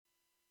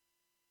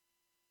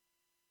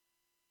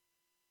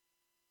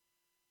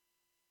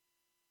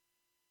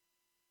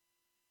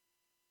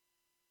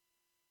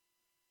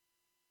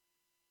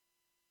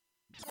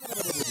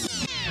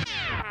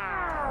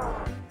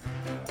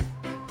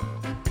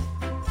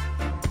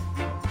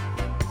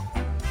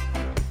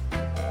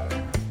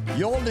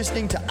You're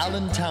listening to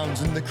Alan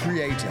Townsend, the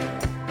creator,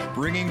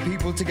 bringing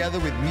people together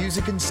with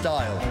music and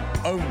style,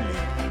 only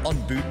on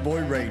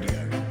Bootboy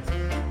Radio.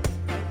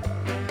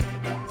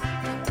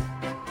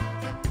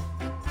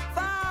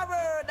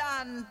 Forward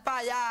and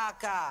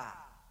Payaka,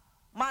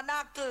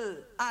 Manakal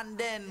and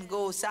then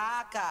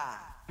Gosaka.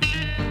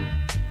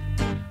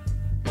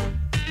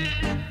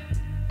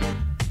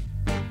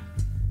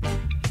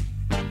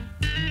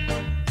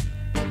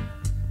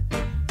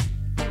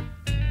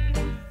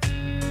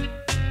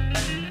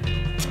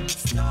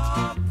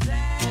 Stop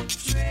that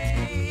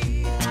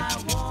train,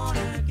 I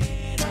wanna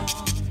get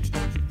on.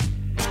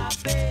 My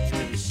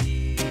baby,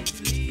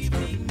 she's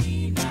leaving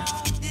me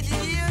now. Did you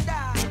hear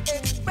that?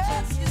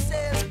 Express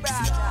yourself,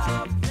 brother.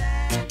 Stop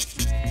that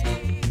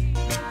train,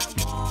 I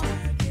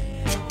wanna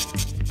get on.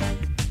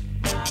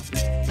 My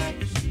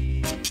baby,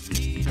 she's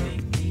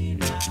leaving me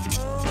now.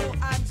 Oh,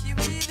 and she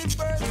really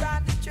first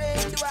on the train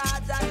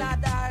towards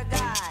another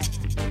guy.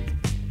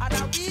 And I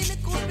really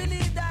could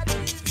believe that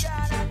this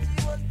guy that she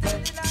was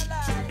telling a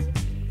lie.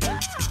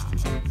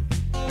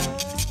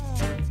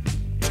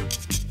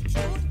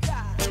 Good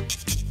God.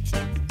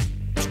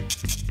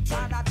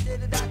 And I tell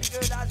you that the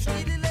girl has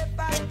really left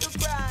by to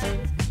cry.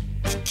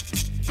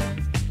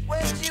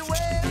 When she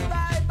waved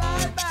bye,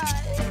 bye,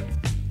 bye.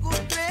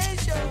 Good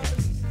gracious.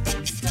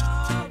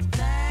 Stop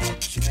that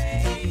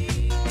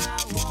train. I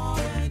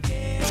wanna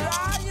get on.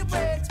 Draw your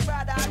brakes,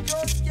 brother. I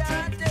just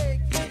can't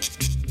take it.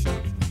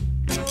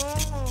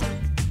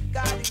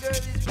 God, the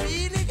girl is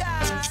really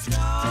gone.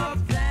 Stop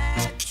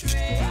that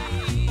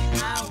train.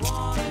 I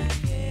wanna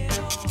get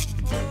on.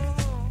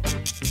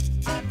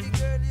 And the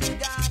girl is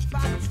gone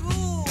for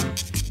true.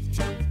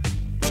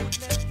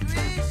 Goodness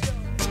gracious.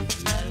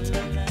 La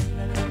la la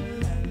la la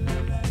la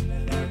la la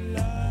la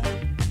la.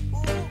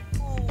 Ooh,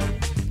 ooh.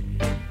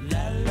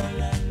 La la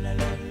la la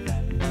la la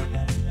la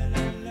la la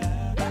la.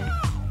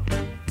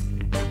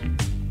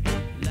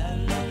 La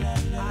la la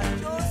la. I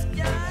just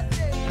can't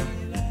take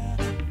it.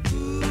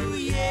 Ooh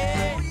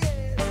yeah. Oh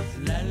yes.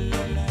 La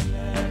la la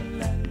la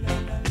la la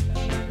la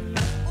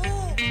la.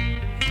 Ooh.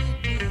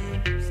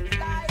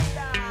 Slide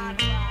down.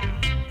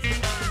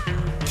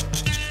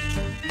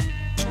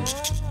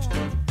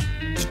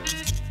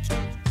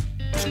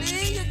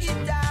 Play your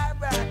guitar,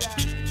 brother.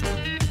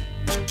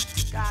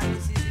 God,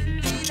 this is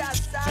indeed a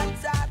sad,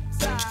 sad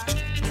song.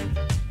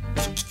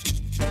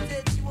 She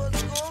said she was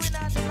going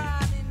on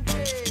man in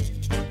pain.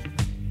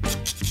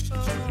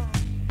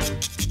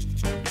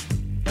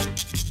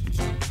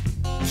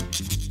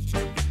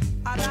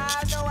 And I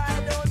know I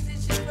don't see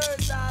she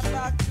first on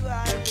back to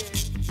her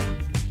bed.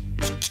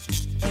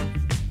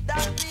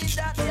 That means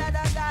that the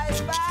other guy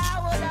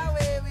forward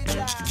away with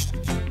her.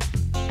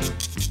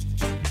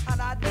 And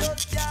I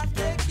just can't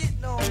take it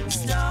no more.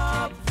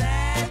 Stop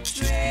that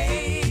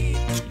train.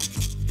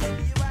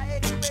 You are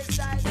express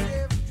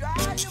yourself.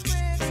 Draw your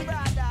brakes,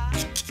 brother.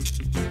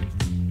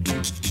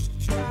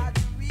 God,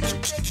 you really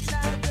taking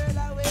our girl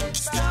away from me.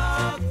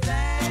 Stop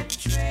that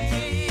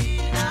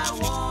train. I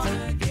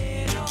wanna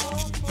get on.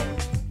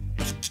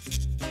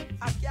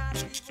 I can't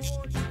even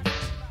hold you.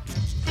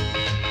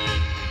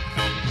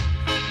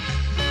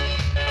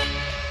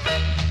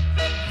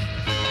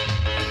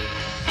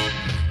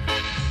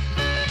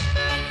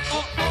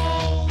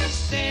 Oh,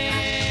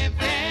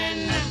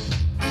 seven.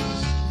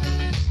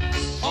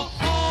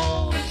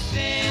 Oh,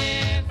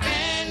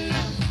 seven.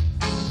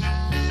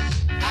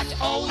 At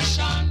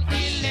Ocean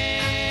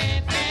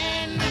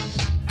 11.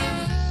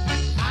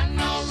 And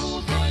no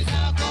rude boys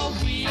are go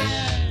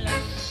real.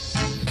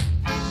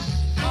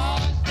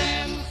 Cause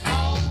them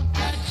out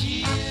of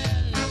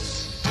jail.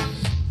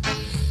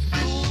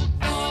 Rude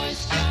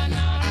boys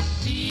cannot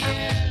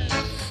steal.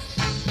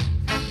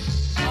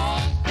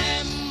 Cause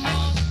them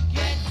must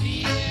get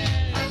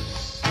bail.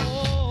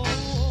 Oh,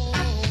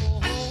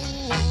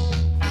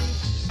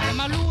 them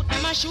a loot,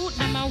 them a shoot,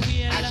 them a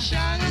wheel.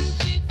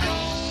 Ashanti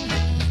town.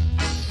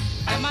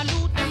 Them a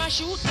loot, them a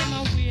shoot, them a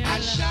wheel.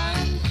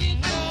 Ashanti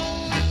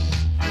town.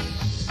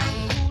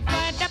 Root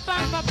by the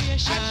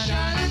probation.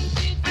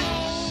 Ashanti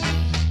town.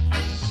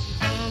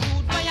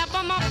 Root by a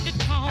bomb up the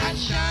town.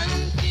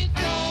 Ashanti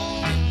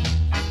town.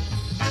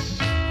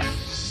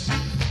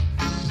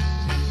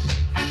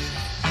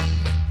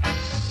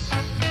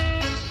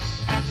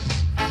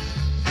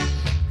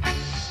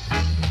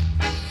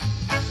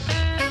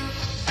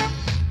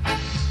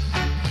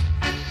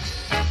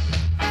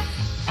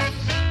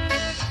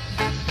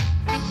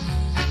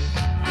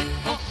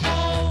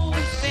 Oh,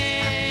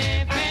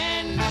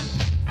 seven.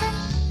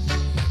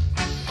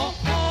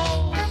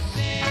 Oh,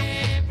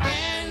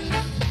 seven.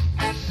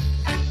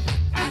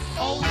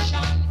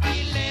 Ocean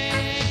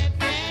 11.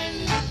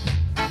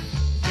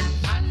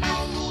 And no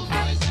rude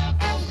boys are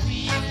go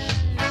real.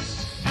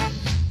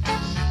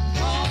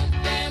 Cause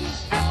them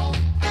out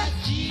of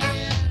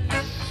jail.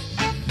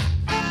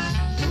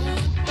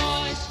 Rude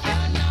boys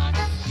cannot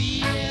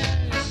feel.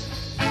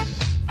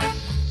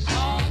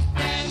 Cause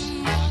them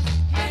must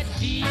get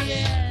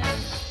deal.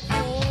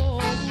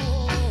 Oh,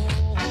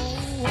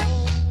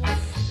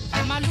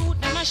 them a loot,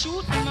 them a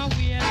shoot, them a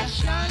wheel.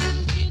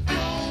 Ashanti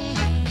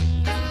town.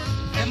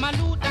 a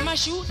loot, them a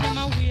shoot, them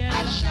a wear.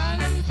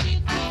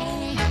 Ashanti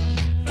town.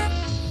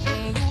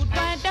 Root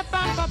by the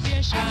pump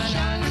probation.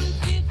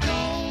 Ashanti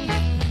town.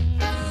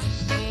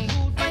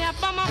 Root by a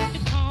bomb up the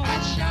town.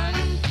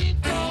 Ashanti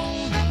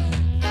town.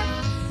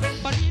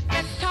 Police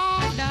get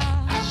torn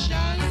down.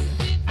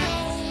 Ashanti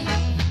town.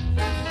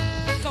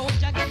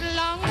 Soldier get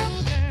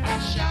longer.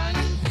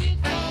 Ashanti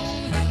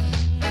town.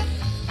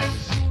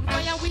 Root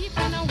by a weep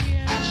and a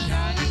wear.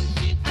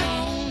 Ashanti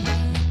town.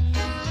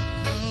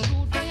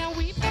 Root by a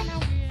weep and a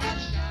wear.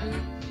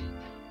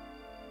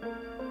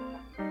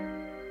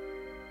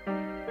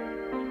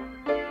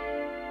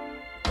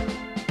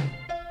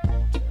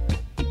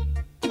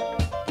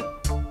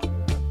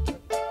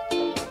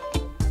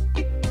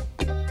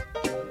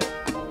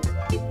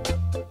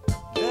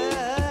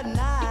 The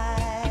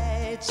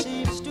night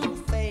seems to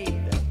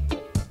fade,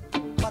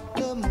 but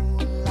the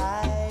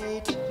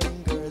moonlight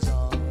lingers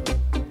on.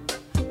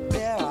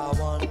 There are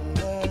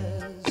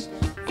wonders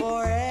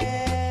for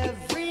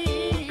everyone.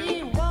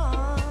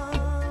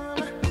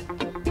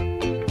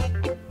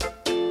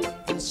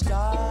 The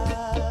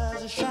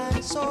stars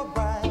shine so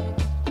bright,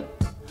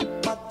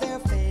 but they're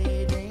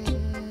fading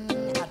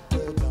at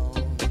the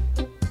dawn.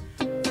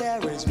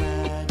 There is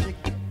magic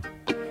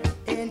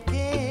in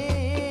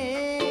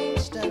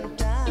Kingston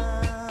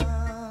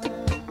town.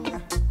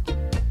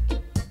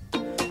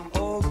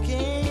 Oh,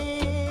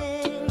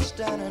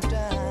 Kingston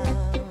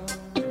town,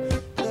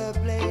 the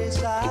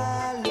place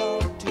I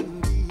long to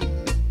be.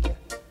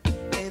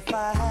 If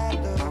I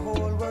had the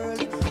whole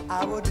world,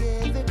 I would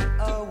give it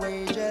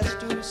away just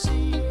to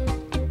see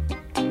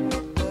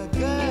the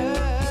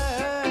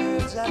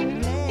girls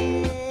at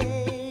play.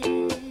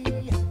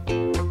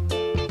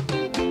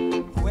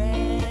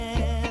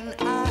 When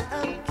I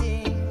am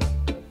king,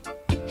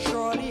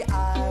 surely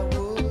I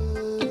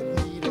would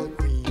need a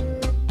queen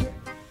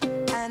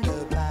and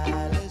a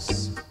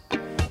palace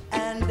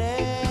and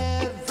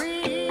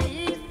everything.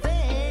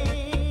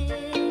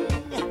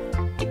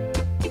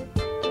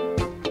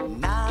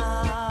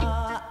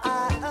 Now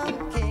I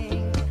am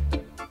king,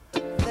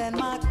 then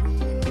my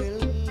queen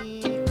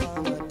will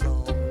come at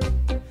dawn,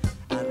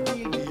 and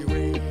we'll be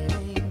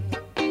reigning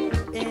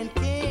in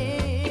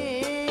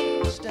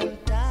Kingston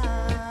town.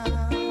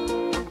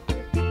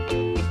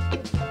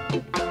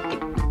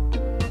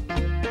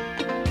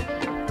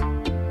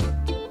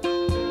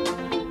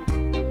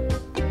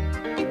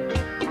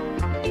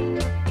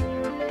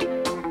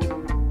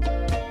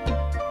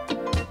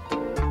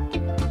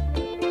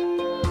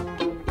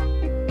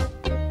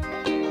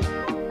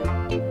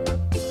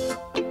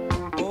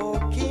 Oh,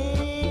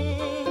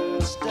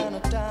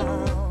 Kingston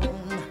town,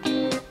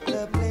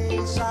 the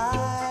place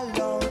I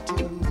long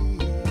to be.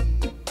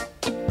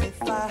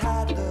 If I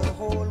had the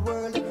whole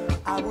world,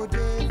 I would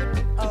give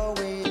it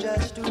away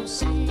just to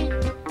see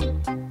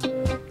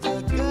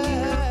the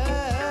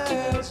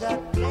girls at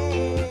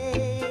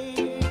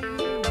play.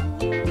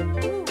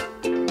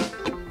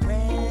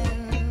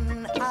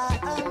 When I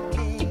am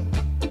king,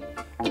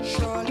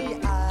 surely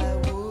I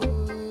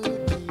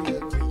would be a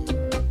queen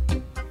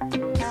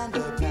and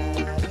a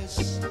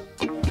palace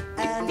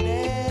and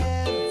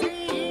everything.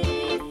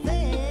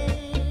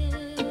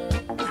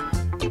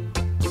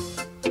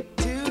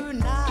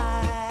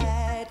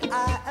 Tonight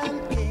I am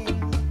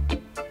king,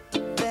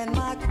 then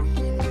my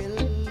queen will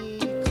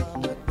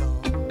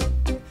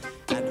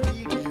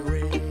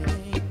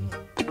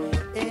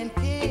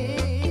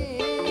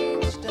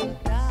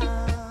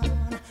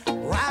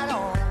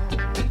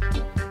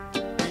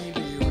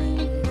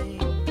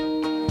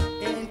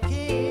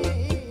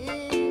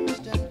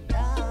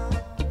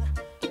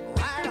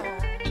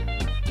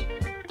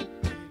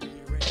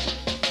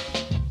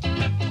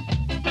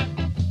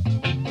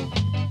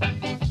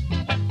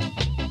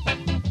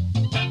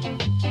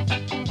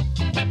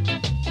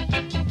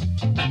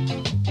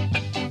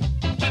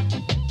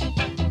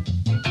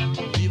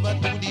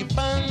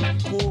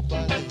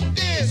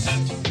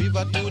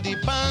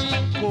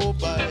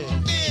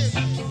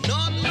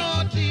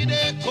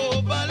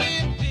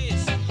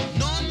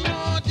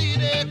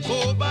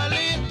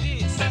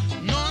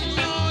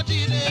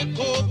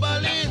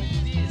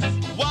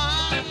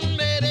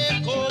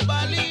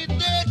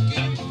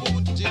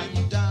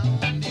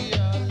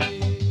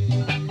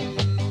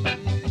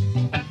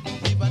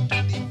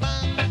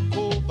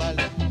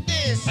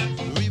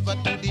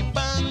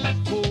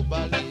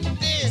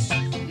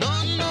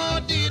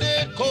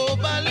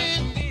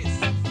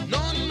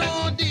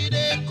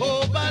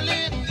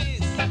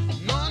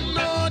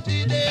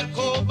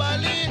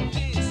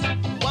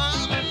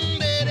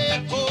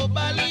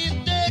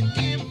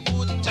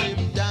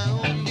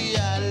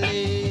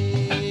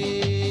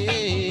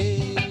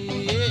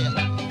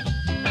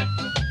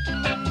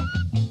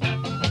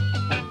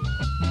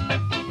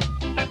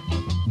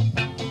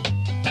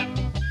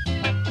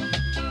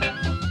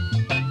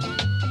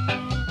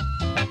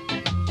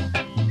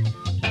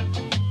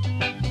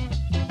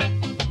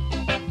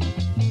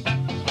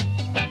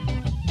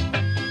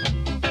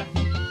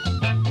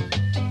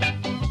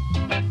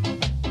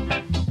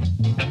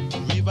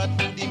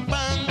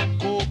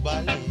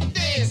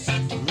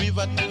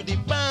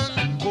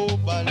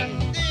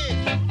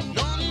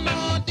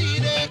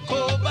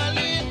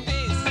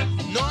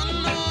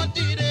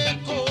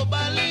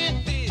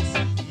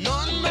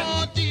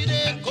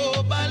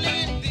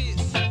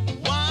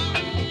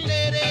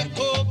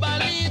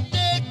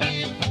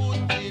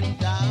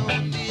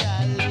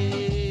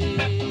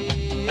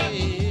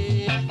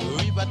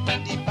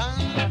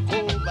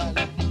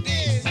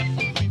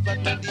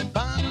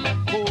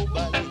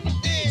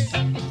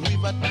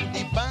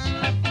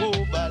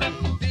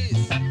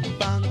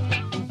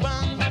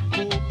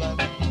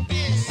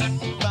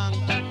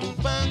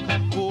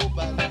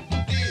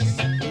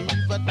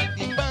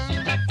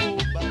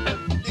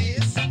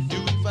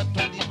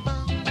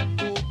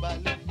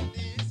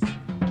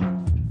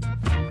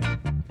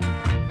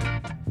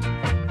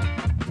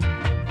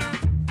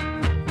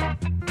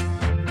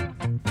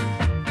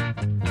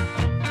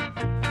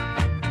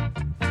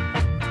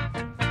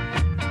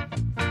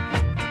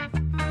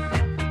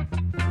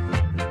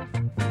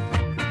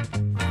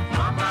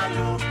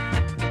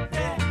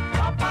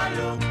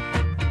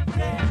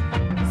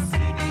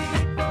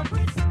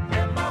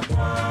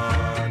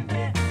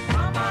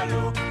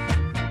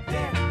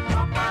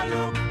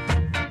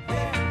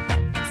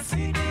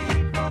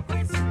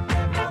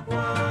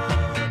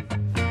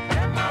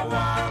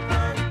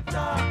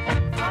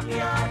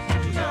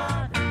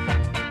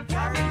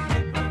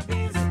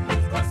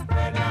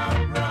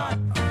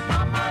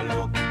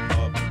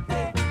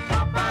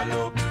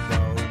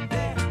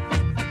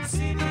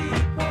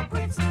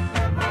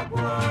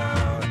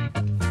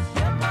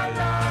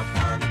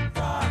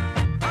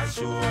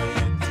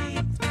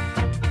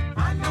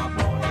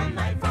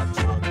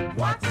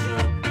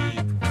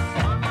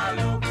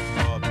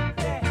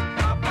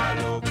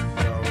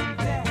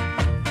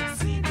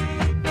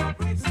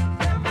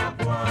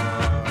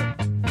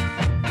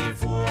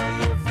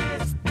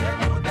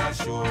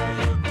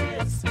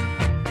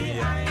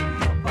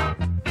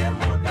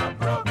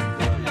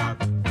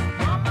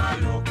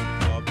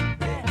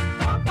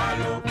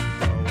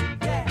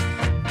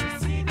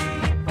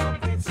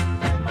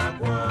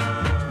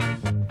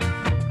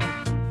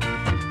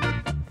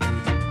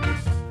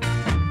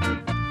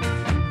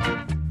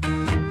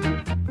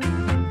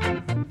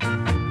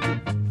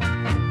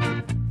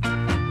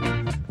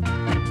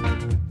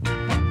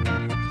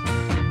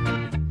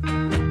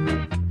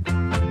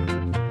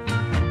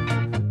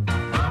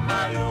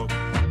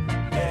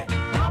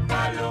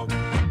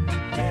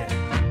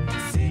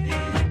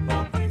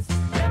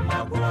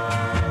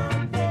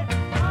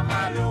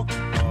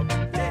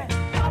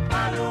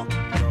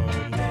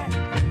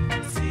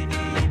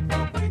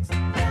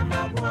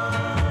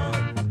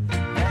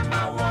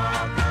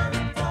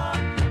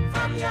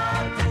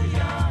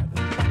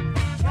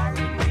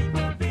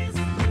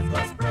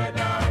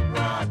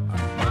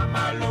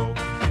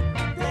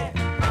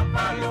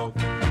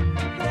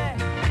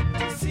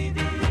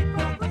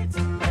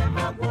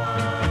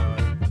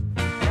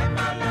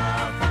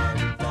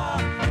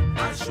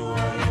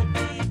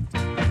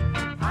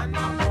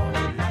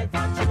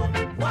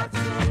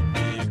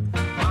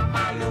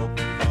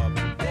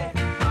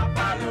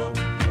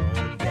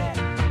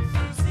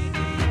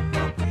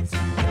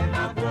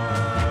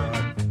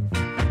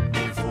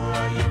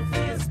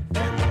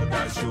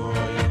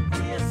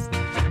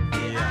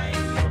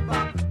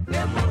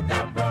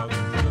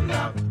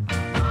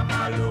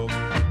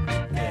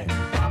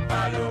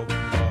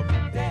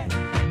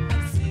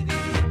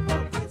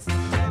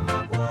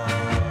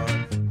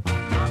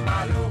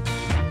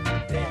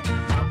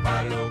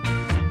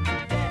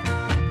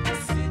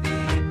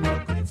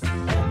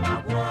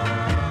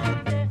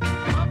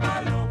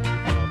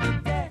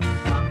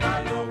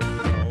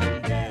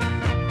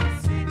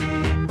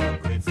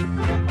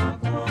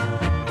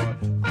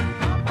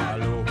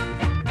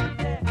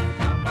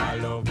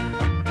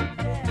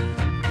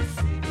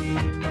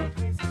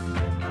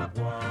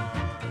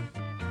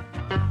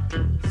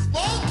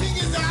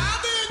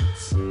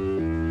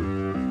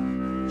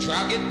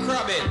Ragged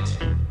Crabbit.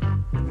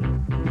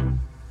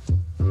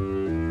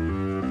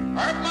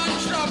 Urban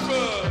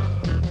Shuffle.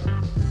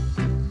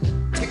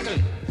 Tickle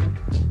it,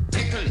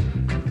 tickle it,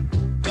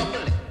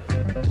 double it,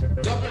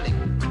 double it.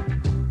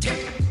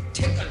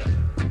 Tickle it,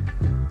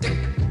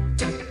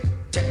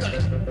 tickle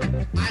it.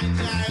 I'm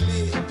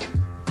Charlie.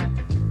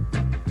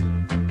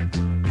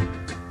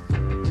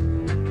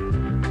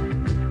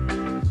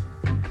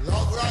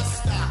 Love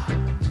Rasta.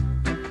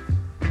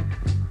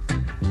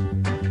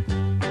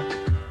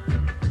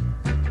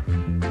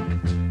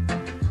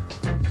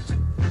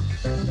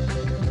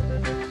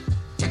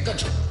 Take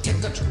control.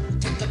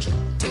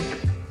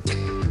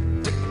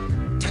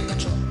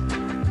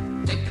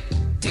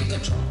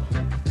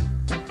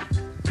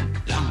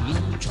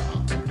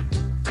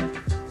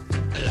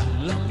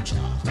 Long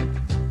chalk.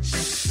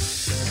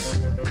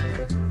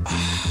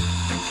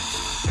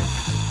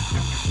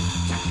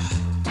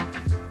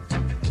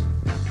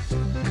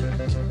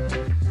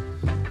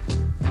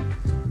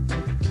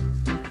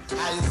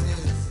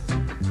 ISIS.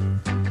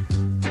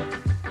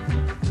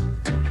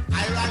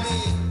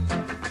 Irony.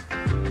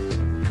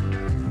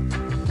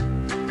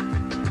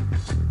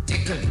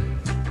 Tickle.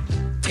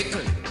 Take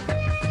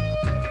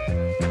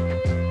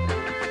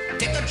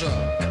a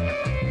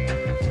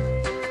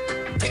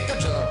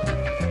draw.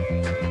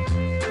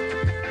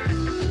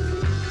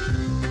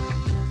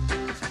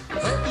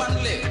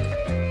 Urban Lake.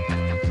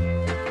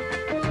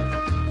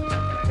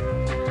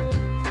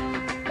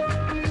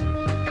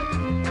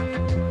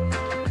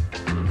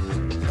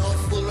 No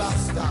full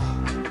Rasta.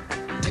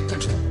 Take a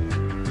draw.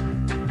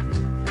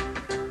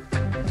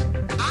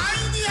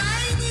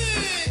 Aini.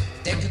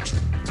 Take a draw.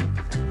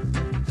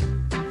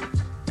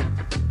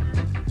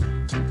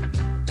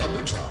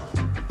 Double draw.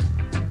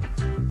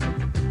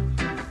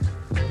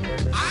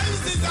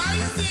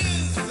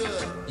 ISIS.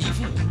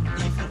 Even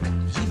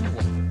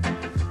one.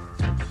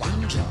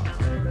 One draw.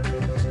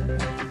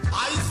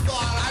 Ice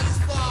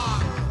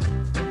ball.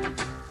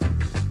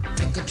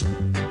 Take a draw.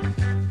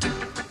 Take a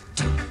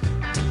draw.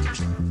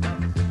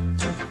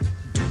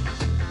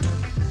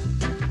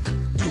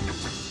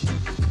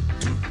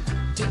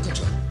 Take a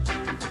draw.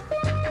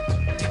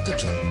 Take a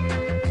draw.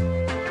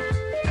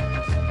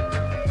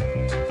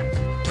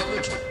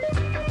 Double draw.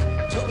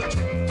 Double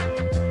draw.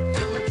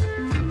 Double draw.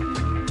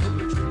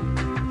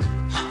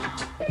 Ha.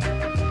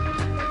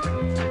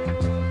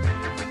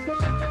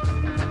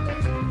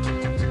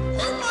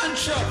 Urban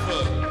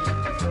Shuffle.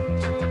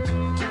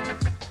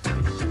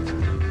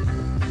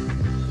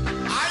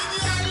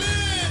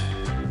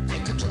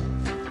 Take a draw.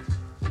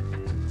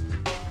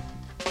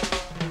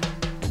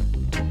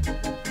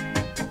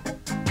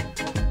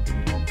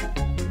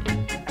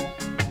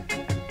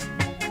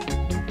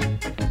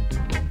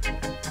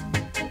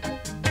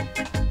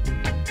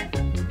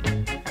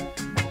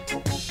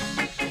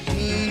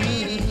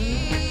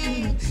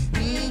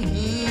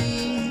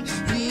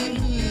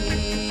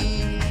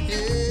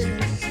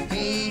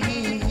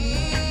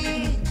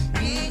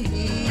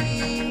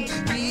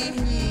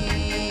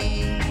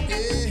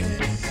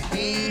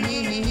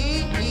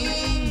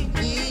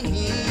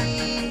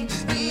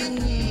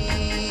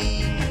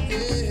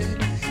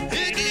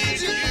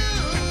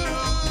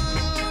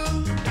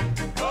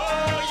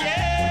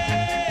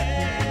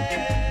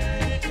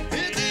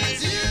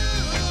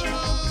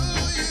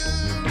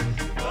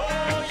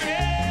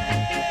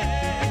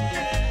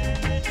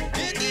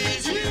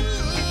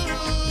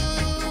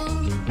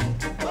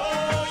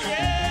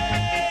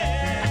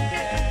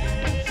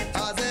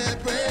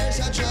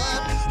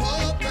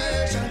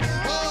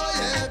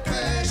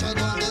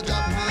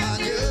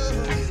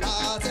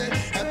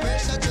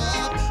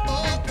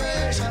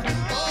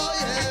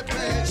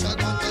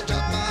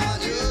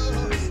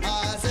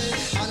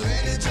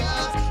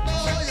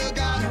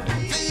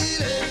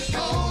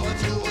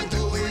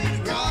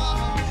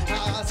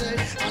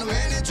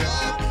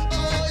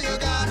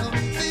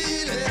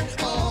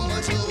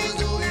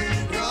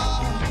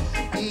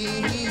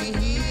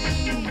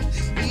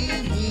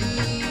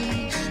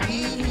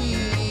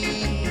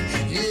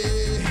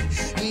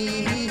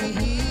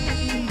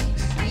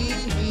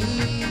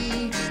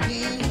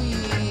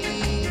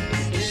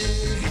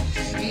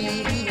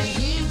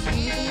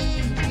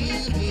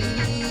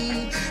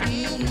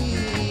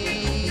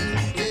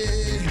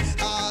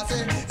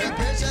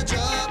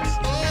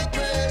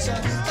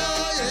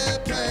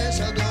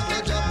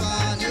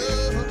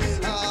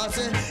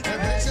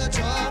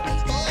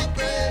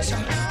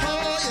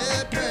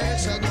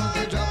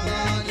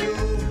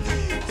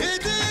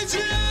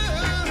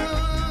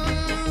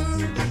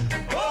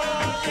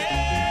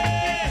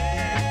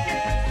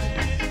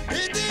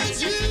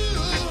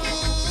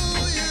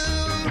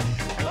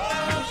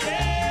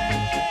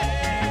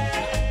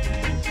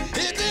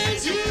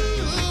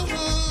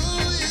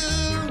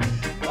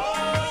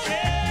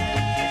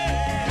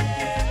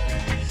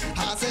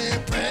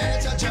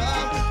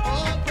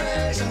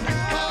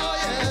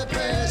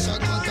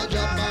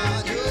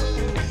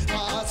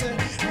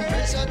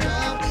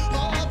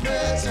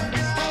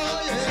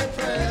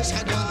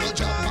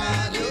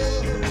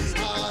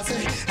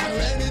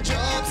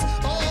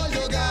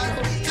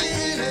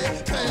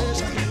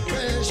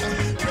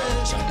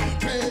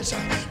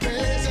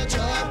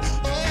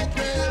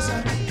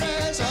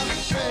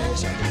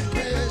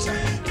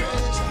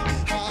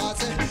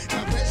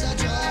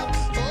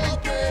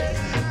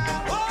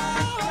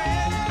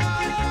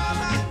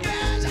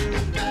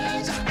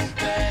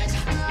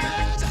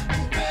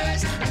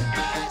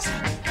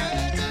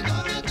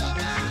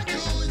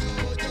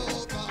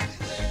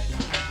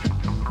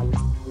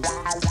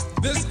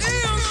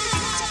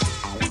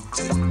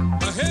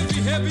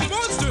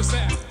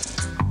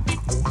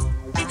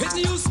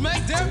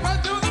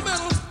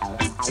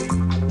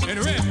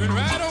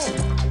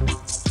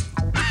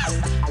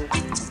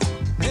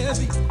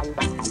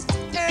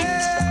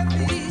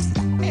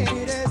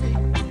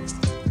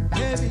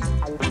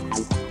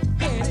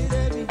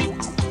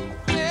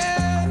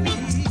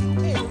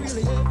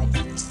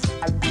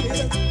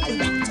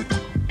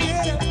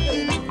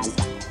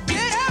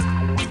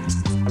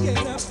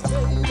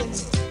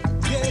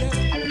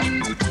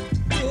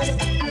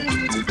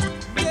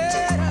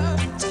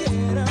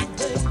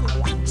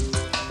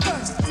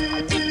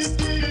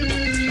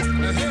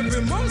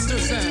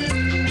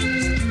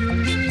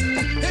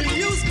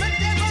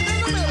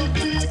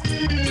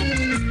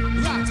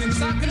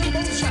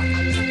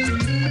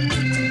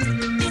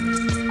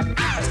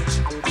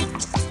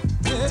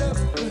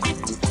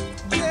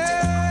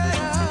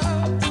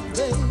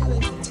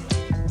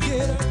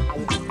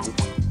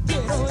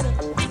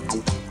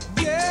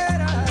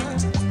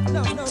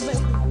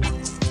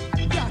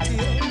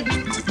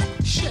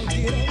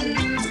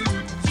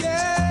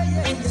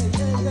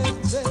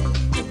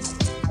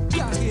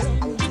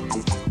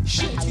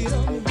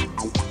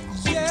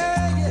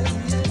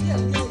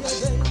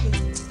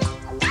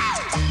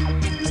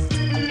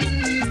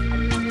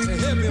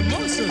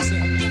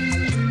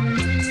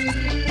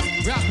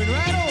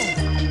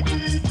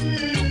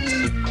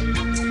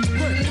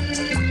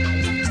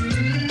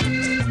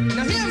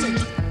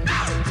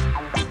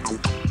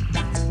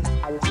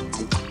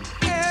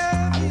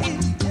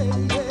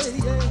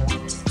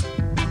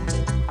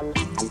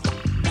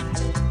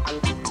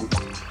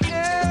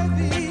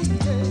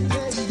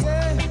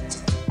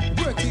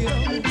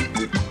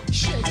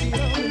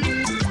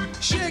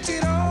 Shake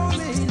it on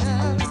me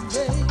now,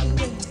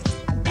 baby.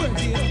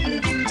 Work it on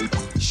me.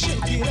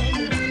 Shake it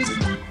on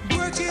me.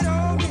 Work it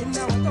on me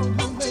now, come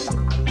on, baby.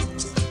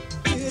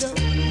 Get up.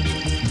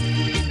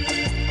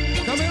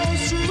 Coming on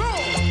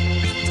strong.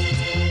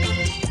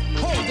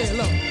 Hold that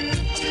low.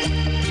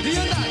 Day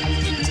and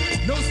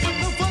night. No slip,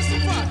 no fuss, no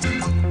fight.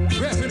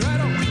 Wrap it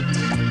right on.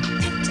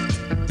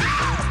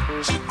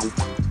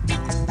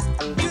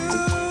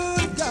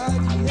 Good God,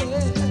 yeah,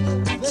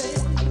 baby.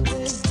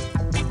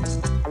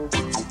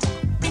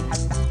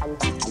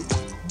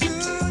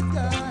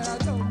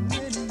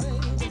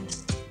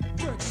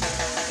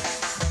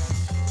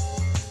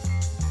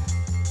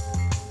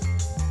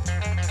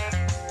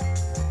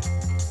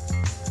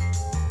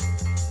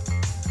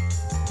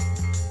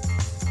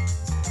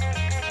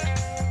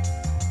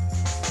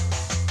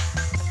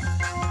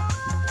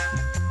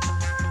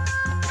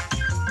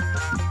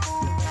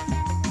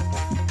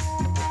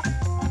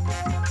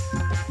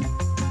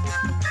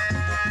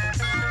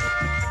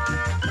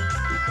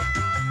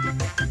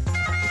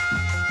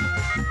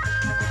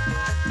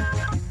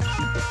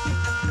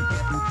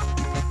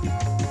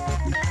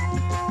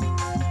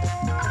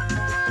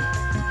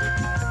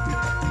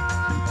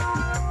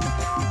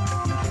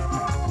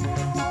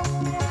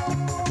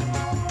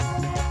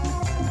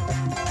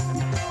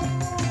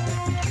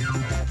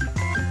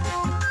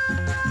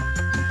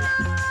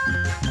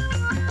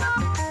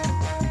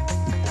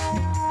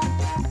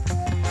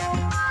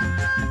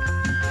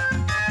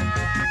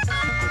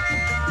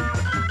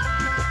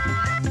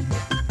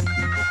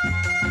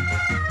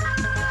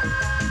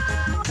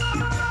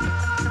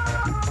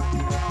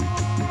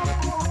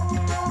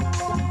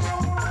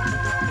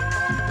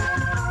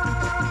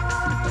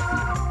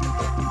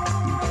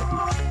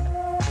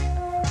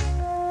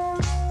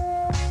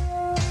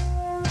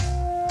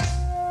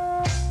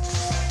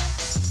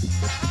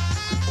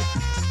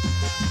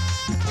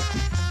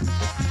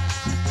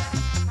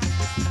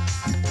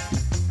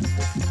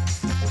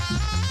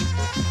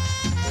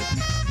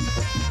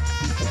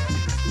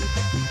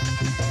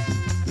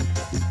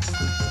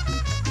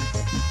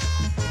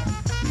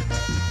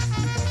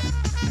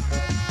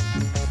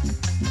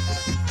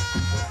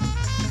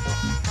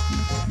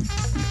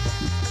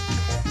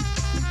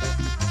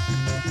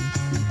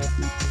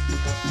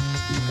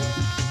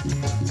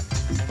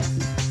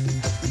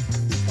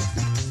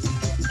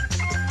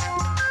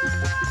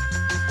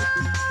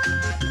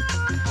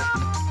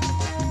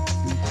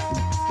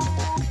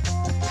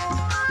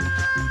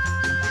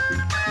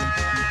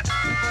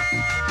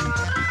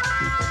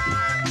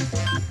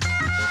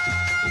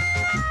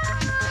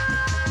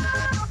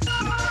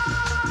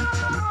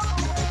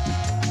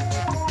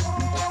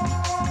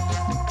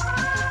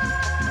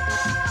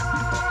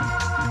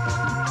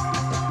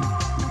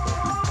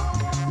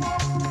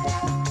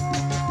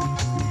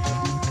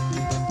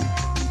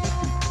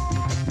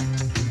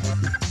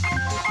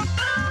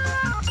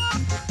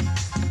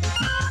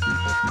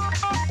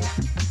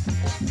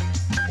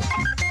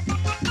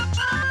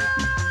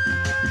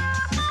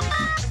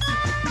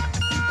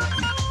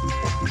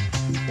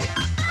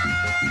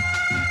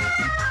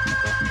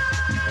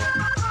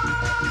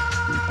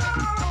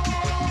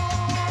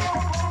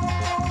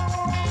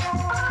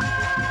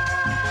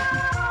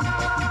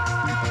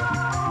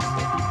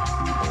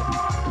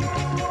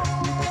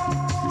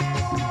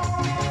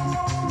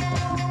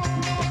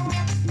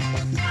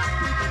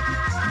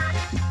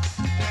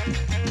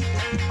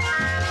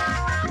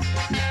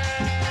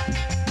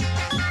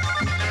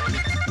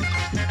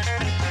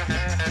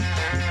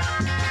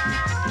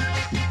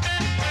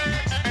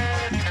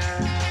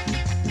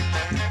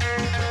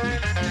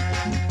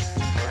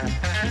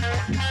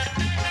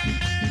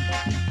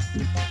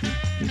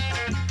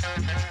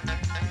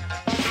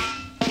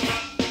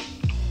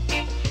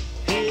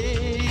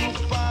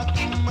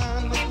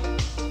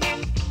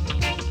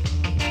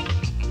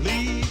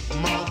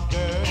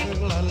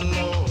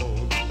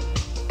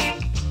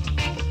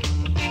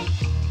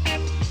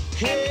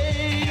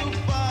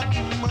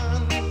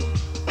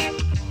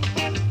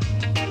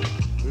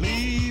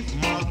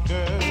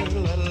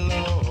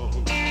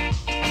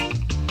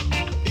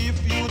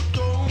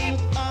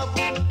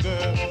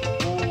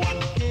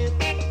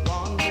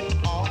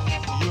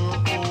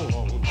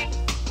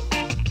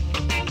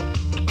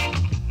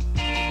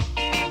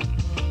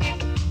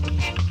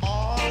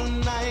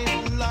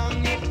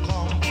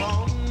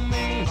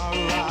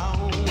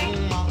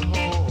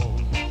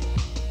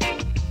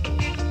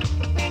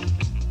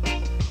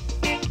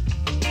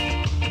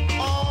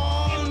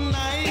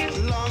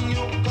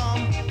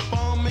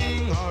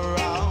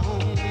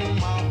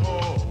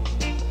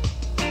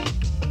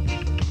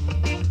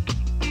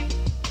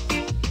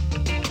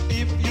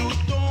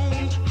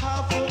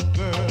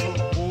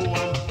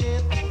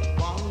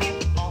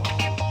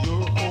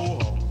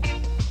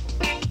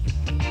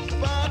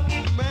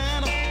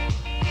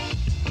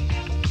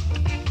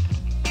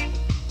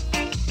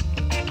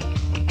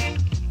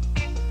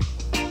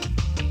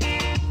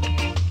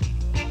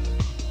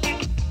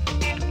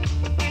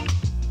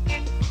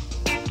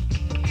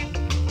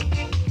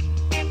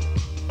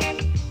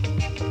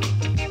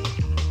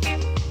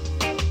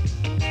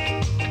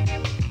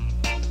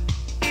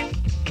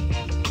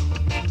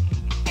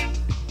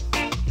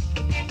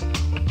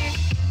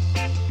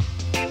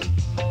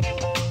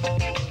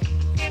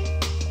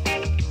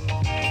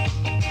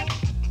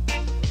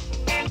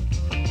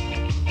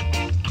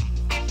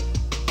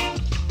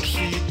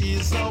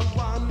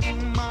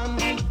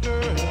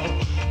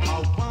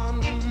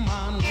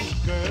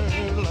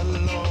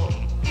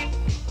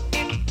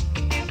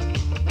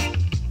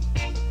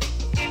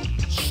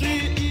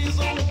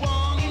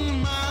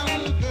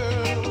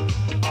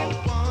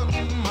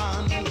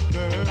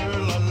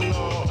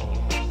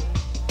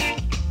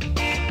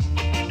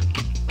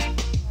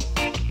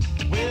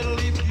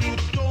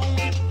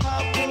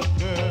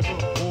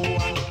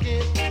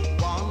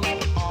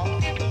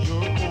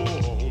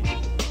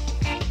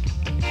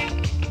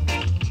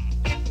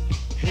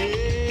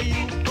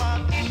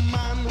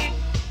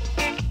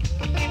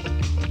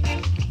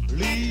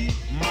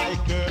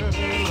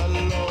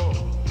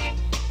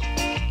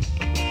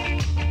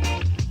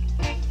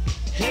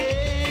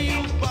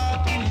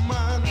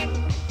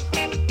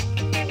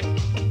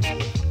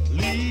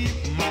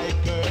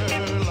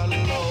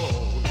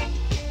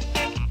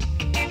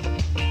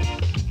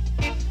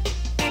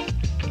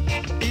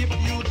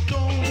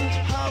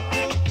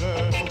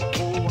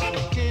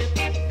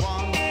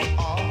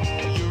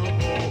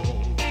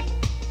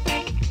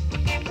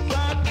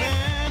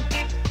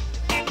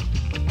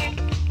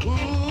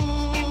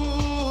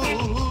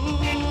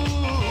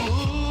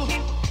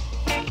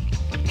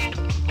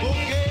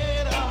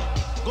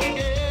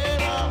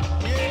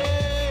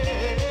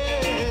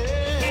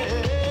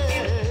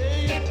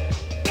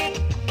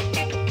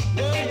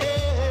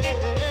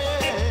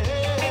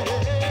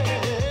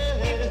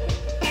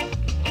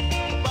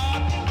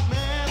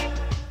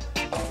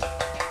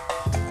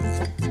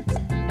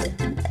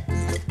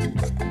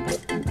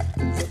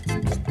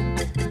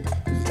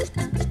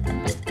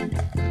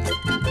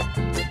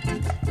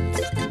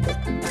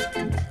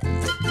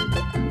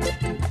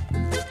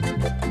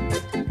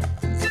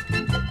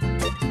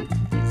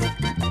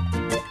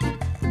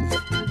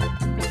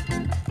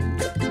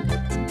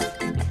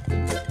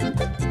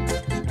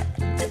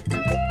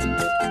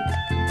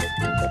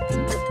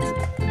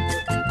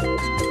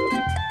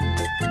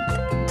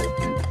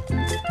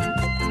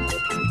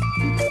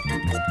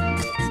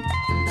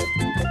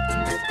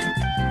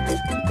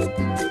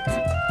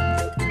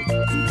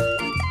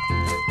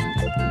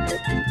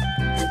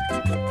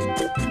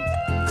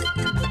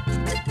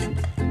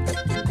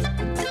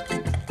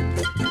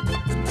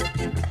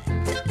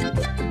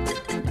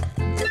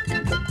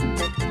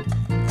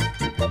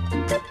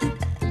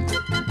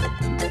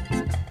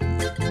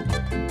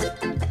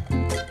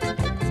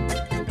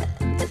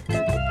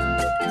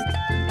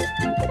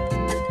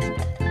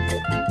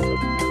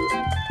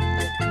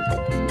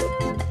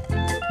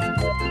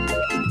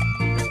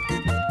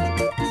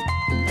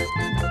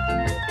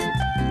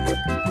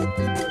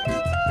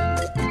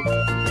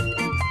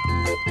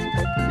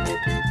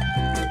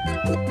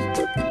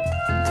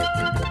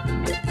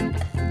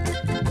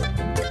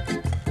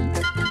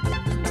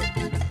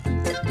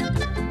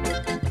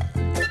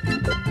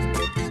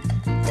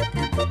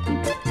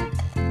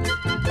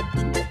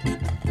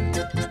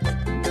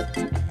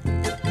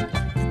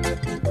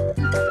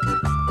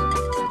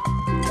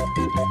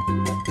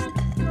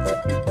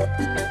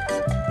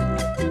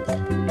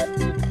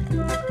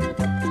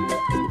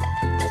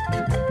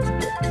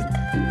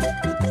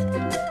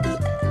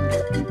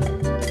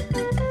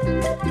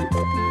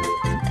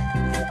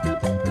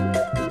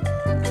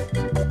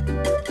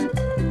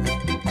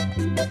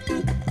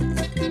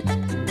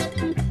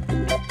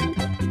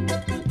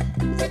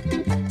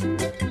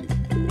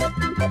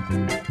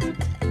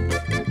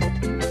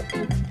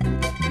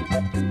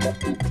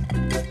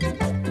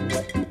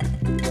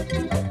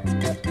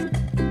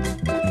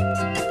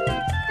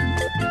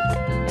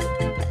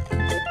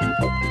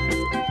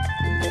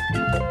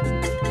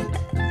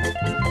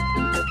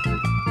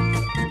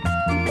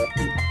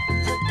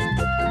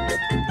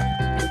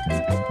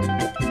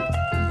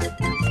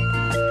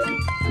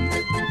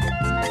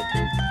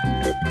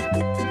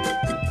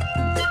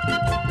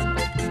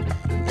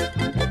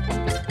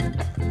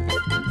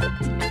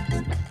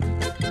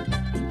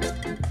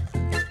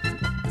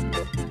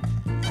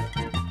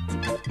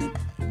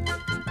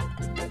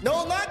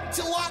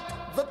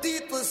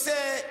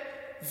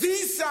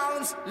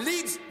 Sounds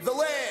leads the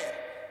way.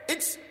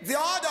 It's the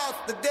order of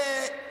the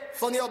day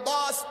from your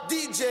boss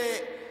DJ,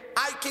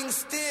 I King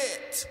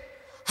State.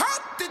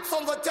 Hot it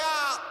from the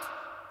top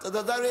to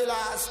the very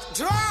last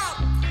drop.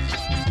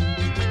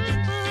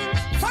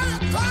 Fire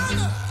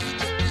corner.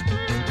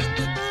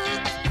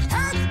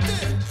 Hot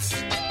it.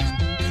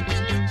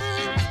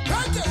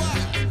 Hot it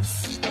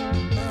was.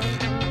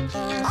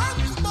 Hot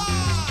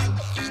ball.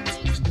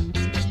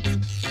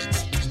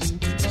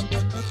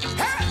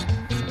 Hey.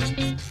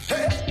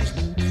 Hey.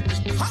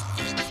 Hot.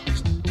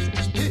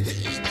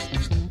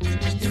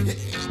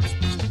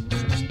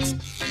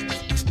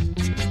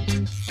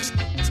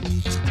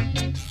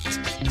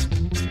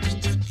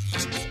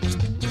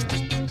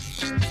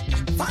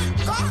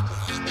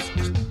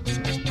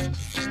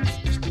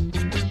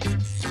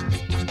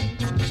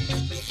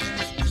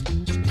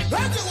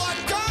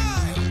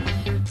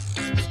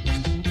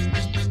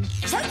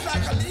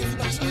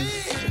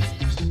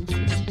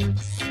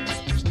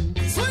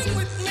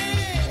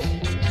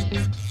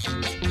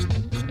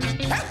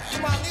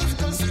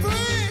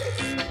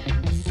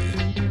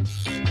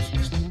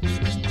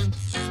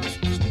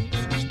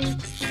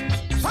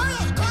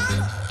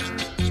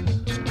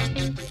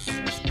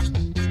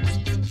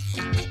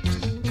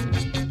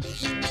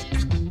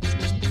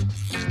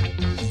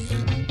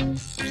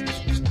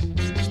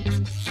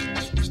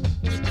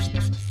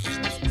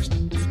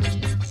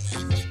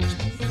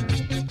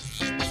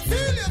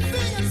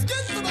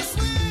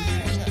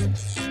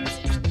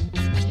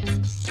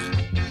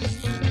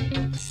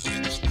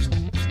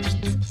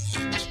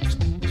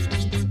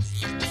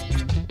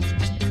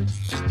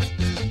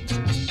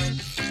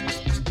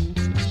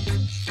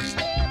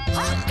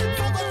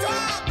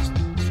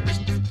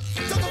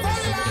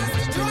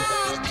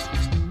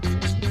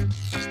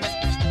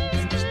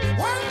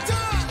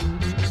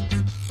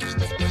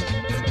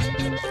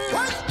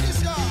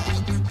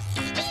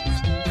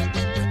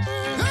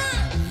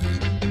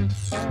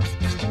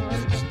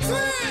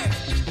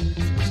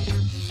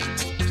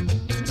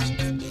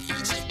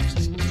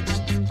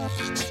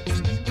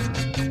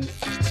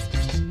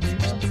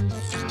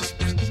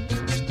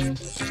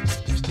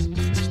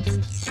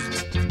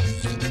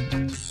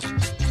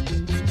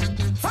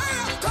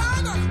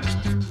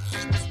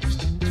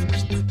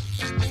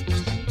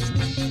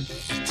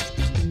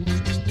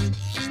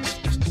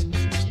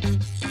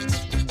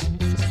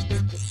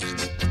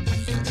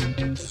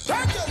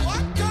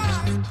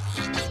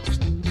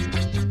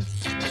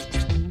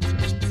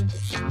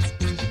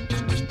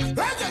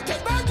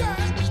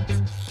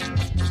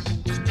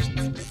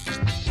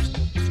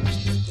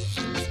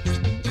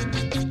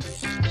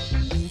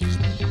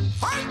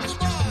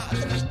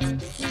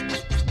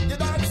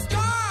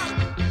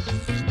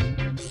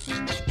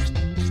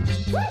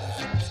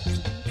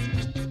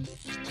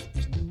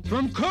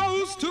 From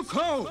coast to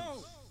coast,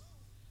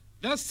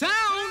 the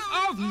sound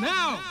of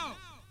now,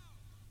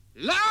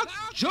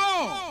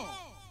 Lockjaw.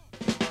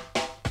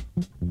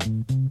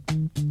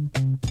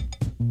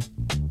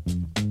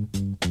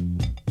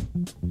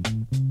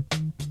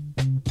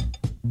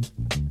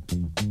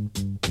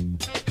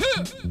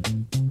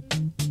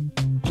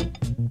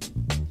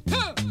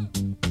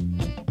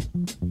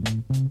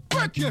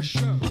 Work your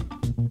show.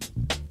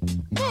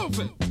 Move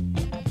it.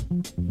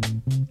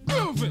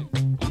 Groove it.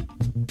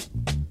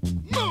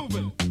 Move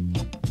it.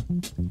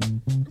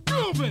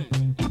 Groove it.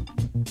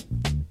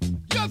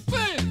 Just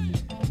think.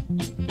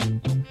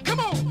 Come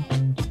on.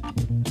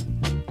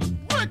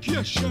 Work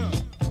your show.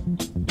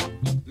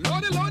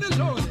 Lordy, lordy,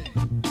 lordy.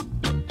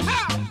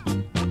 How?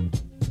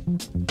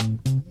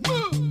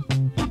 Move.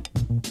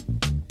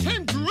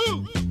 And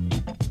groove.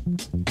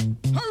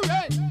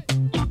 Hooray.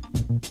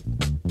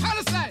 How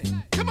to say?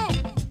 Come on.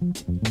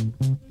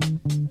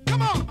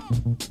 Come on.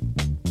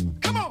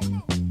 Come on.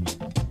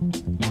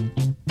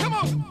 Come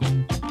on.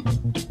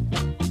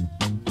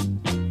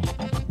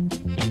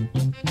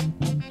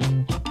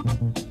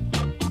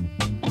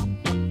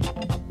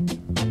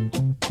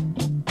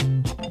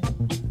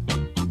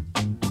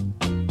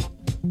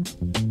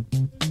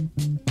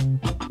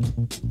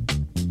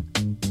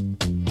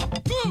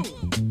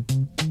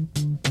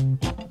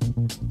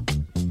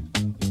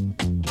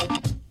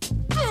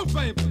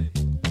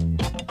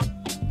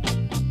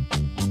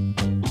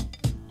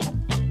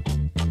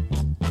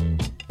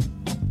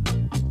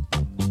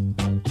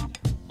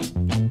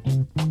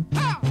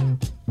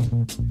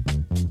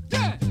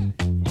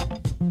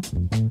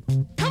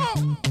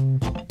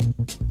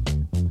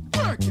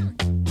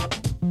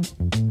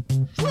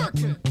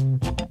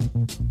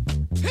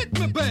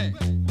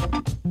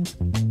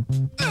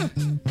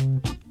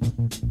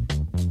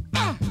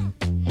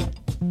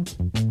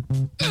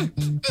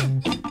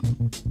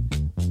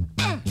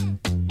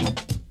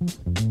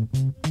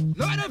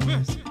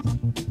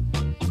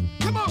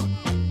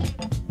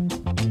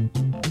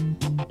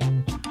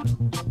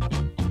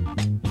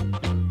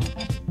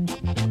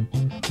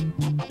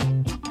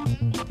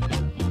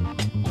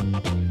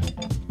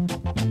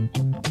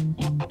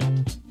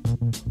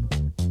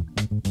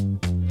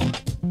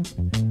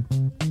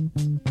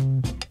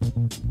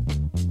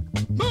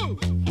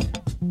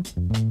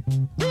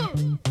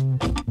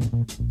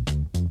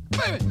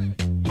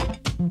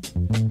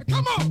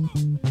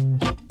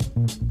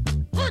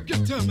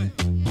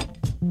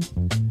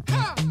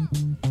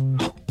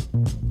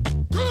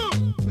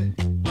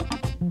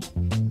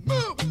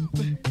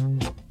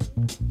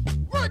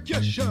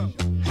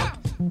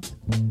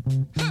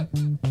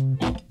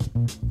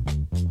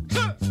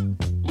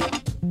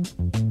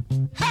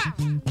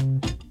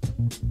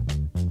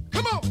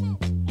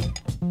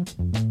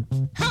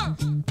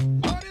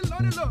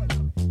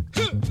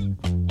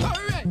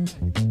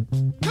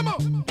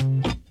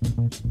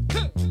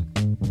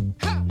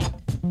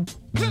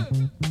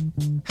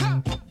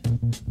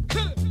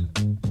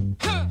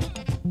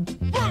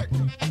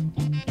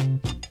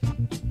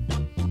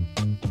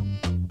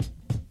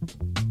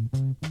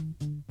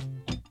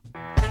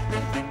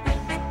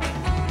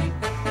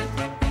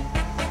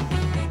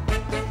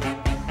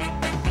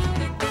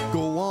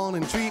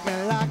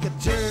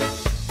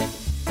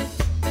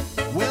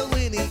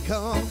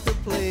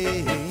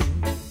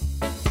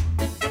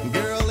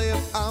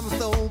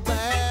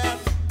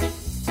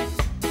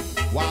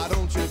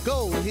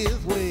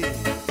 his way.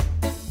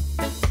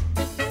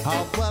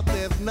 Oh, but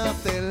there's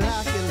nothing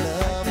like your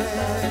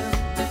loving.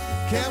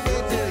 Can't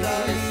wait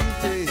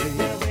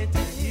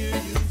to hear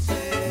you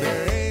say.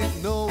 There ain't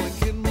no one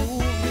can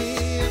move me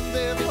in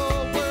this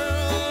whole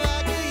world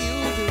like you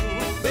do.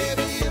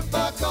 Baby, if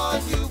I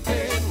cause you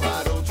pain,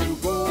 why don't you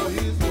go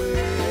his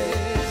way?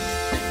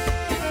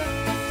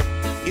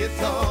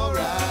 It's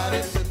alright,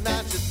 if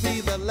tonight should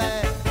be the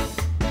last.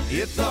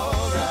 It's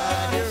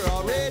alright, you're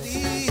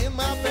already in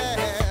my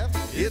path.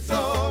 It's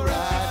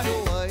alright, go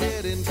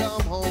ahead and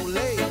come home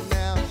late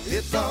now.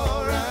 It's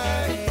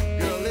alright,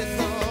 girl, it's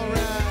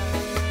alright.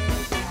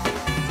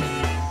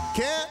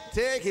 Can't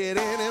take it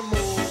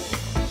anymore.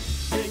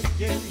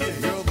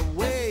 Girl, the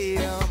way I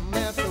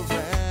mess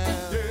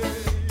around.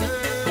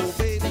 Oh,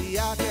 baby,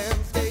 I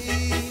can't stay.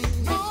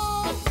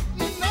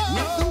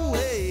 With the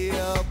way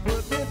you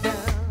put me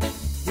down.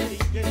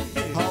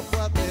 Oh,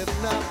 but there's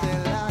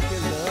nothing like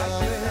your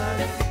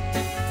loving.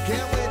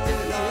 Can't wait to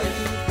hear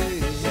you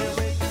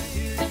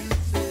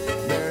say.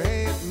 There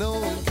ain't no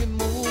one can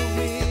move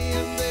me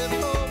in this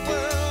whole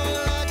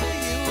world like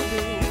you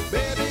do.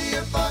 Baby,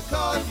 if I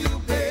cause you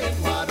pain,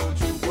 why don't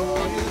you go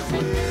his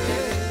way?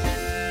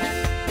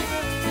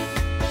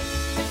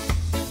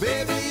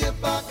 Baby,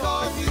 if I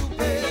cause you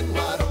pain,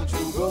 why don't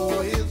you go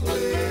his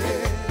way?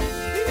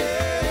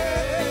 Yeah.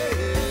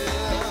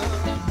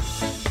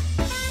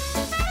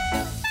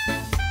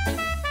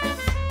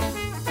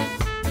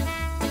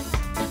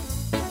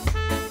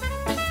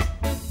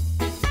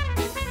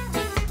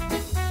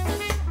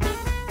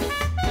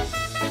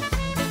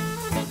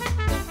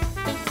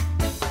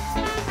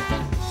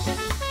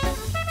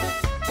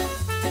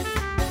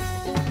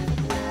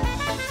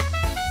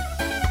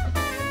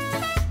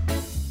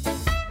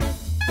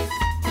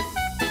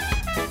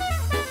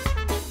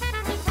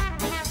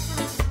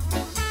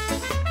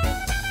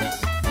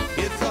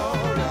 It's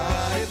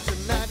alright, if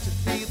tonight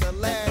should be the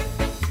last.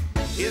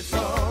 It's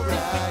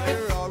alright,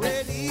 you're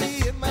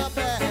already in my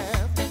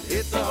path.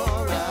 It's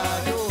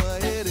alright, go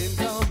ahead and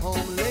come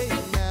home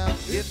late now.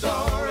 It's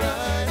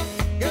alright,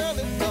 girl,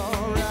 it's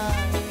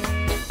alright.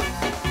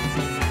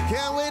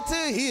 Can't wait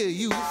to hear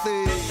you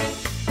say.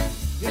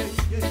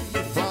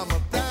 From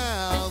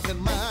 1,000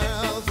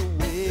 miles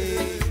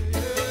away,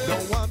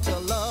 don't want your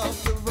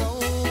love to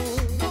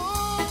roam.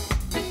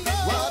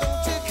 Why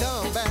don't you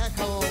come back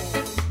home?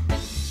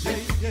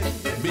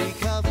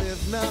 Because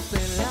there's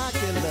nothing like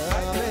your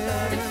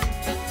loving.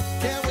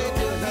 Can't wait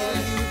to hear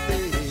you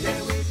say.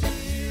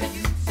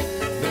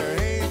 There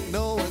ain't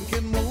no one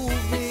can move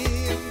me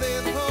in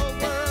this whole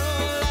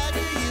world like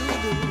you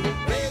do.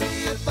 Baby,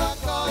 if I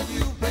cause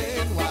you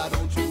pain, why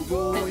don't you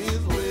go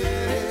his way?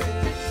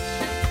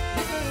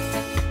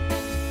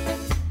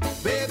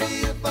 Baby,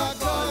 if I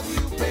cause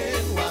you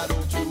pain, why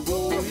don't you go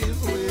his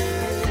way?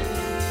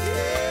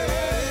 Yeah.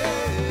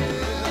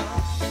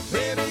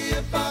 Baby,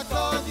 if I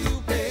cause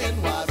you pain,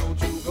 why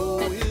don't you go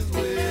his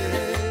way?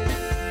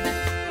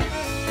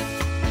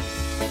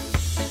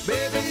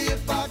 Baby,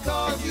 if I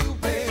cause you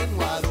pain,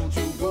 why don't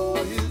you go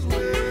his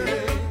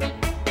way?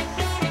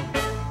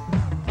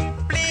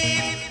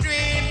 Please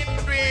dream,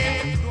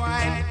 dream,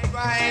 twine,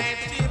 twine,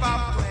 keep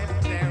up with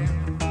them.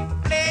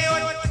 Play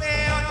on,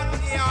 twine,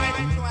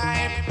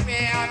 twine,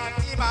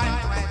 keep on,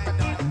 twine.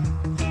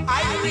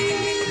 I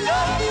really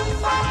love you,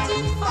 fatty,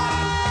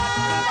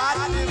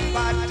 fatty,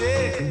 fatty.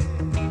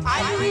 I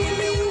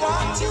really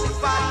want you,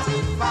 fatty,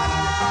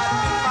 fatty,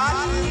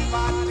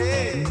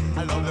 fatty.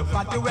 I love the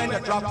fatty when you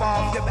drop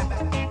off your back.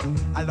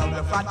 I love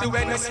the fatty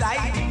when you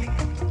slide.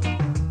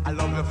 I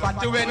love the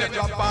fatty when you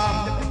drop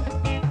off the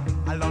back.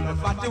 I love the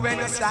fatty when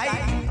you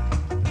slide.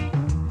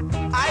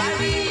 I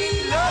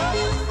really love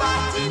you,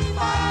 fatty,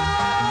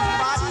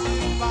 fatty,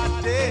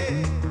 fatty.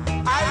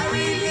 I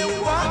really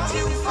want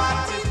you,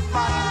 fatty,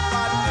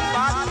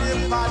 fatty,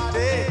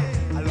 fatty.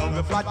 I love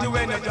the fatty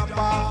when you jump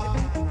off.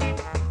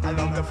 I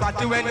love the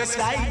fatty when you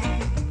slide.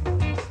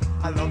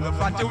 I love the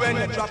fatty when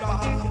you drop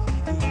off.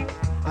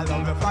 I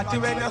love the fatty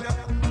when you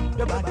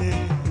your body.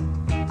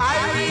 I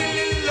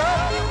really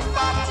love you,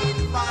 fatty,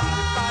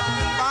 fatty,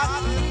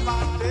 fatty,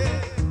 fatty.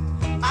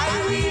 I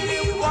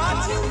really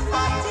want you,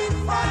 fatty,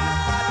 fatty,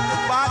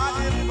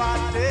 fatty,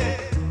 fatty.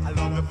 I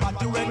love the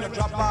fatty when you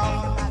drop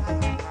off.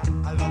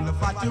 I love the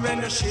fatty when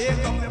you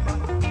shake up your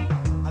body.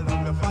 I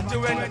love the fatty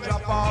when you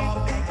drop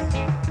off.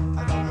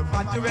 I love the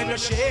fatty when you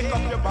shake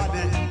up your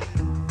body.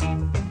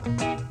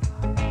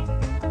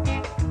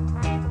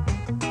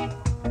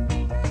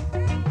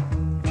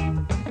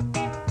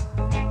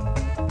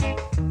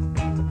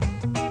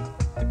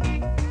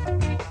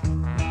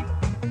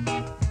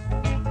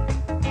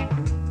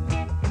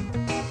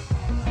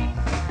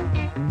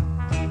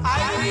 I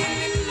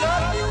really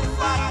love you,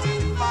 fatty,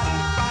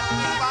 fatty, fatty,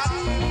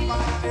 fatty,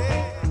 fatty.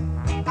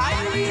 I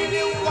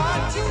really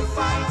want you,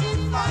 fatty,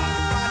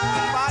 fatty,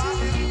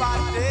 fatty,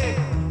 fatty.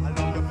 I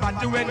love the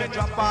fatty when you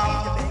drop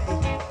off your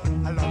baby.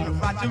 I love the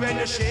fatty when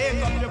you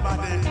shake up your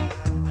body.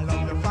 I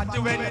love the fatty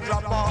when you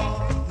drop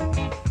off.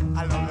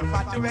 I love the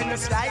fatty when you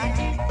slide.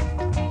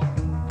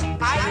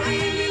 I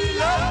really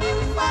love you,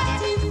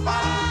 fatty,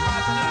 fatty,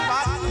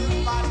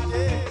 fatty, fatty.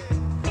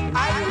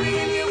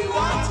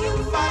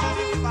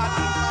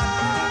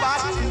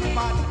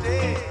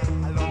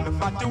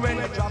 fat when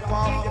you drop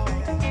off your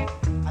bag.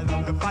 I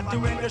love the fat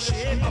when you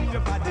shape up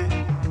your body.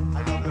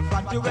 I love the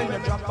fat when you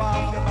drop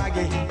off your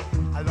baggy.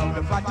 I love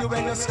the fat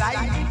when you slide.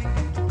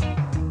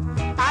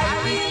 I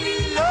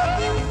really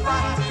love you,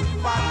 fatty,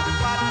 fatty,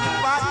 fatty,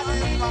 fatty,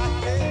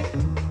 fatty.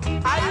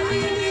 I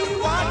really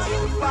want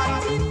you,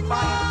 fatty,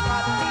 fatty,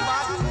 fatty,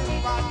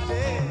 fatty,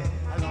 fatty.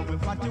 I love the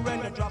fatty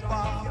when you drop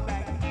off your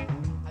bag.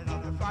 I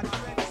love the fatty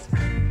when you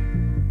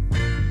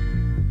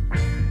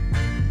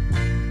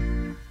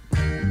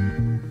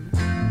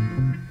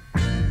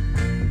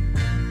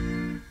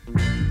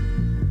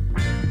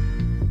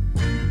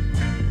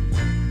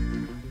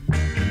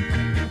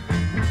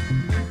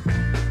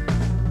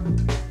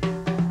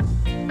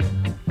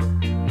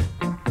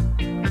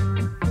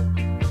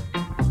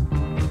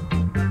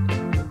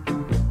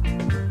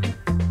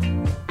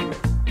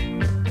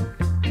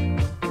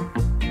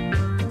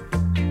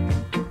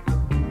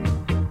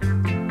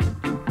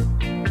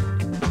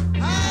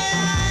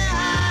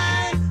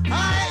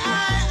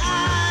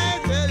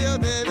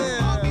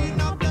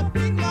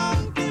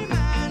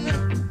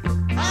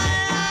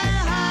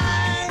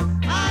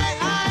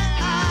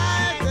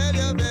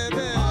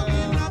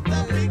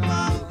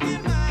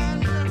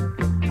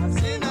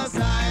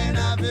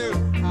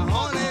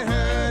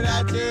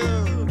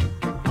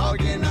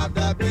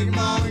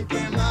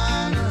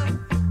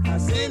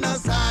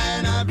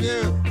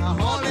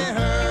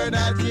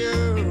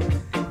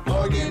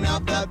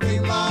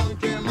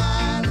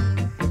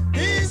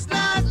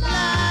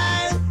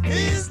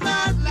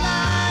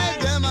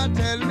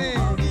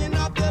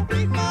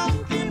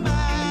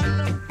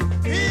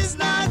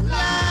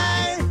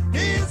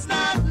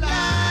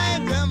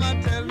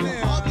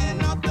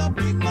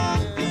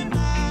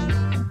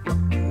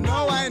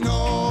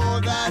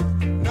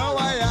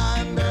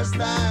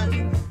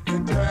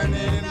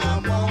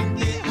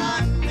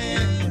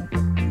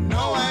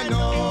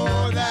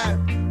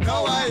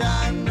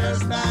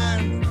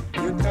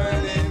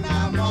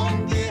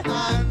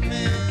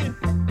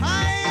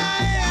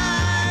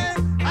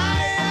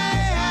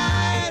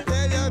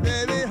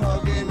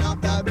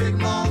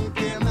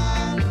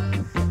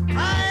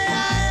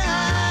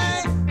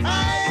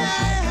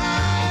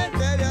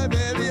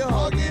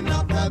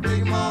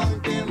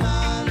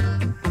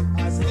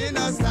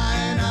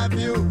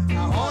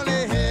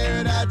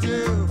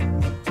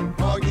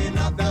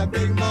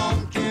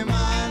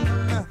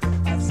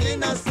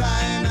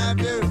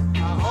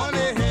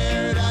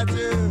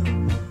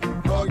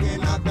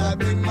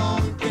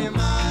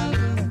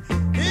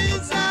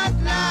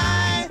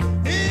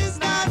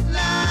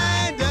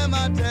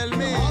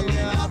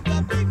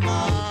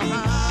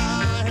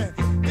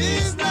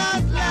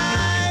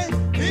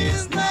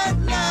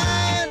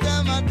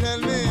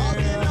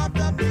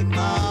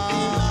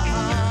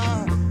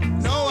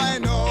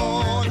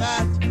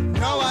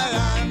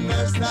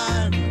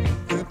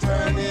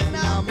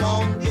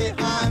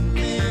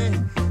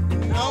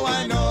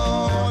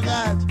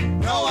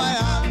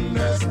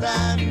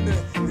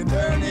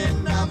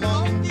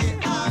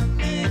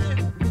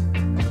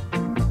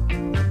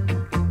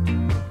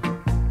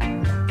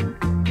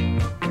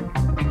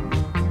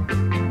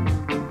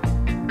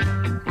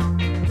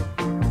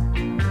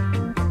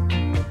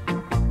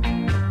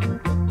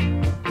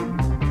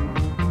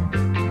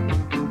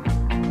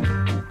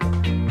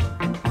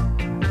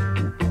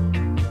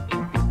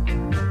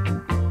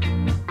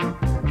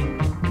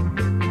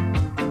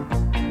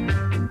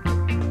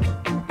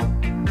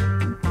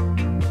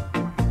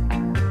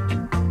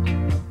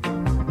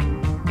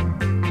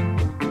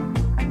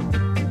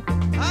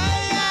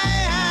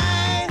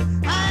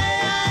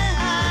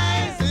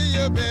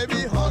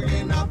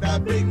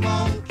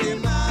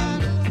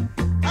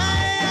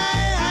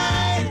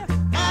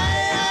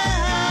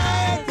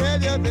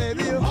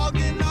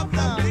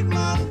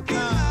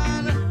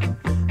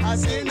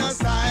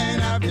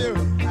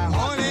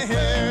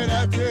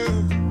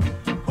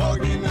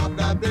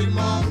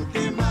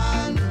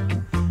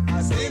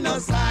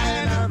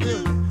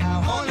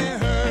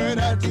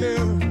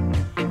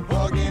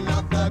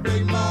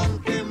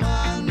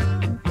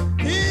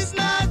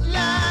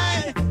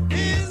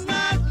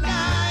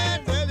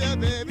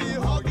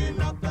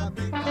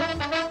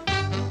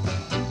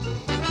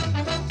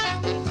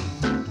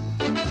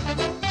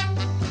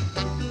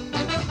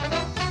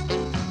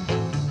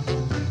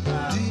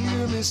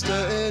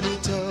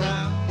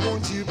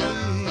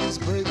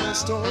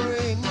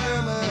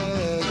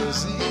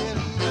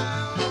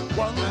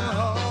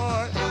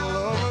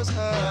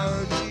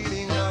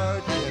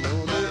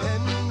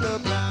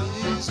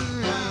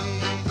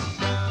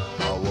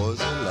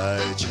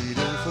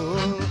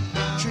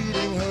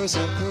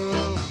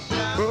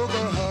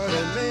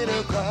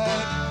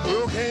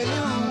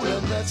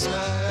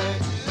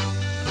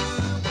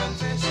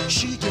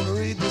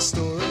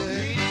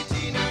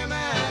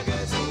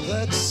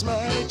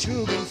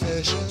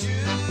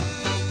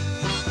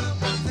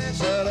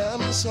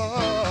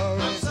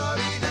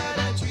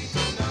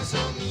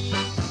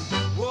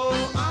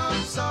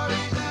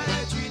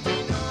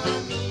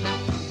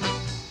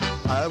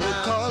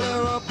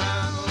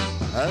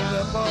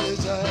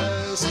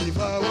apologize if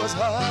I was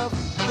half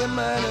the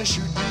man I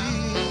should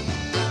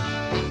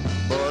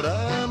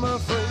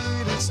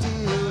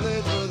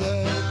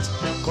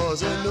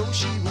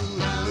she would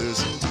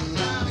listen to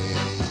me.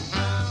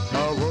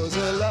 I was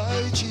a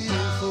lie,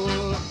 cheating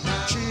fool,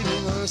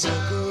 treating her so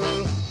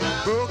cruel.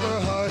 Broke her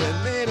heart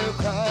and made her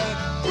cry.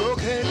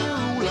 Broke any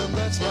rule and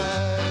that's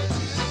why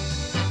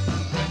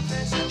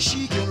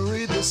she can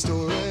read the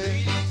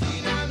story.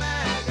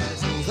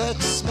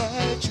 That's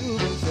my true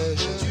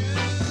confession.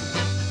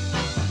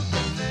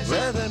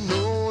 Let them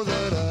know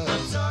that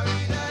I'm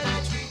sorry that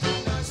I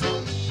treated her so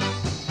mean.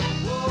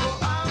 Oh,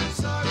 I'm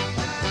sorry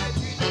that I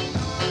treated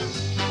her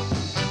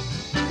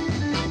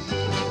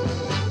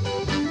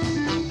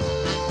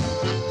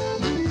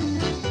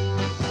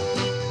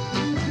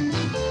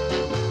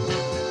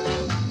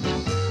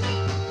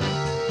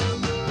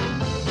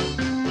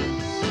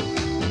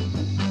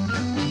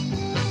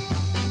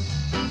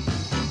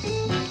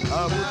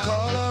I would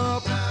call her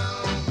up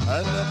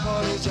and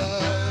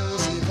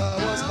apologize if I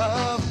was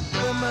half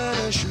the man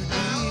I should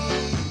be.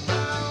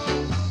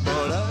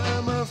 But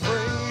I'm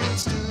afraid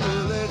it's too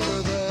late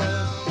for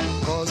that,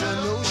 'cause I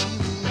know she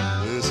won't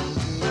listen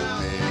to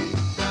me.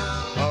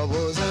 I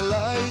was a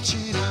lie,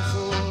 cheating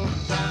fool,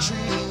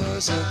 treating her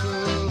so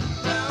cruel.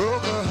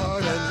 Broke her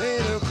heart and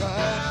made her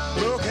cry.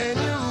 Broke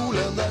any rule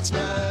and that's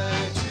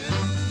right.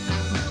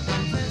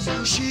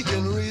 She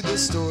can read the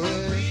story.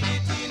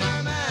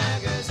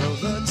 So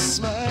that's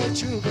my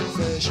true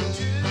confession.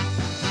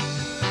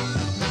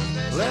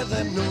 Let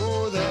them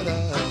know that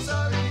I'm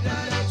sorry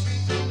that I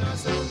treated her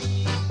so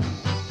mean.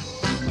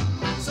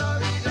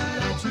 Sorry that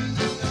I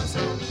treated her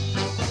so mean.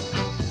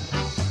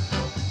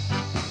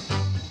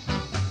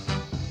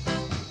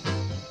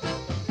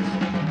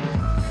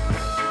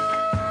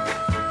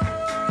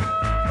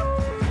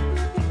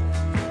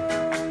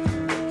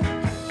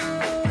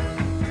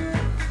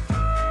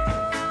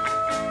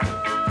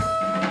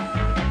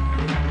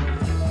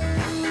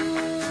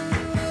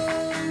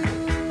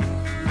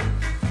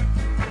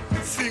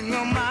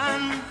 Finger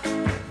man,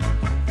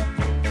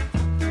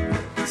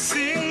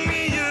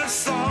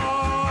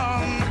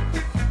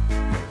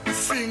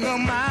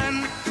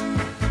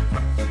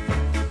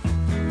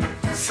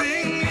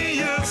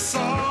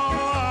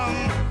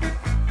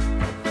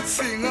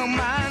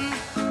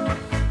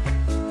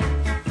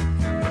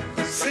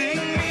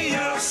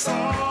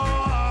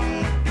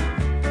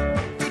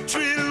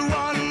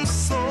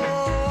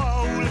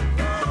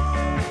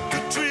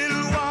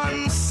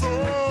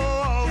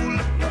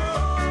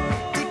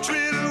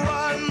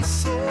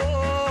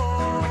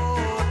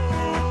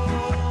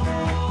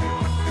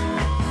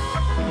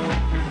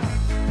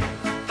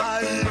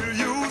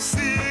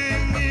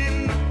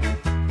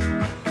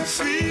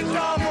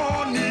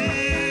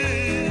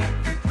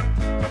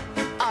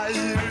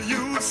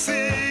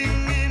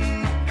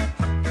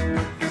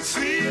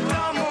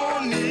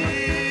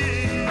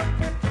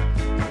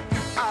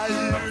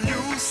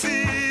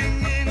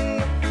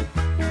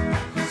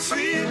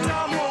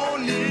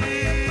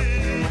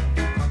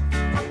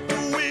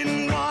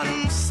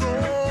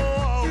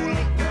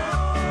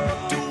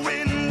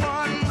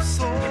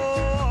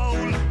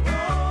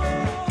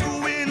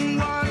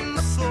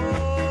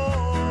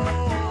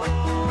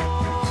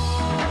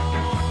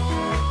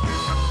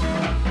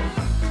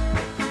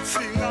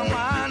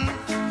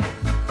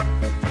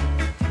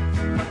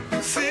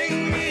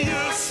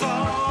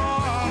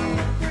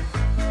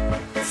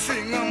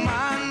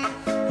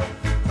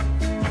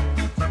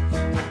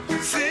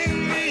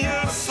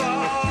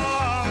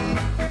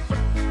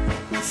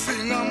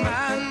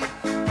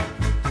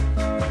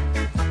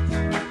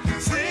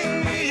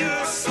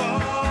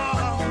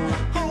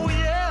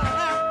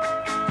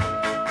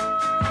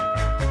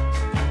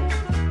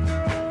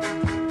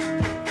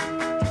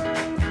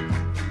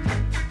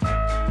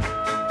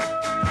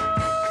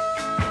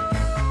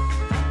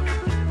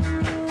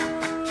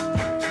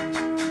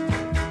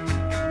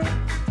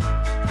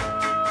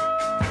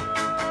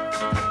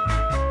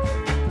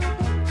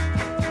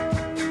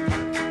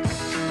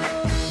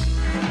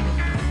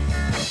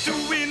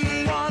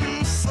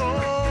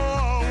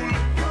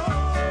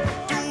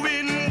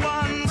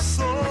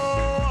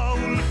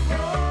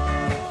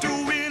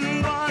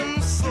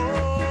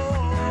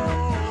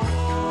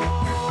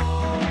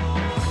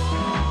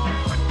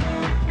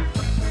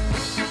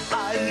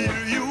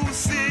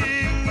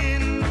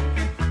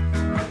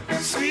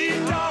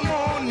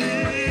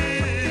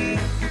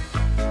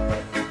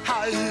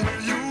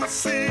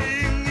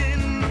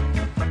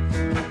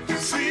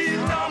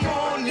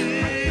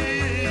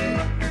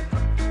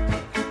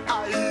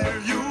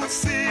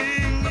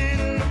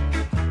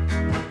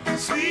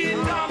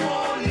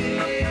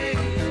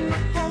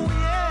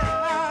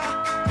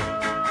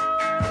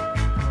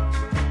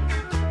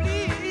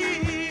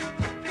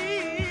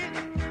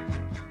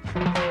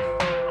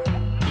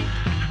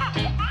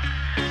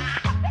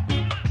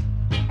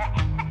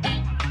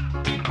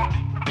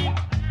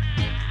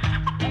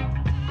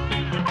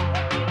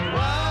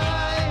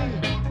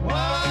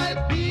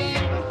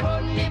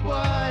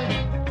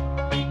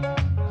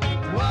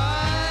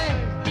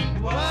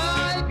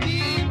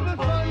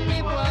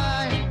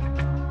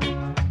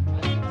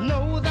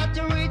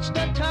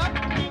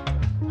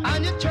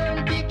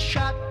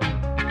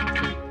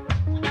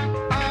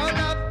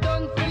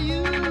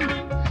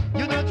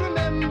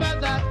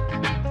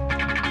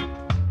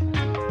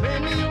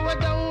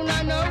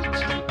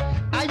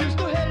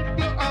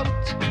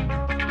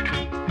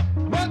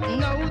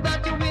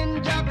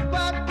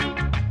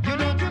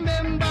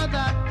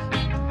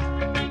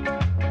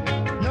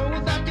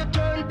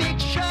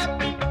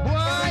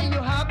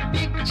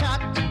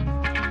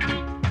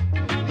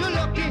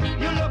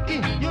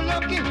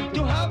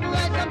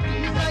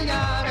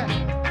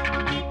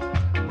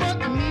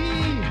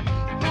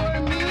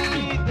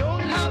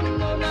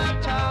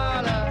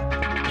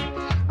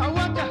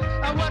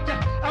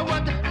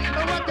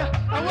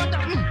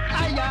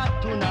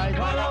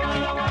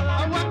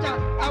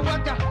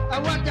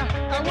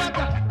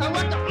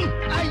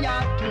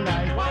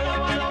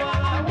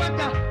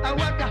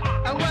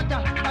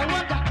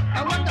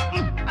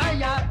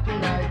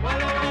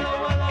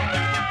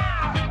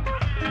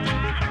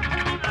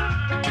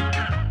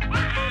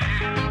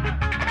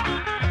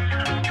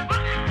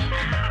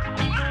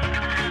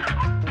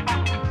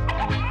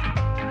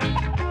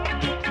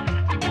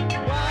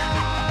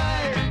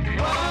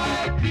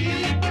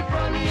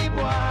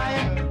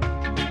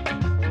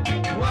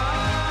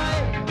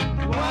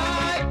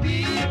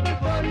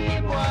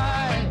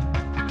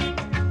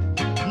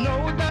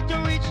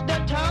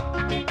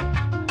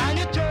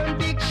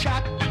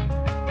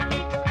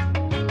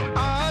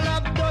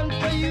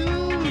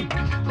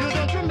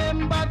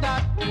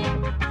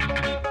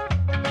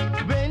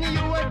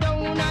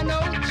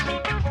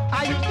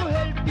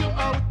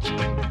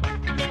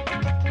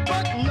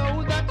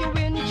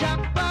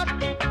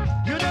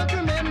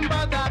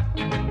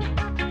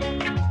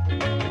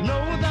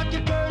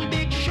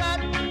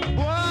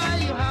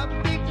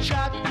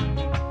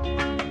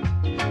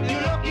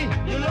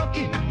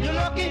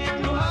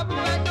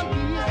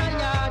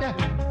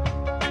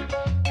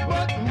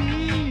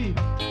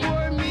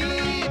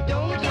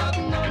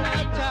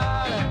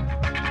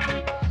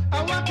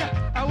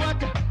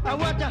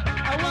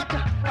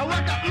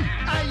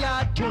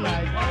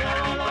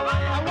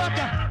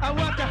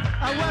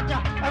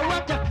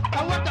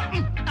 awaka,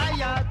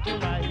 aya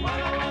tonight.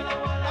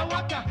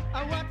 Awaka,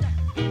 awaka.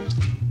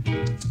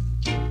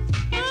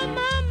 Oh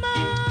mama,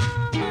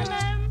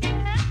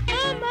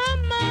 oh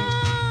mama,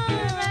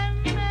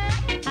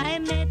 I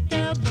met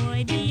a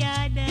boy the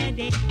other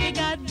day. He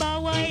got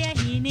bow wire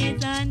in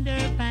his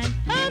underpants.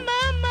 Oh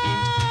mama,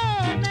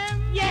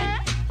 yeah.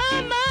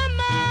 Oh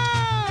mama,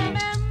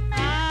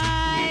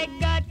 I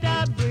got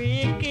a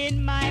brick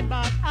in my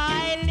butt.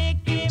 I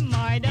lick him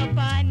hard up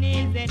on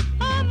his head.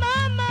 Oh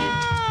mama,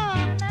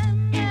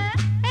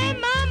 hey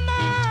mama,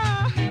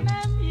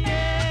 yeah,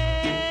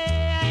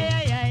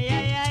 yeah, yeah,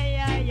 yeah,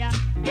 yeah, yeah,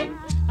 yeah.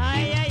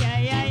 Ay, ay,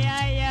 ay, ay,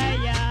 ay, ay,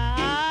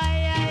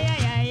 ay, ay, ay,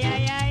 ay,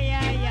 ay, ay,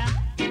 ay, ay.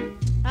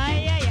 Ay,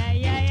 ay,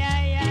 ay, ay,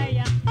 ay, ay,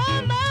 ay. Oh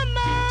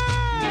mama,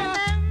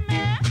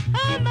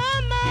 oh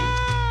mama,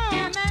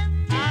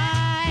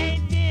 I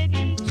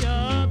didn't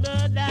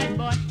trouble that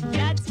boy.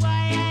 That's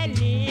why I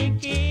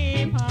lick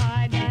him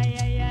hard. Ay,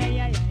 ay, ay,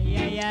 ay, ay,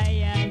 ay,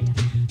 ay, ay.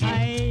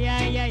 Ay,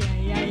 ay, ay,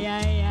 ay, ay,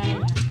 ay, ay.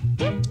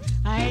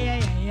 Ay,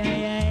 ay, ay,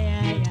 ay, ay,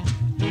 ay, ay.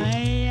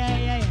 Ay,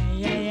 ay, ay,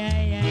 ay, ay,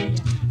 ay, ay.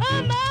 Oh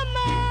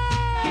mama,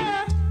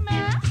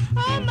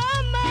 oh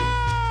mama,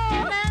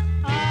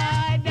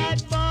 that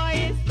boy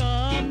is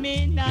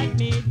coming at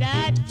me.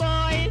 That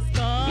boy is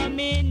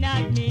coming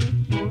at me.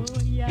 Oh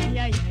yeah,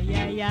 yeah,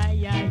 yeah, yeah, yeah,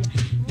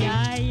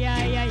 yeah, yeah, yeah,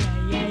 yeah,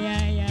 yeah,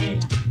 yeah, yeah,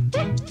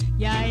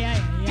 yeah, yeah, yeah,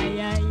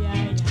 yeah, yeah,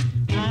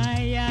 yeah.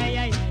 Ay, ay,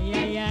 ay, ay,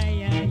 ay, ay,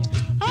 ay.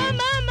 Oh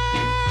mama,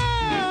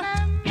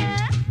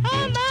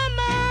 oh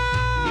mama,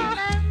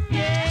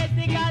 yes,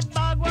 he got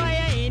barbed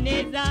wire in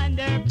his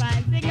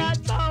underpants. He got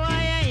barbed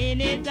wire in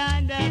his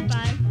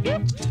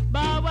underpants.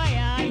 Barbed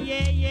wire,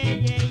 yeah, yeah,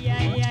 yeah,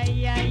 yeah, yeah,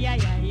 yeah, yeah,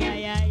 yeah, yeah,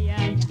 yeah,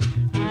 yeah.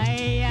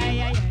 Ay, ay,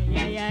 ay, ay,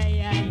 ay,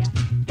 ay, ay,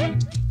 ay.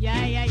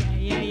 Yeah, yeah, yeah,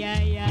 yeah, yeah,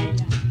 yeah, yeah.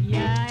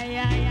 Yeah,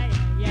 yeah, yeah,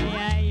 yeah, yeah,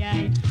 yeah, yeah.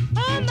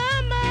 Oh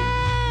mama,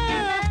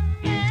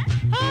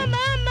 oh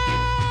mama,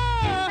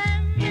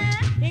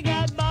 he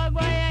got barbed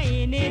wire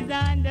in his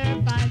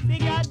underpants. He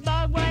got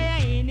barbed wire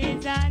in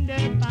his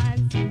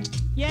underpants.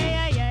 Yeah,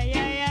 yeah, yeah,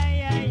 yeah, yeah,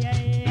 yeah, yeah,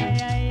 yeah,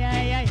 yeah, yeah,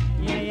 yeah,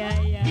 yeah, yeah,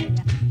 yeah,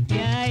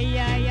 yeah,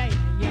 yeah, yeah,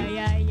 yeah,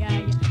 yeah, yeah.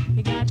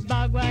 He got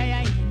barbed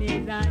wire in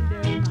his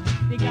underpants.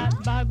 He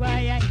got barbed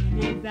wire in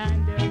his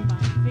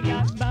underpants. He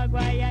got barbed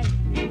wire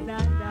in his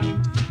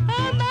underpants.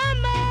 Oh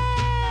mama,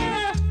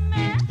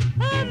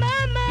 oh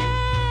mama,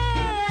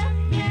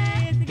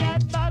 yes, he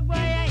got barbed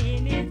wire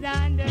in his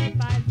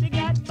underpants. He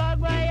got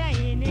barbed wire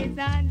in his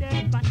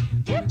underpants.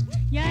 Yeah,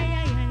 yeah,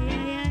 yeah,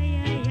 yeah, yeah,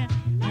 yeah, yeah,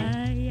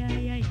 yeah,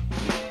 yeah, yeah.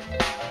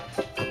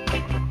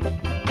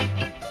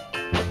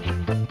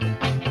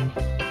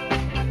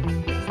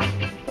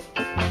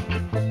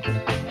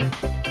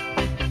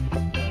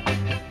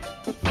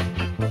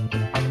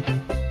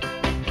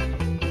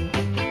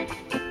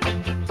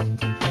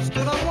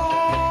 Stood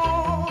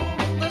along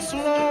this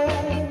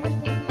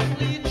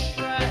lonely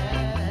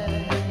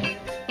track,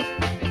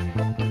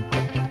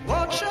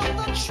 watching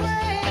the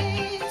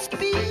trains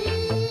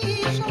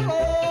speed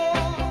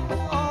along.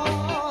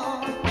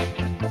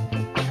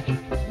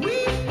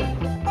 Weep,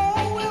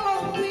 oh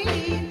willow,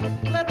 weep,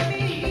 let me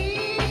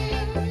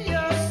hear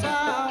your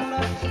sound,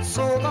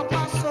 so that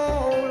my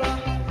soul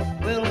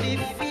will be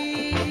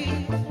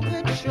filled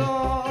with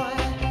joy.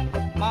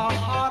 My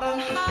heart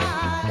and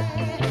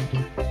high,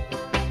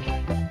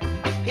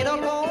 it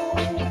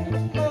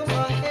alone knows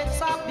the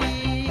hits I've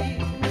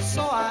been,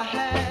 so I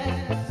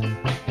have.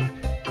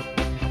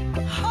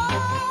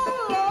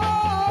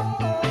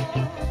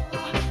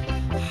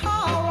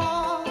 How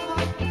long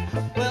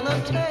will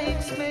it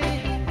take me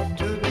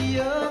to be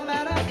a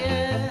man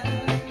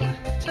again?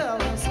 Tell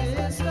me,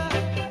 sister.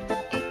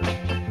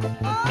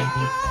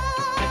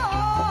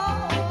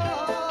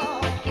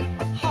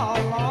 How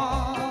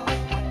long?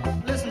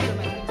 Listen to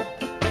me.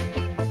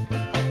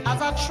 As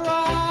I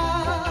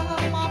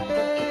try my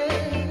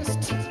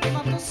best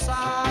not to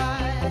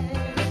sigh,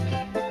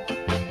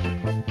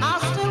 I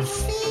still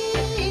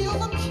feel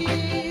the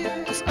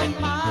tears in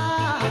my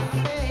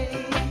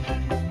face.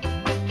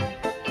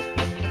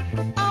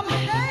 I'm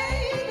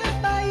hated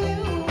by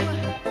you,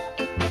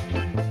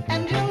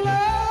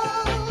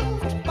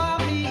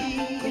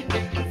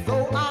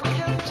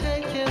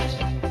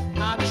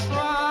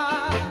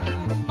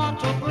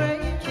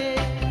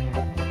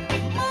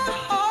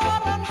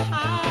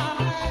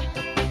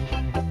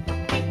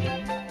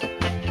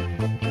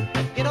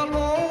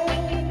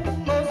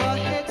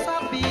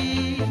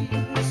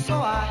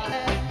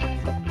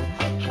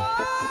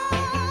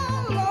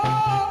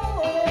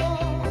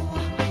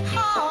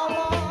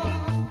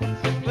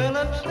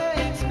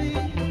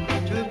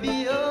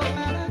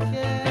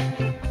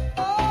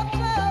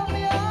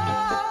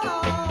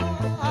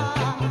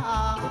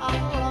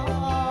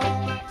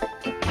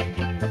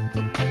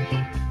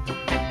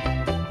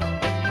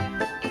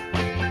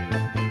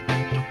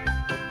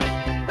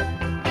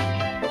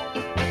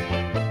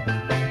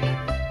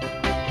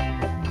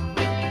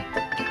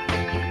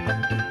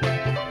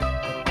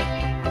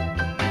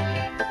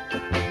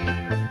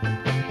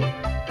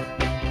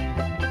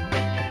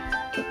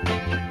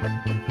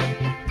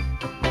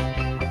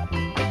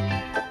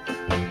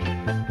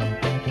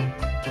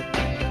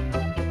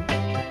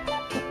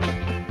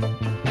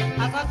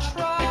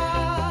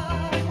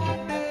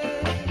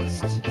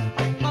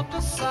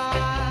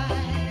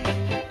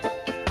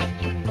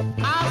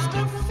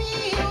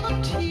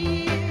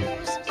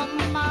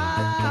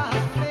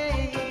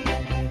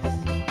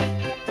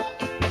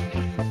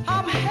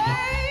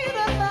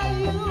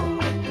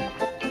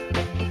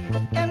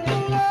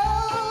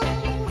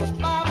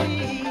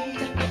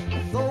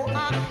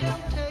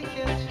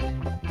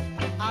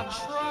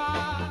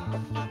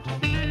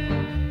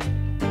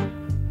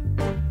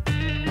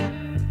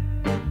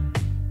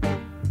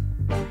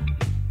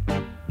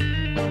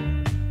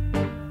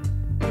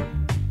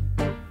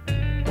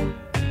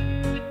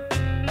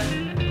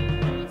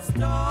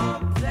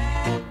 Stop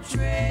that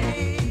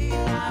train,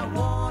 I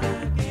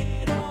wanna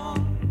get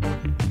on.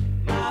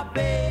 My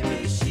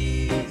baby,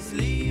 she's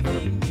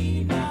leaving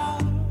me now.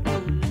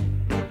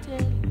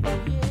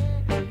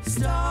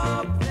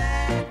 Stop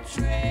that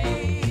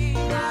train,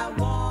 I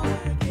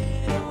wanna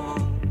get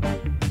on.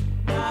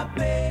 My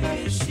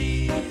baby,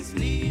 she's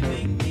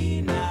leaving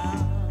me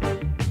now.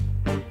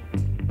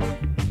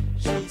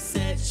 She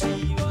said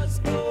she was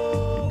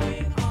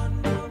going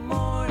on the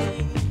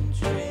morning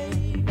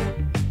train.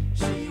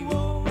 She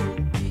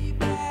won't be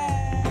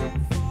back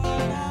for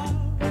now.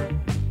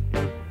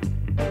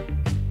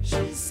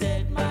 She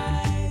said,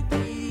 my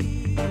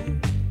dear,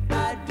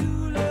 I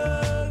do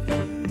love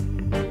you.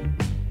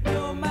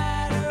 No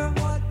matter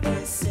what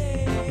they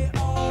say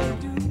or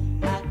do,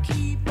 I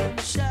keep on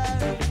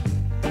shouting.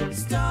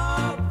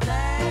 Stop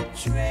that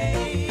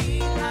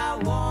train, I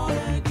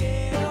wanna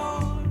get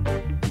on.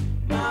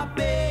 My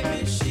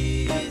baby,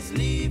 she's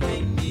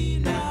leaving me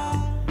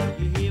now.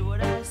 You hear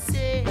what I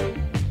say?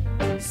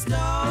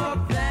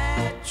 Stop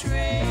that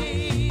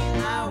train,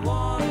 I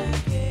wanna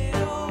get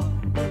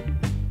on.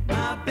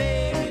 My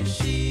baby,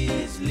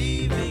 she's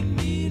leaving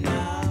me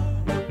now.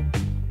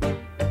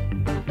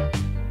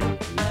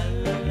 La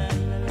la la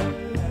la la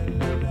la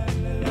la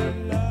la la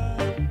la.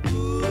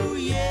 Ooh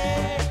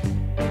yeah.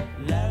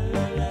 La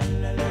la la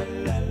la la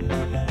la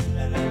la la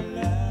la la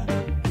la.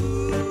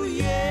 Ooh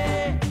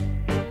yeah.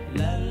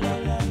 La la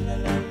la la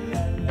la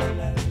la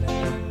la la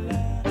la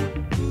la.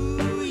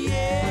 Ooh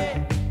yeah.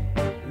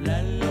 La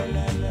la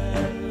la la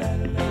la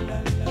la la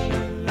la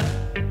la.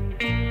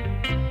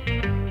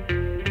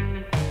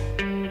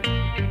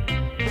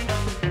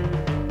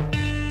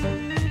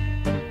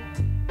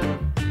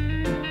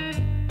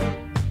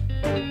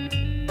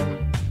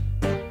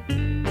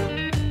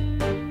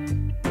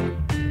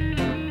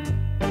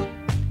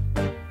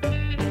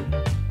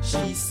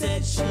 She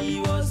said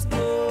she was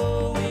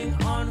going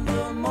on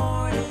the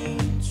morning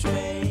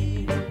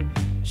train.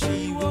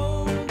 She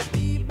won't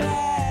be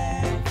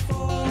back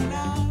for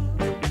now.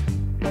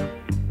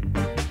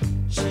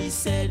 She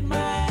said,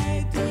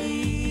 my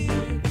dear,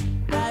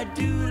 I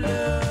do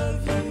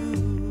love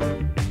you.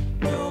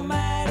 No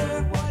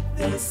matter what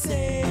they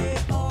say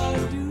or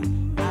do,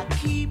 I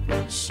keep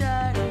on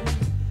shouting.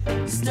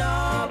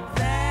 Stop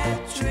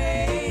that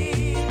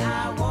train,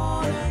 I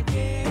wanna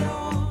get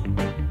on.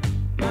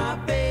 My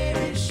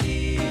baby,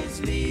 she's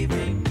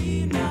leaving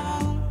me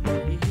now.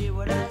 You hear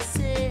what I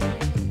say?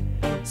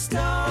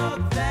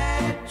 Stop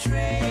that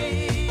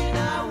train,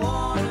 I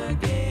wanna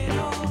get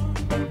on.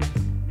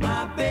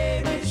 My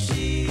baby,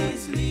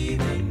 she's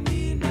leaving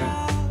me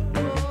now.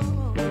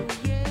 Oh,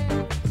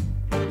 yeah.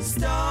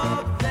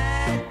 Stop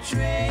that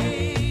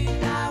train,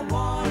 I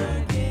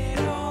wanna get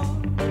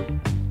on.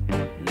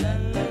 La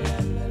la la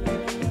la la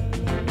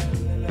la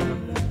la la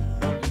la.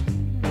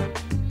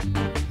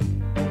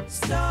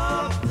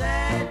 Stop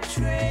that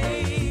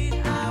train,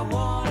 I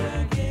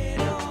wanna get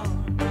on.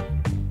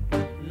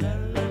 La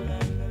la la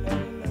la la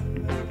la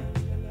la.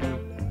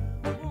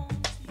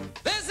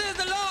 This is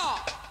the law,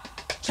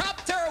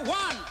 chapter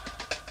 1.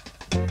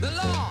 The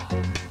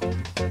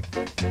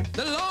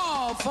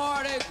law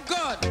for the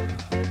good,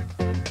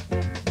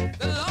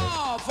 the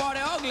law for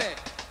the ugly,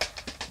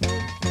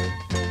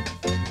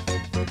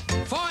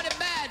 for the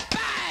bad,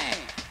 bang.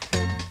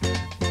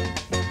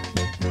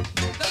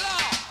 The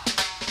law.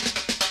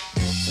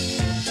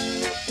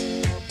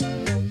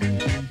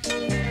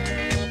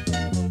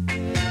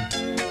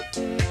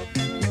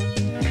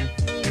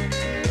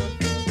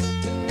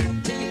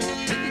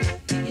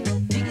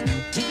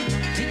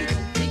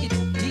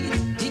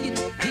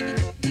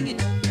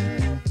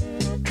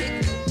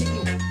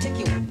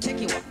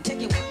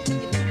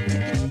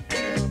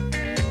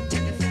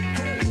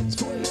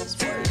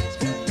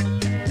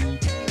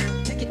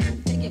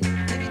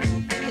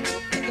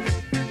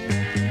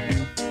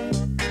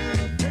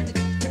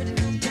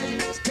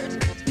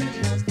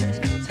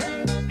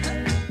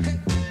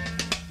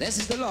 This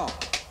is the law.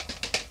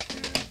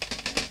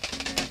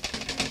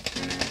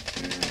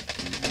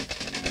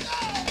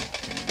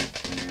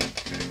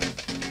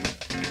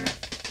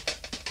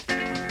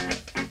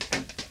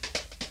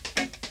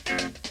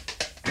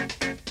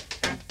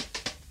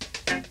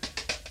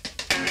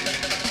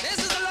 This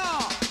is the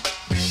law.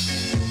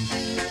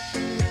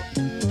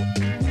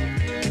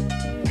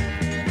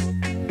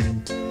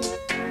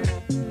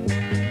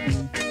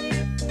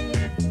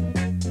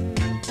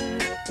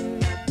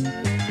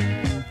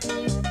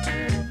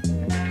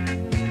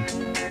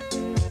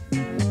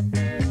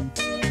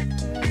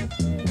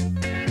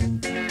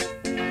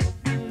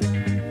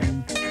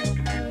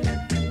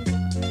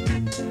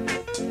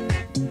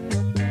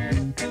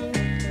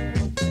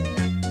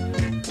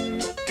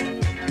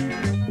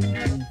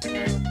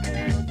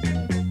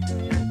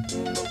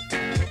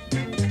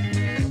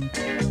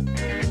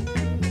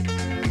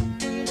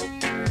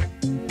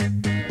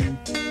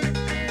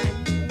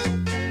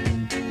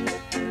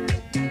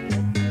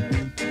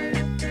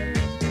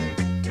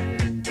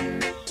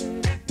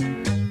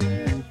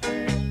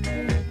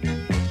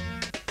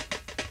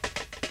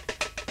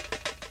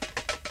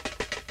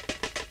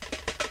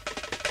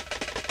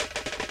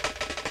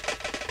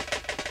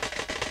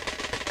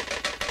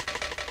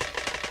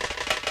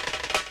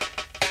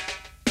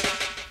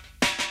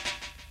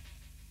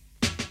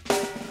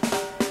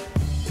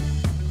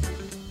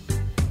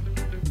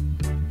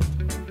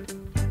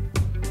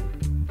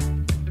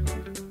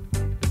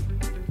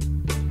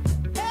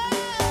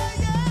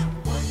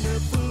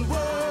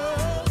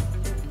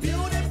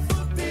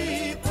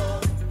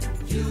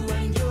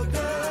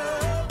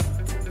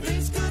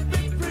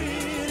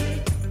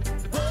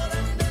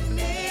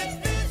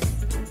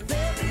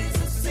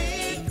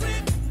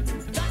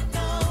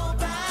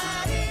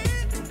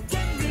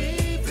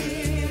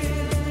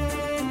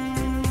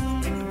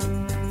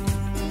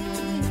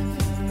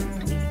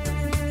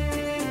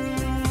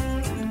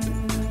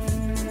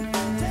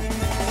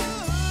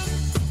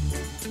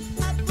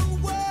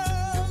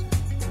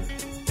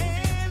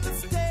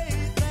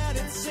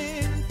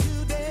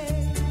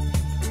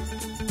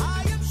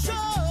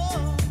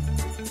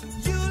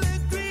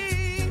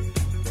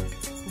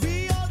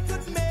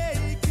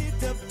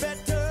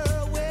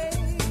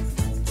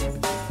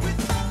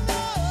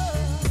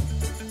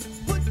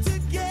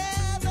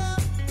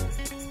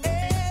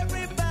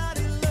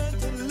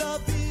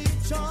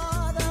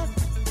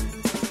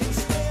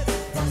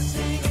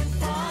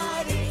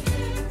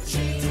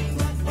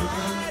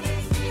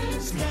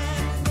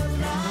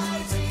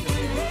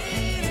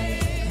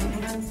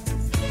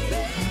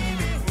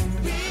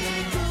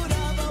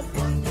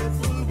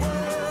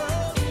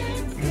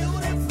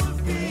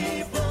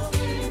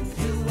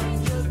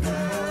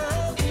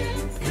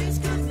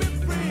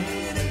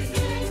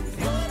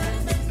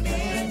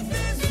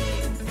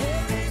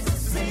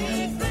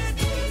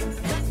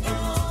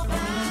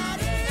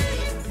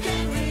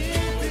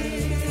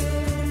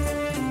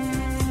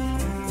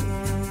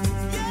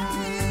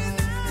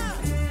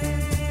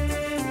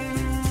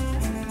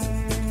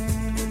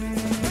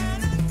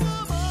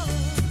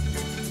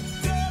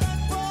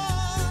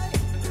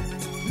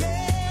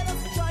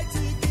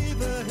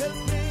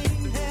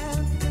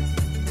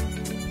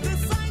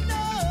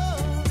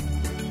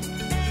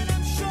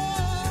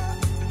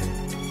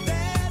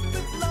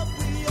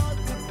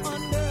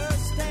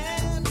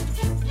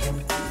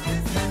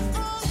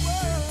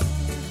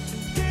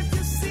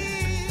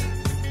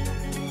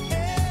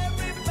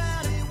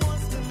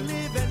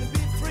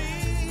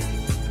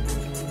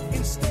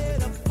 Instead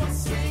of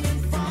fussing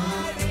and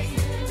fighting,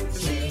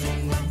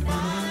 cheating and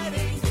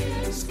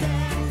fighting,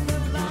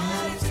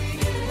 scandalizing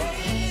and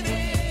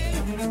hating.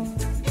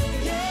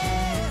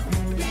 Yeah,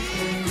 we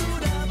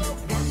could have a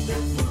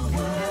wonderful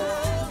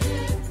world,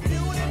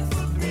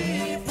 beautiful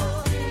people,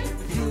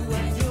 you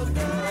and your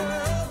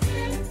girl.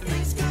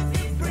 Things could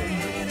be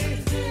pretty,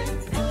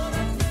 but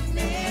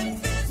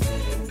underneath it,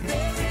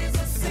 there is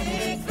a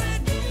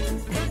secret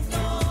that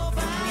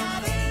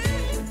nobody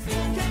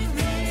can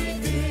read.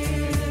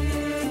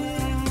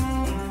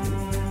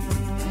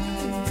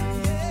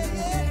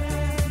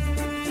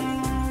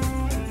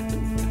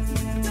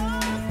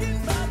 Talking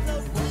about the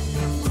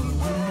wonderful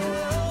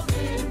world,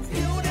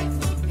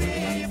 beautiful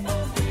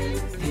people,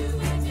 you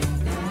and your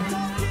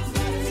girl.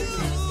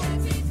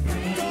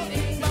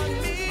 Talking about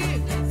me,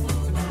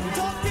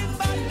 talking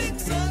about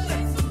Nixon,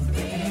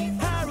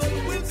 Harold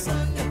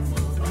Wilson,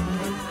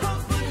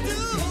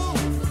 Pompidou,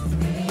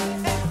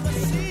 and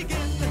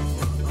Muskegon.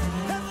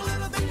 Have a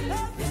little bit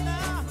happy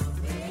now.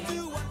 Do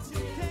what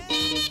you can.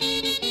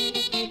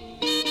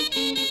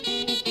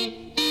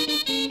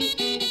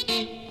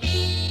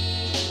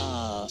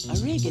 A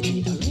riggedy,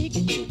 a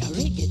riggedy, a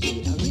riggedy,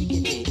 a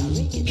riggedy, a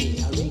riggedy,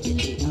 a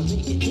riggedy, a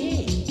riggedy.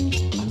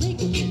 A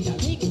riggedy, a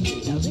riggedy,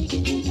 a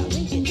riggedy, a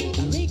riggedy,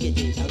 a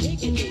riggedy, a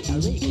riggedy, a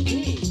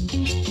riggedy.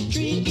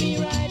 Treat me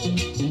right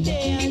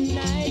day and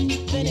night,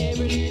 then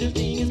every little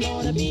thing is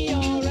gonna be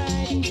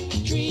alright.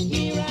 Treat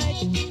me right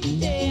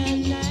day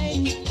and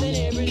night, then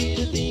every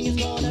little thing is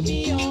gonna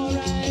be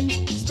alright.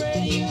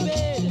 Spread your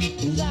bed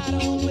that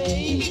old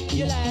way,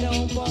 you lie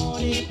down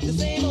on it the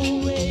same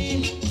old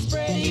way.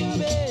 Spread your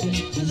bed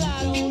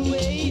that old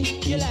way,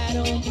 you lie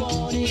down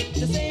on it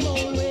the same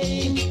old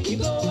way. You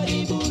go to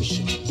the bush,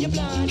 you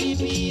plant the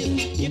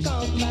peas, you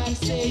come back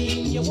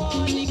saying you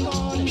want the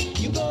corn.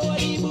 You go to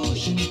the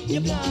bush,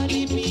 you plant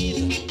the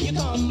peas, you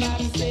come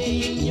back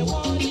saying you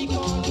want the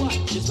corn. What?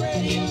 You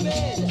spread your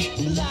bed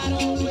that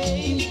old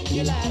way,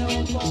 you lie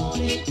down on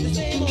it the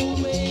same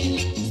old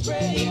way.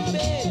 Spread your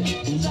bed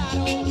that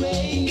old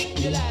way,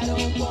 you lie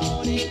down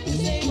on it the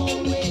same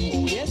old way.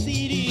 Oh, yes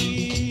it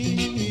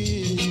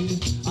is.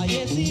 Ah,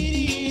 yes it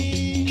is.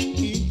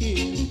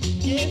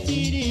 Yes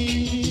it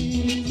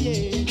is.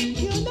 Yeah,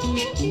 you know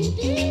it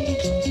is.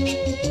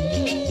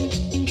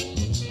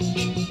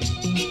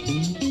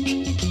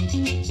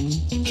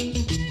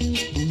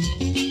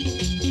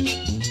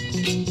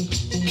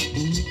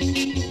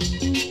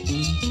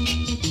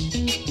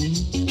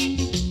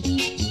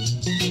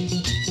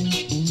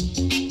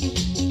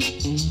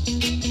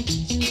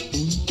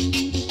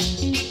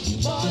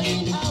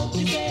 Falling out,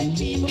 you said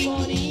people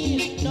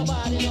funny.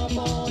 Nobody no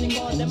funny,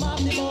 cause them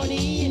have the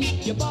money.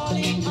 You're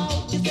falling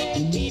out, you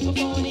said people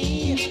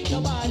funny.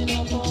 Nobody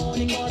no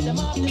funny, cause them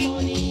have the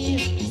money.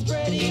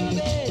 Spread your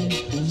bed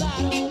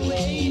that old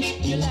way,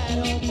 you lie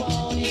down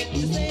on it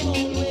the same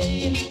old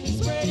way.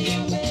 Spread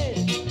your bed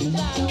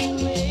that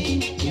old way,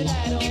 you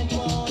lie down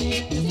on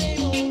it the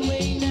same old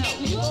way. Now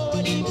you go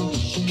to the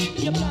bush,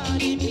 you plant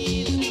the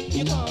peas,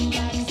 you come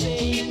back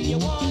saying you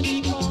want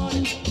the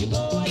corn. You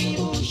go to the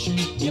bush,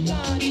 you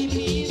plant the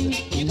peas,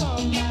 you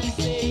come back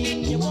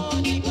saying you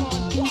want the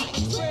corn. Why?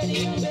 Spread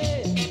your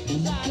bed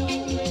that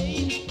old way,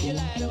 you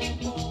lie down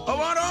on. I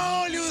want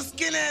all you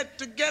skinhead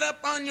to get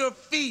up on your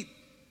feet.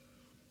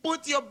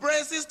 Put your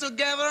braces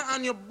together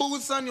and your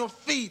boots on your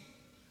feet.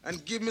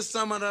 And give me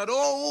some of that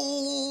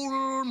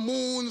old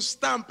moon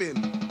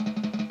stamping.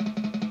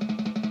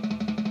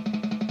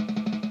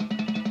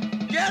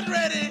 Get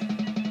ready.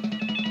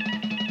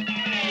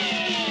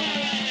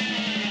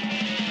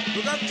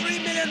 We got 3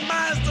 million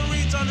miles to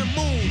reach on the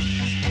moon.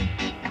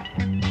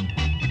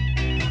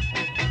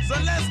 So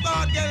let's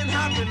start getting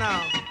happy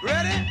now.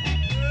 Ready?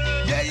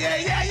 Yeah, yeah,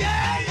 yeah,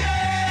 yeah, yeah.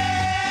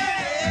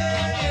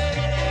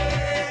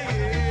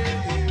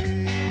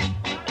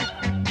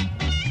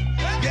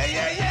 Yeah,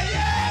 yeah, yeah,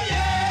 yeah,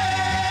 yeah.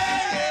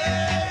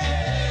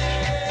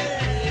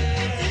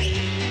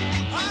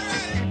 All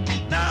right.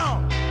 Now,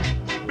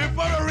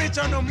 before we reach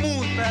on the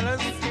moon,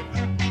 fellas,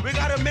 we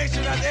gotta make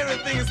sure that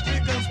everything is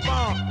spick and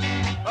span.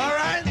 All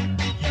right?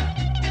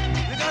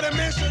 You gotta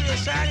make sure you're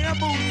shining your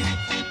boots.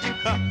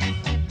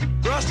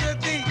 Brush your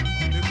teeth,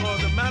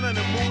 because the man on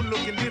the moon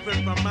looking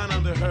different from man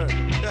on the earth.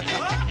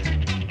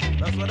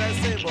 That's what I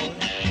say, boy.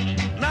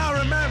 Now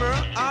remember,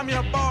 I'm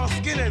your boss,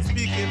 Skinhead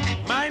speaking.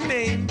 My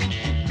name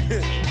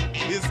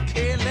is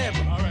Caleb.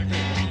 All right.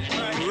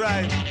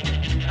 Right.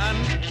 And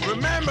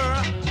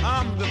remember,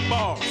 I'm the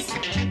boss.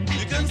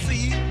 You can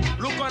see,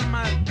 look on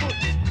my foot,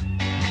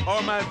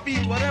 or my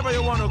feet, whatever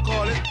you want to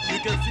call it. You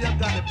can see I've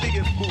got the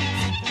biggest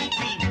boots.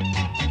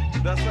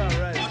 That's all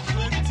right.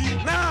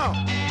 Now,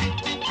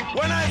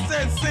 when I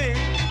said sing,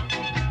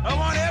 I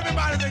want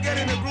everybody to get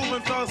in the groove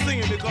and start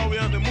singing because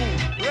we're on the moon.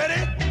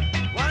 Ready?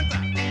 One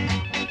time.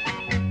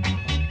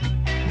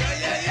 Yeah,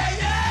 yeah, yeah,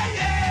 yeah,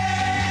 yeah.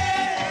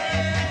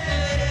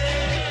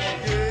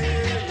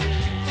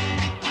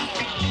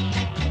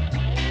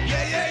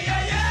 Yeah, yeah,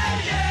 yeah, yeah,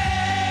 yeah.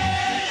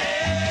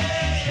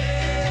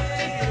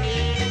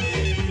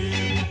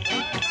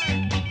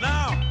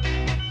 Now,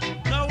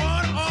 I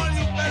want all you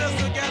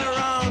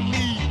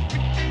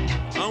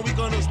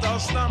gonna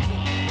start stomping.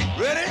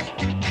 Ready?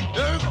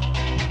 Here we go.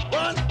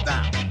 One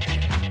down.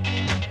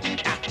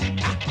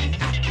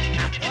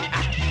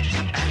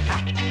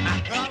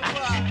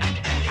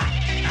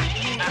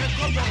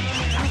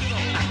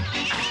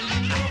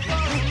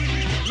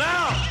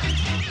 Now,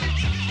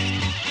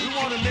 we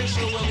want to make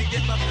sure when we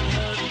get back to the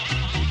herd,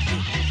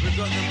 we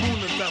got the moon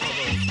on top of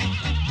us.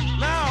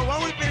 Now, when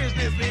we finish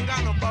this, we ain't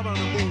got no problem on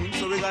the moon,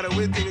 so we gotta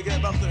wait till we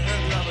get back to the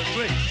herd to have a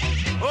drink.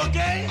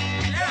 Okay?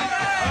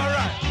 Yeah. All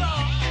right.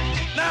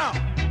 Now,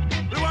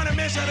 we want to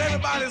make sure that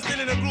everybody's still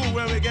in the groove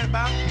when we get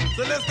back.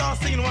 So let's start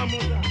singing one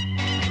more time.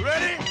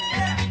 Ready?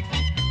 Yeah.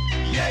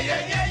 Yeah,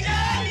 yeah, yeah,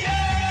 yeah,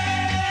 yeah.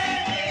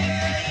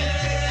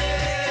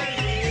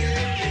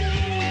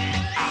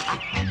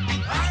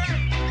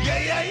 Yeah,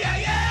 yeah, yeah,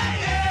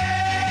 yeah, yeah.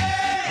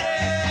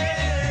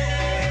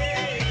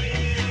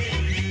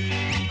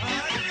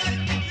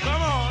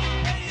 Come on.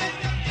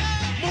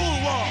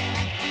 Moonwalk.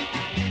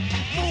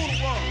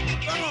 Moonwalk.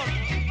 Come on.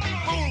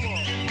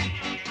 Moonwalk.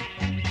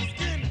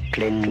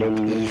 Clean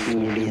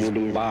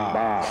is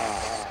bar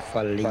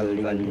for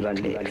leaving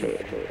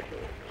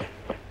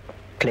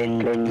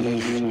Clean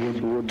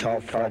is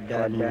tougher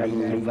than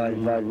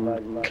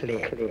even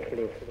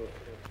clay.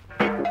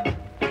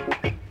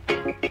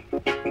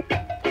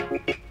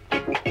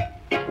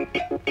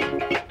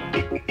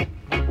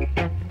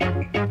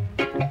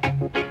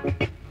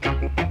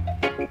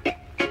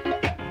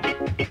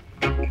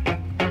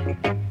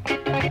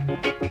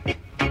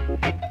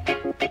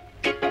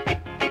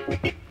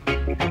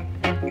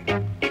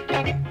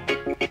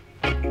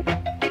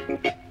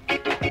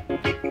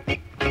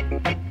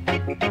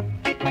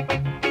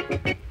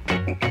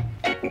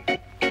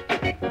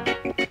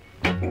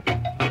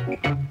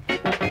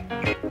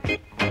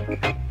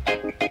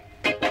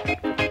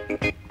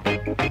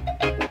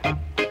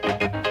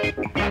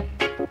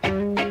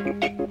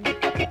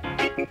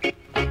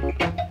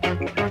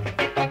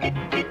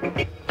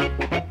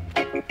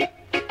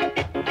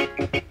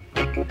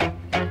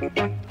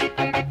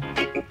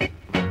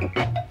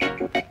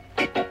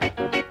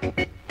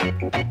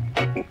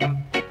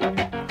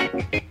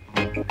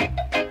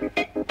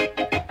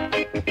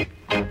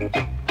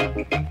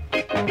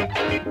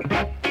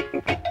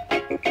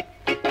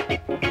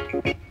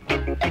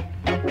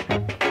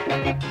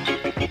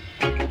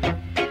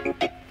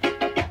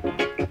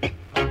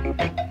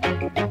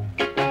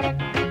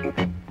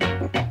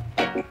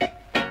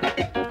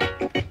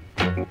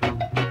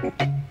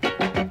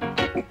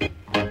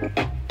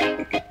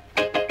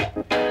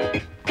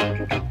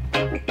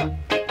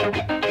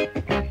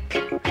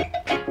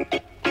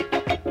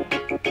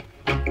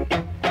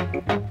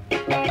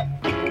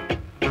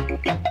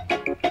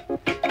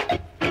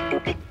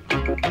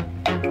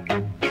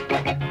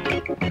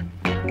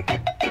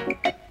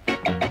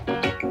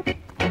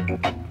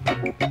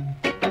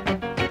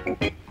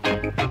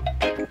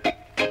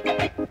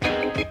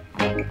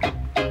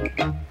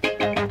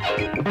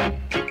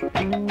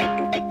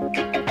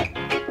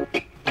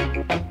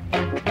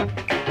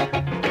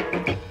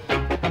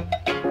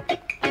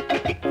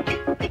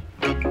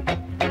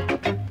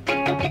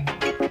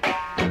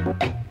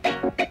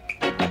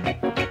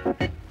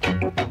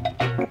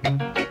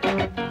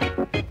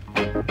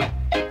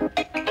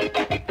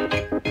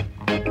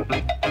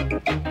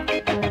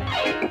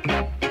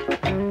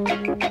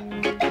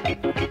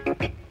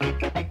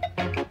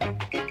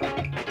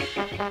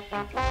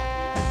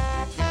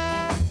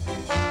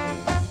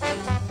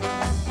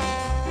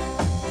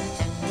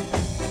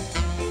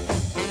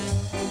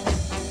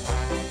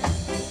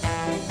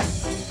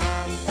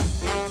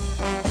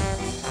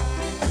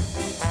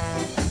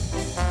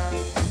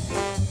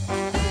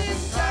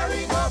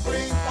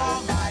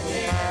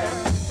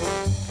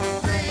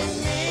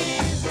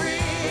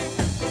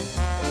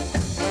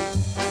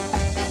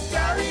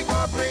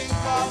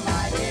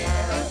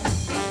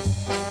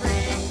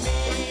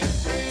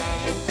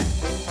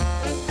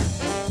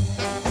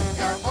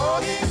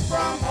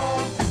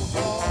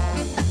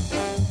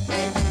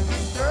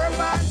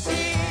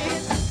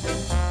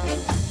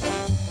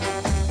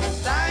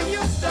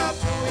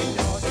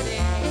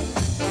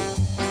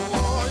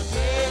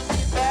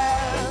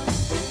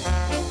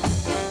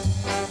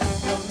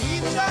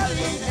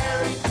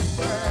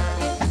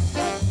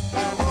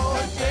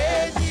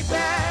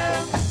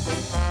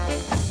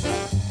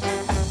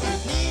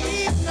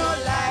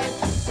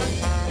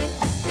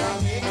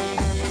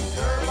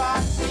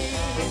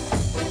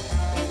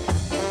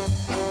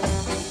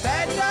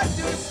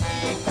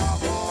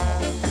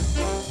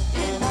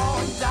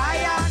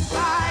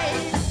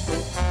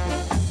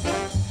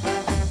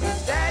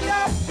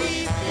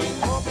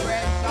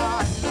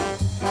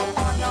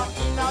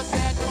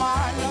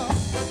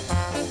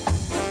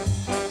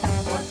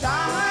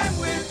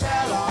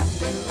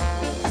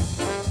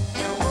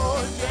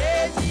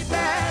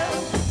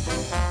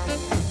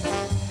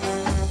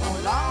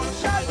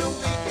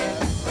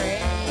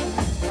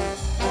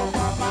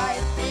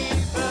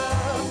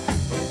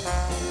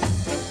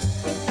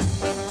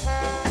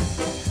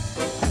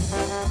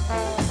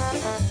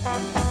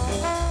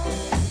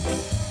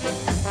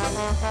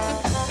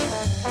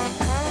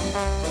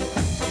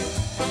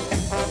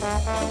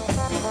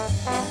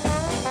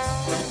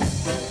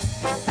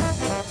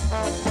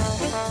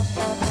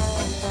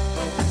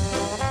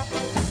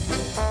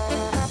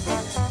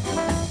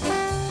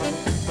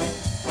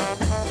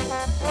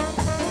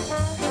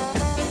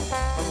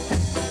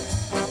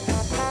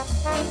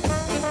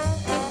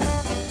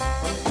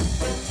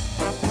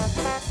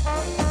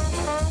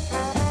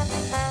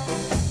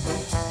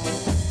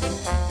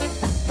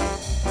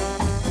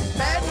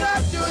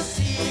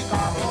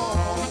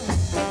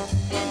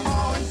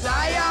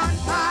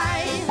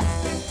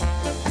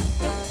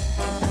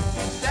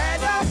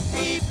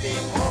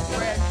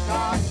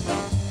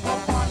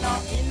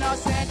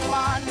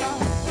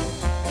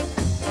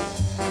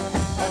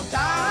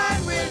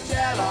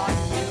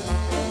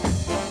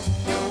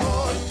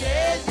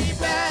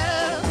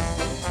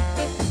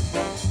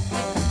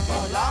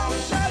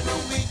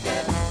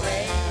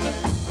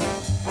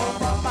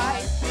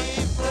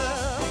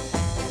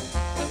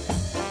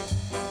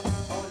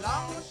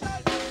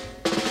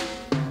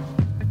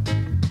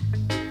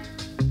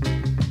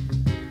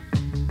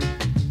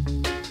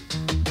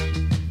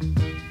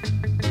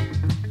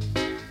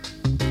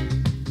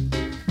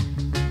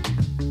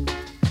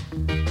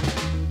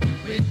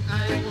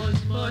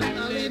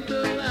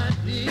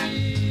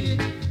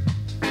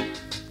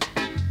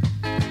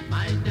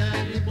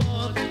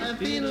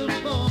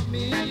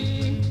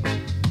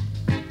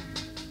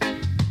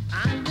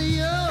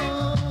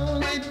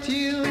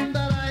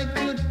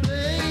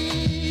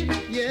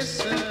 Yes,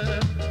 sir.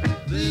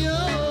 The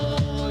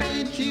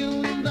only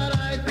tune that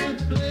I could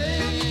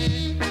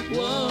play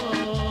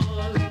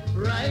was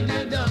Ride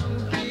Your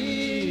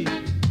Donkey.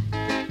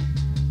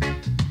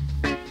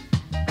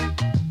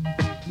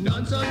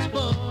 None such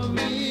for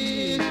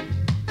me.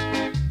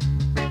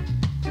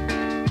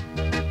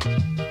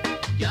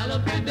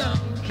 Gallop your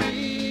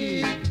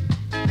donkey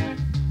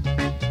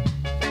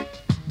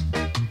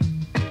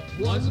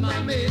was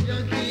my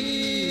major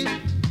key.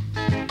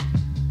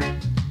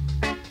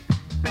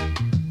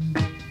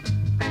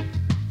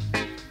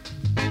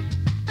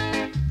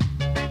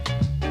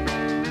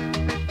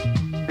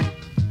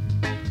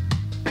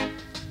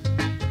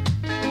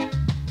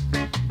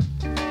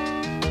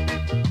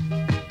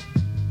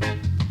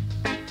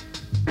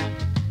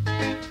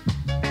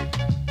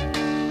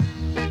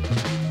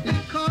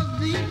 Because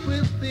deep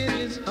within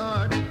his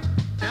heart,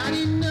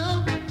 Daddy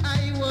knew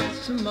I was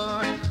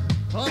smart.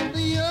 Of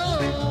the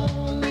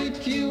only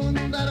tune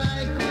that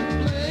I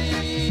could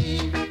play,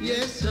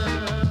 yes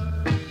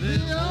sir. The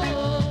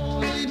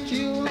only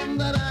tune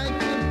that I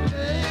could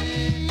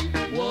play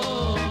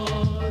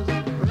was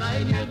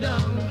Ride Your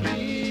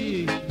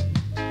Donkey.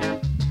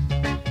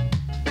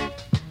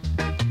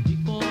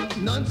 Because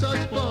none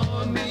such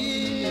for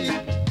me.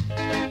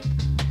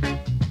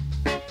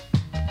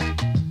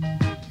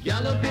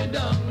 Gallop your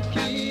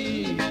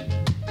donkey.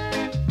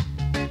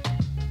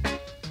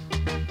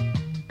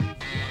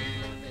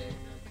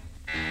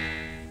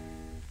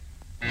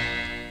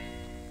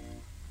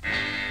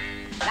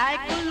 Like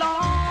a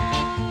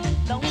long,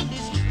 lonely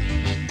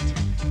street,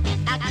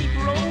 I keep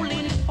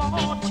rolling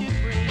for to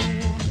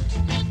bring.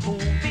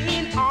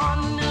 Moving on,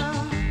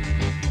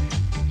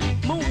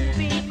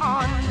 moving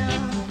on.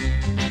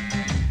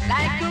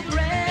 Like a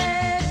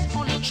grass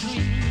on a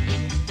tree,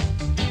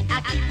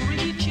 I keep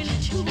reaching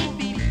to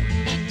be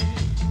free.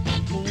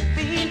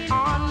 Moving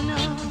on,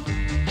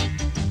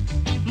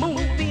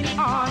 moving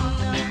on.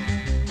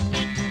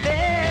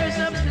 There's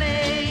a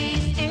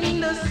place in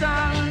the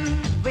sun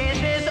where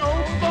there's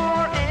hope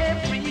for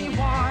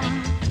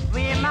everyone,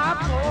 where my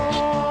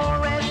poor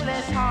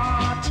restless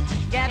heart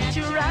gets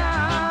to run.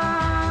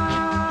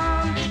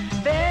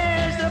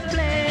 There's a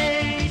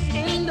place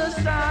in the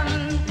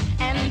sun,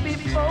 and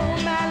before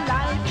my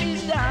life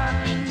is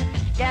done,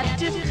 got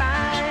to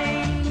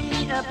find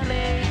me a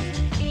place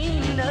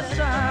in the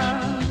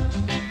sun.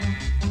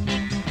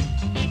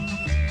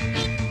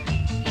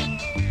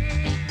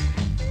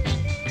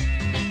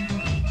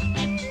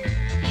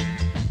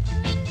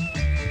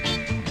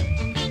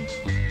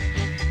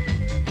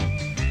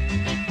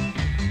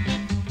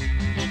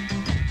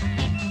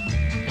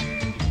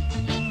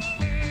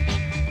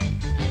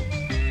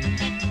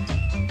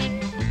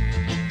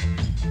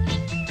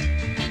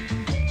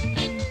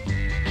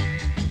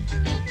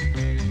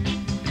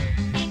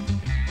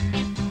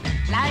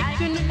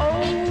 Like an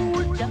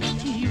old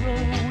dusty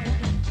road,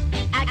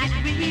 I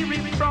get weary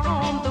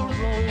from the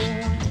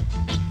road.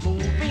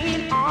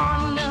 Moving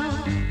on,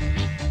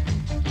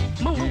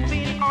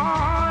 moving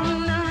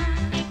on.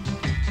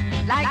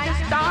 Like the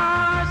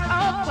stars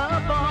up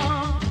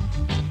above,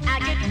 I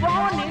get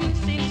warning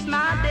since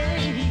my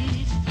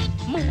days.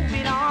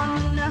 Moving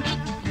on,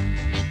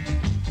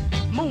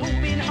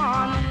 moving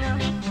on.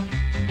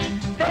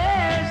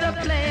 There's a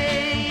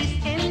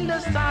place in the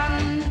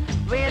sun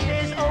where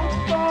there's hope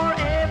for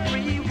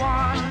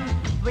everyone,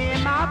 where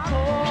my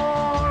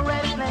poor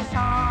restless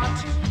heart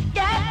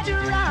gets to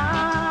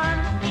run.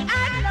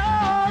 I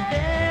know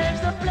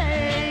there's a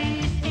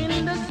place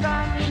in the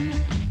sun,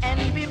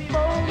 and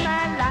before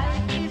my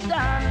life is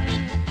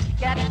done,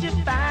 got to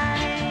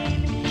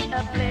find me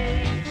a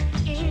place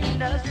in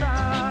the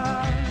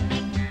sun.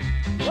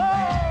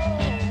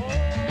 Whoa.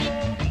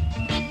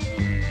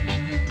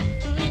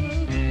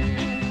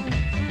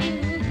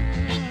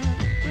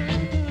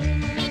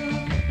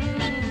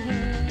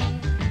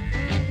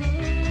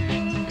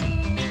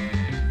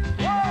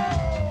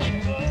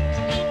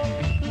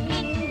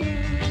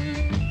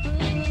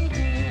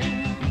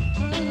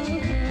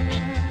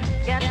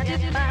 Got to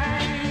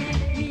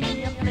find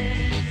me a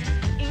place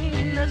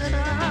in the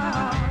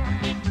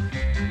sun.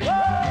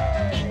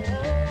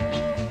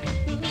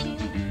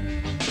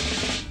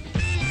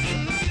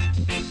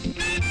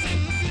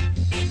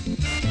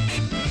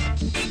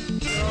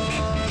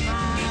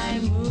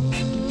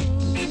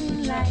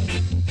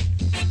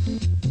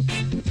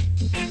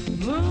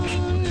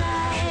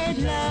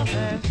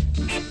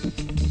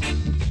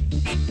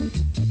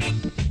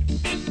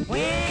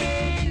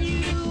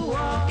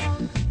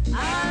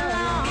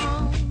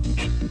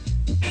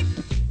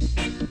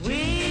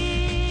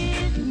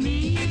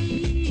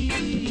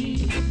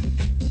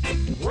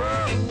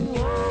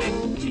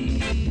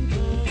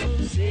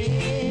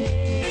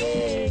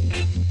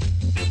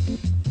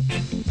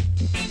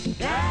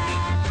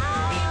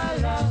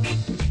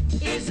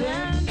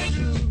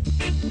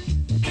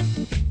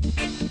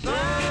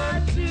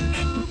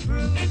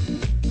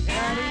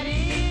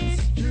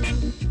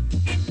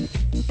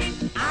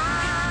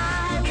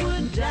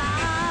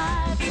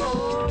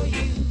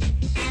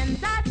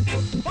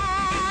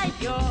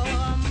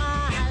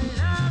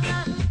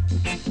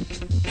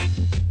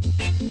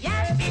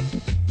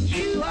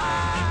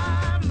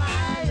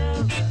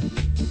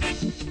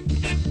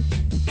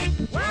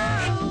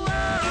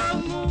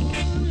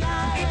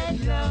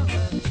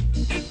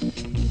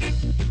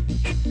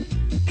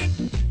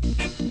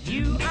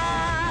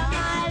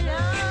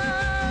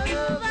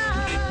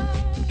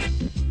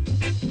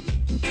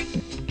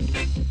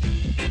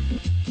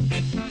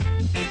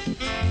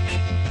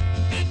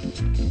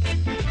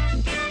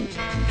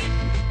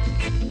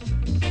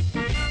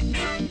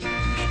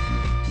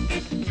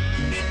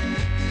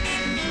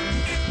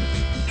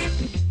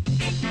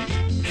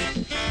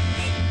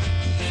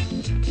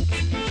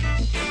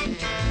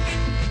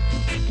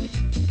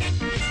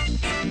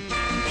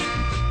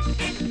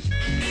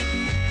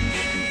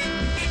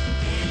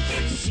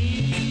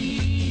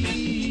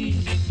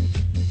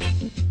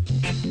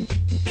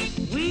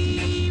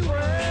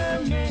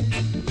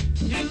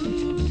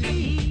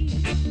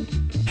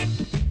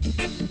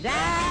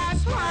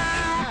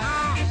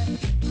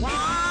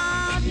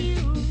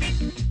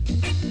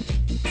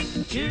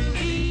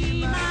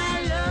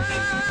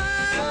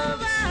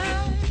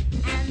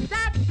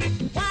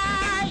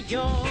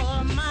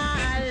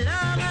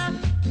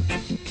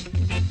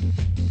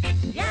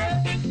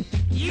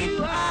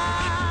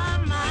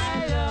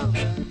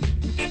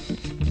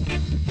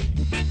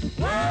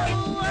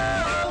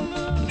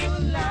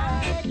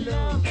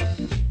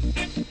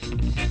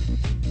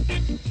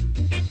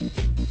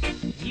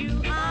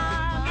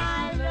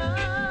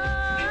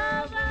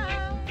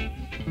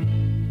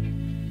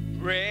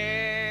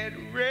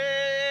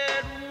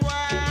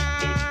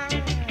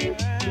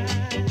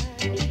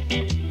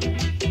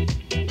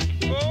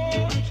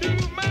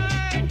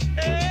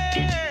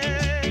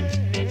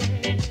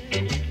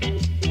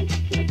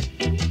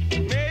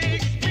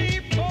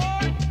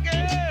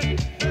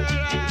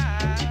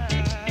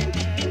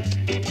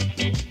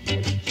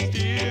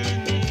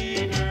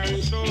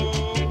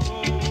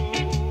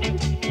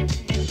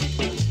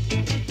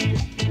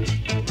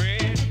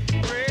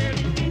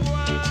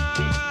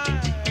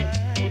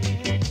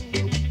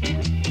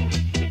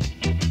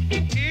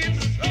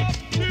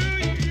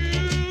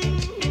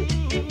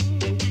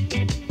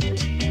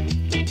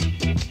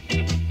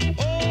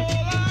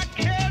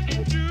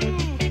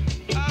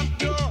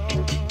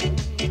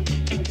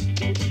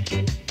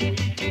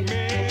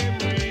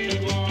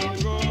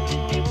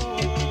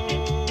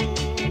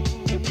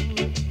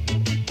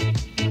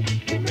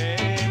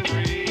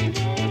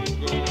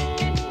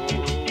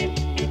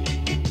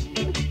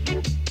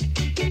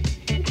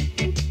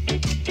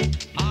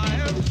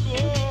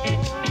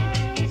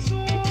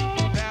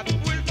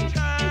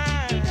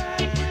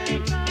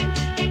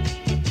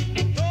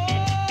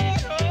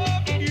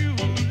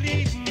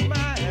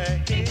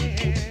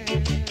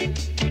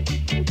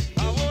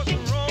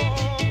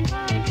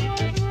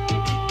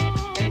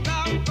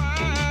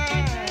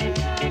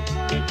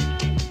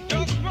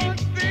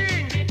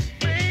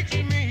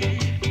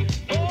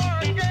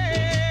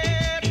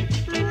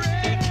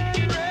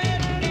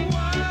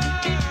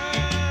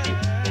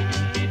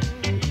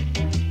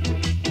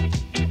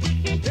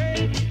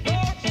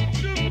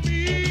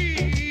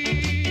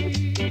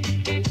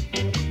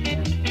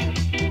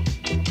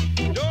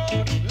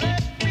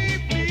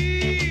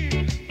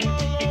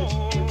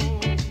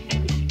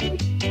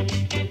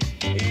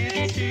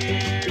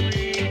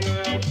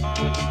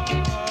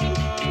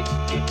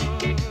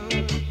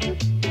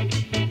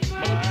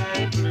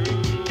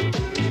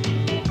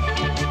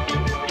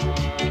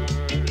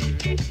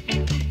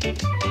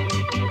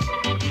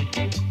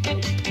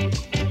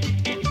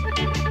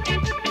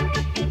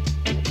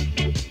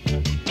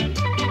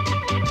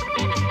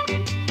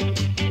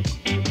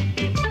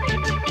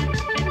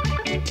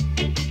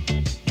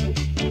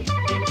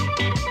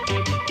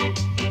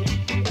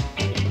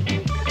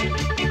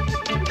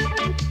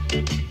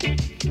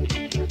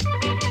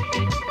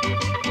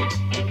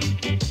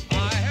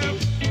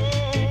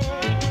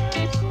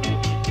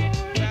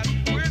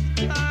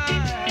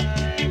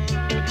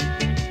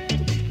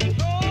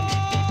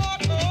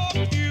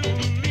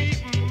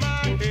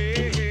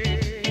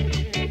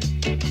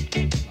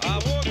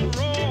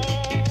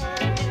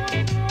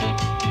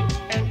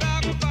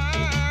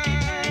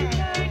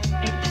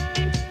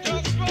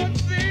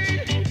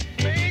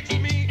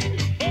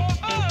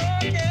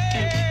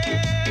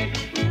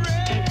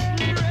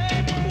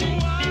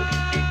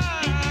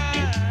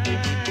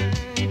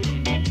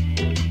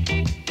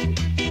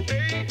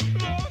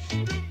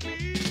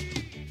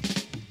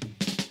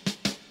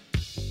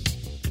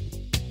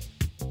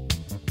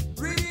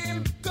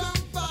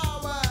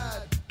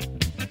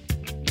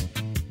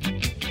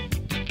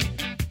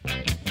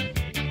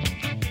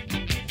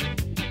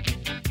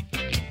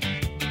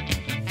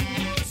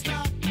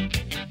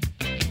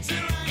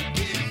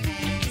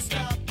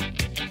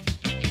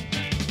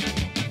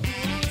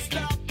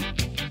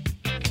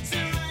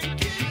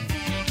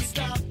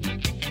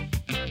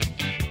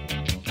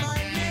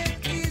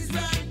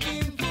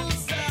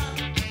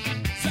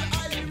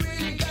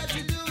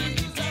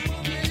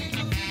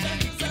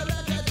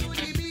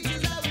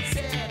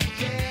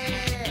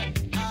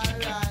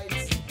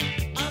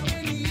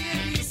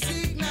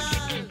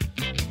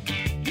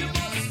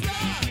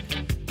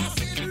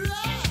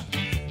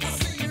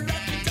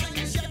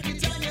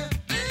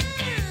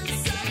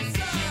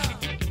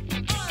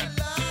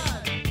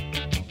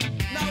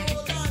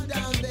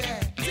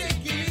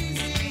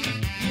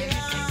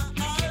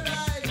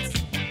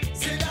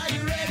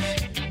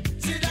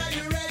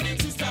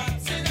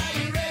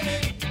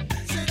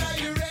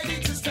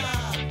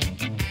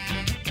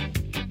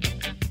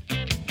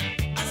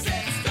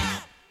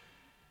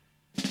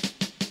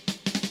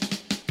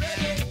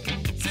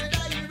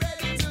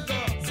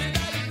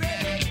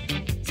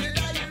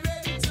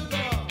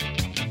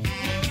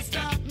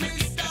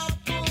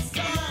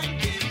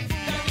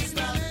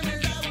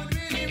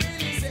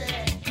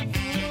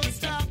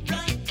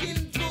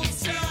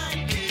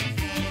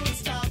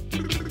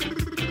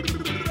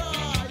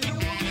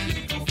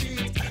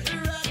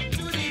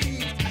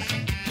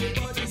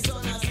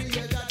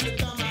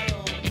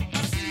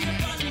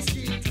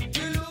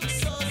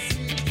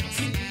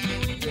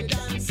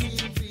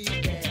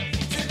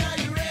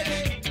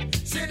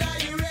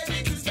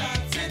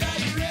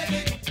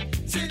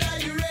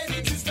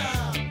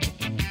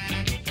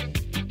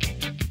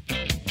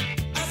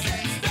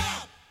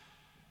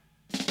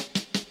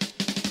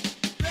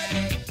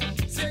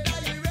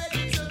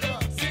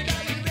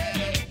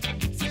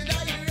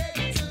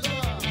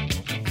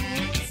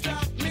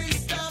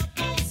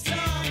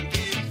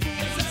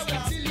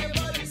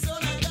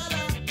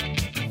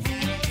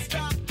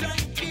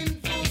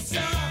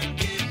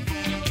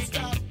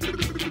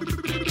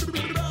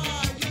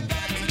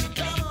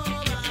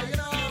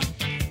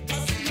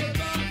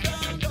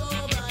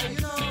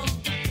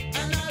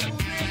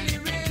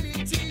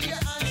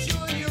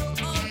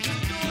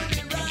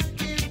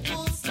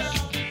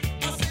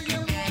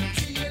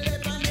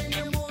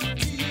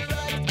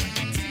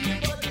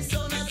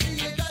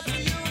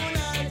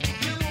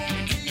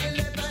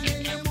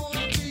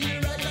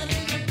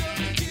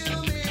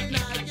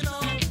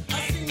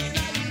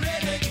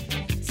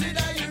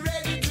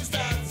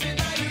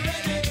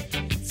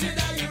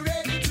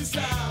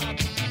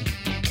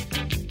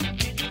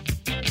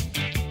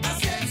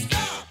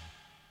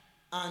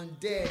 and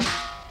dead.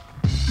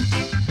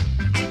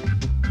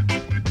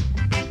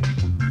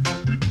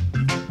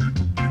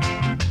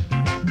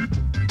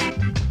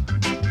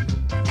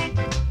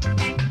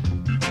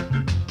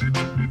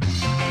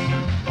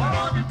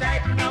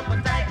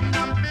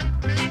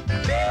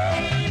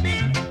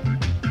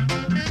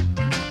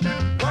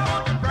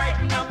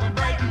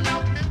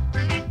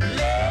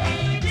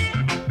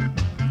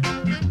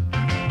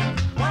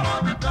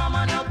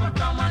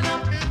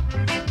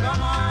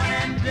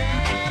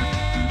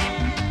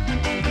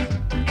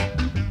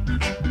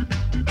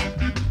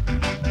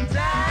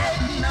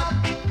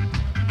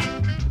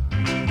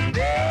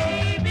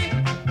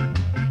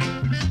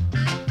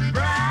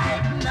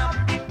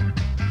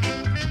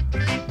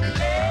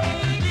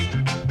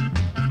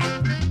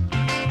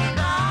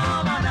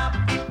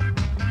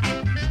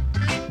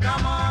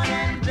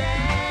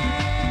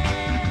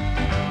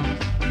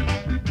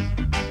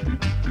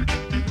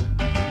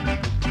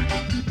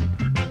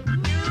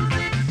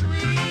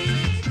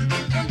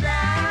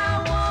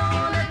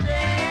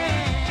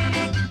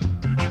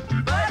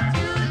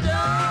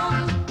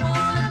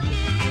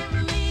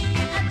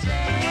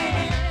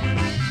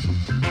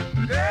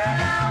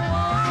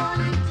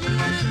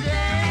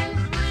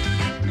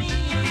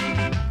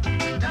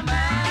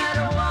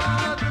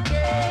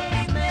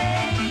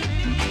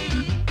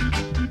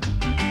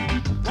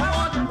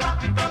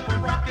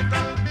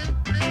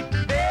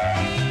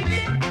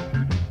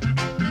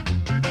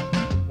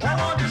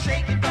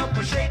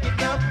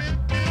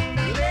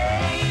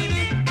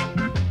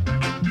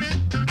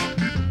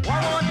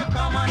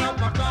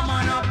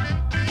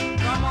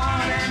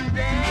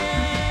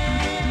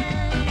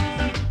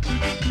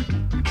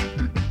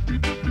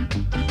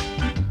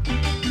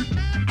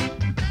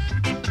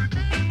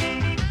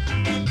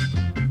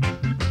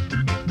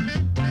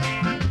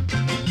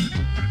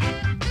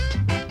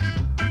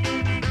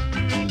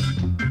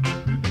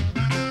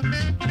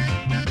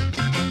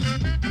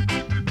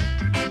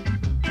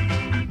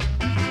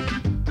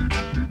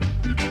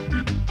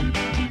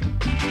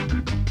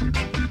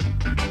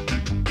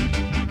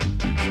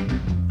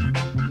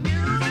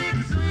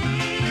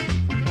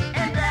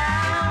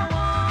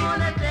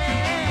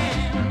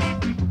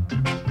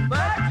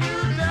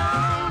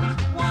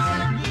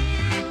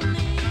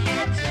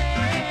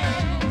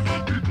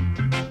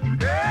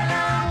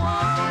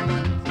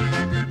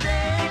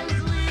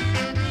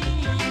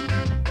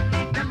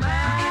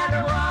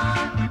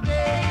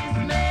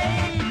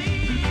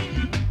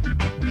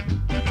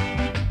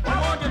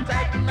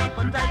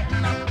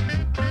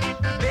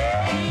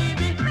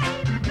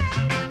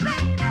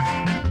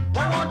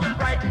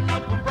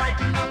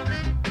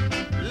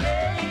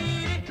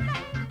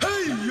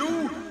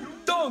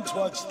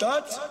 Watch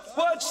that.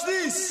 Watch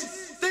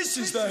this. This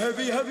is the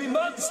heavy, heavy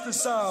monster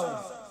sound.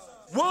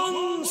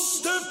 One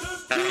step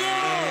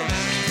beyond.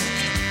 Beyond.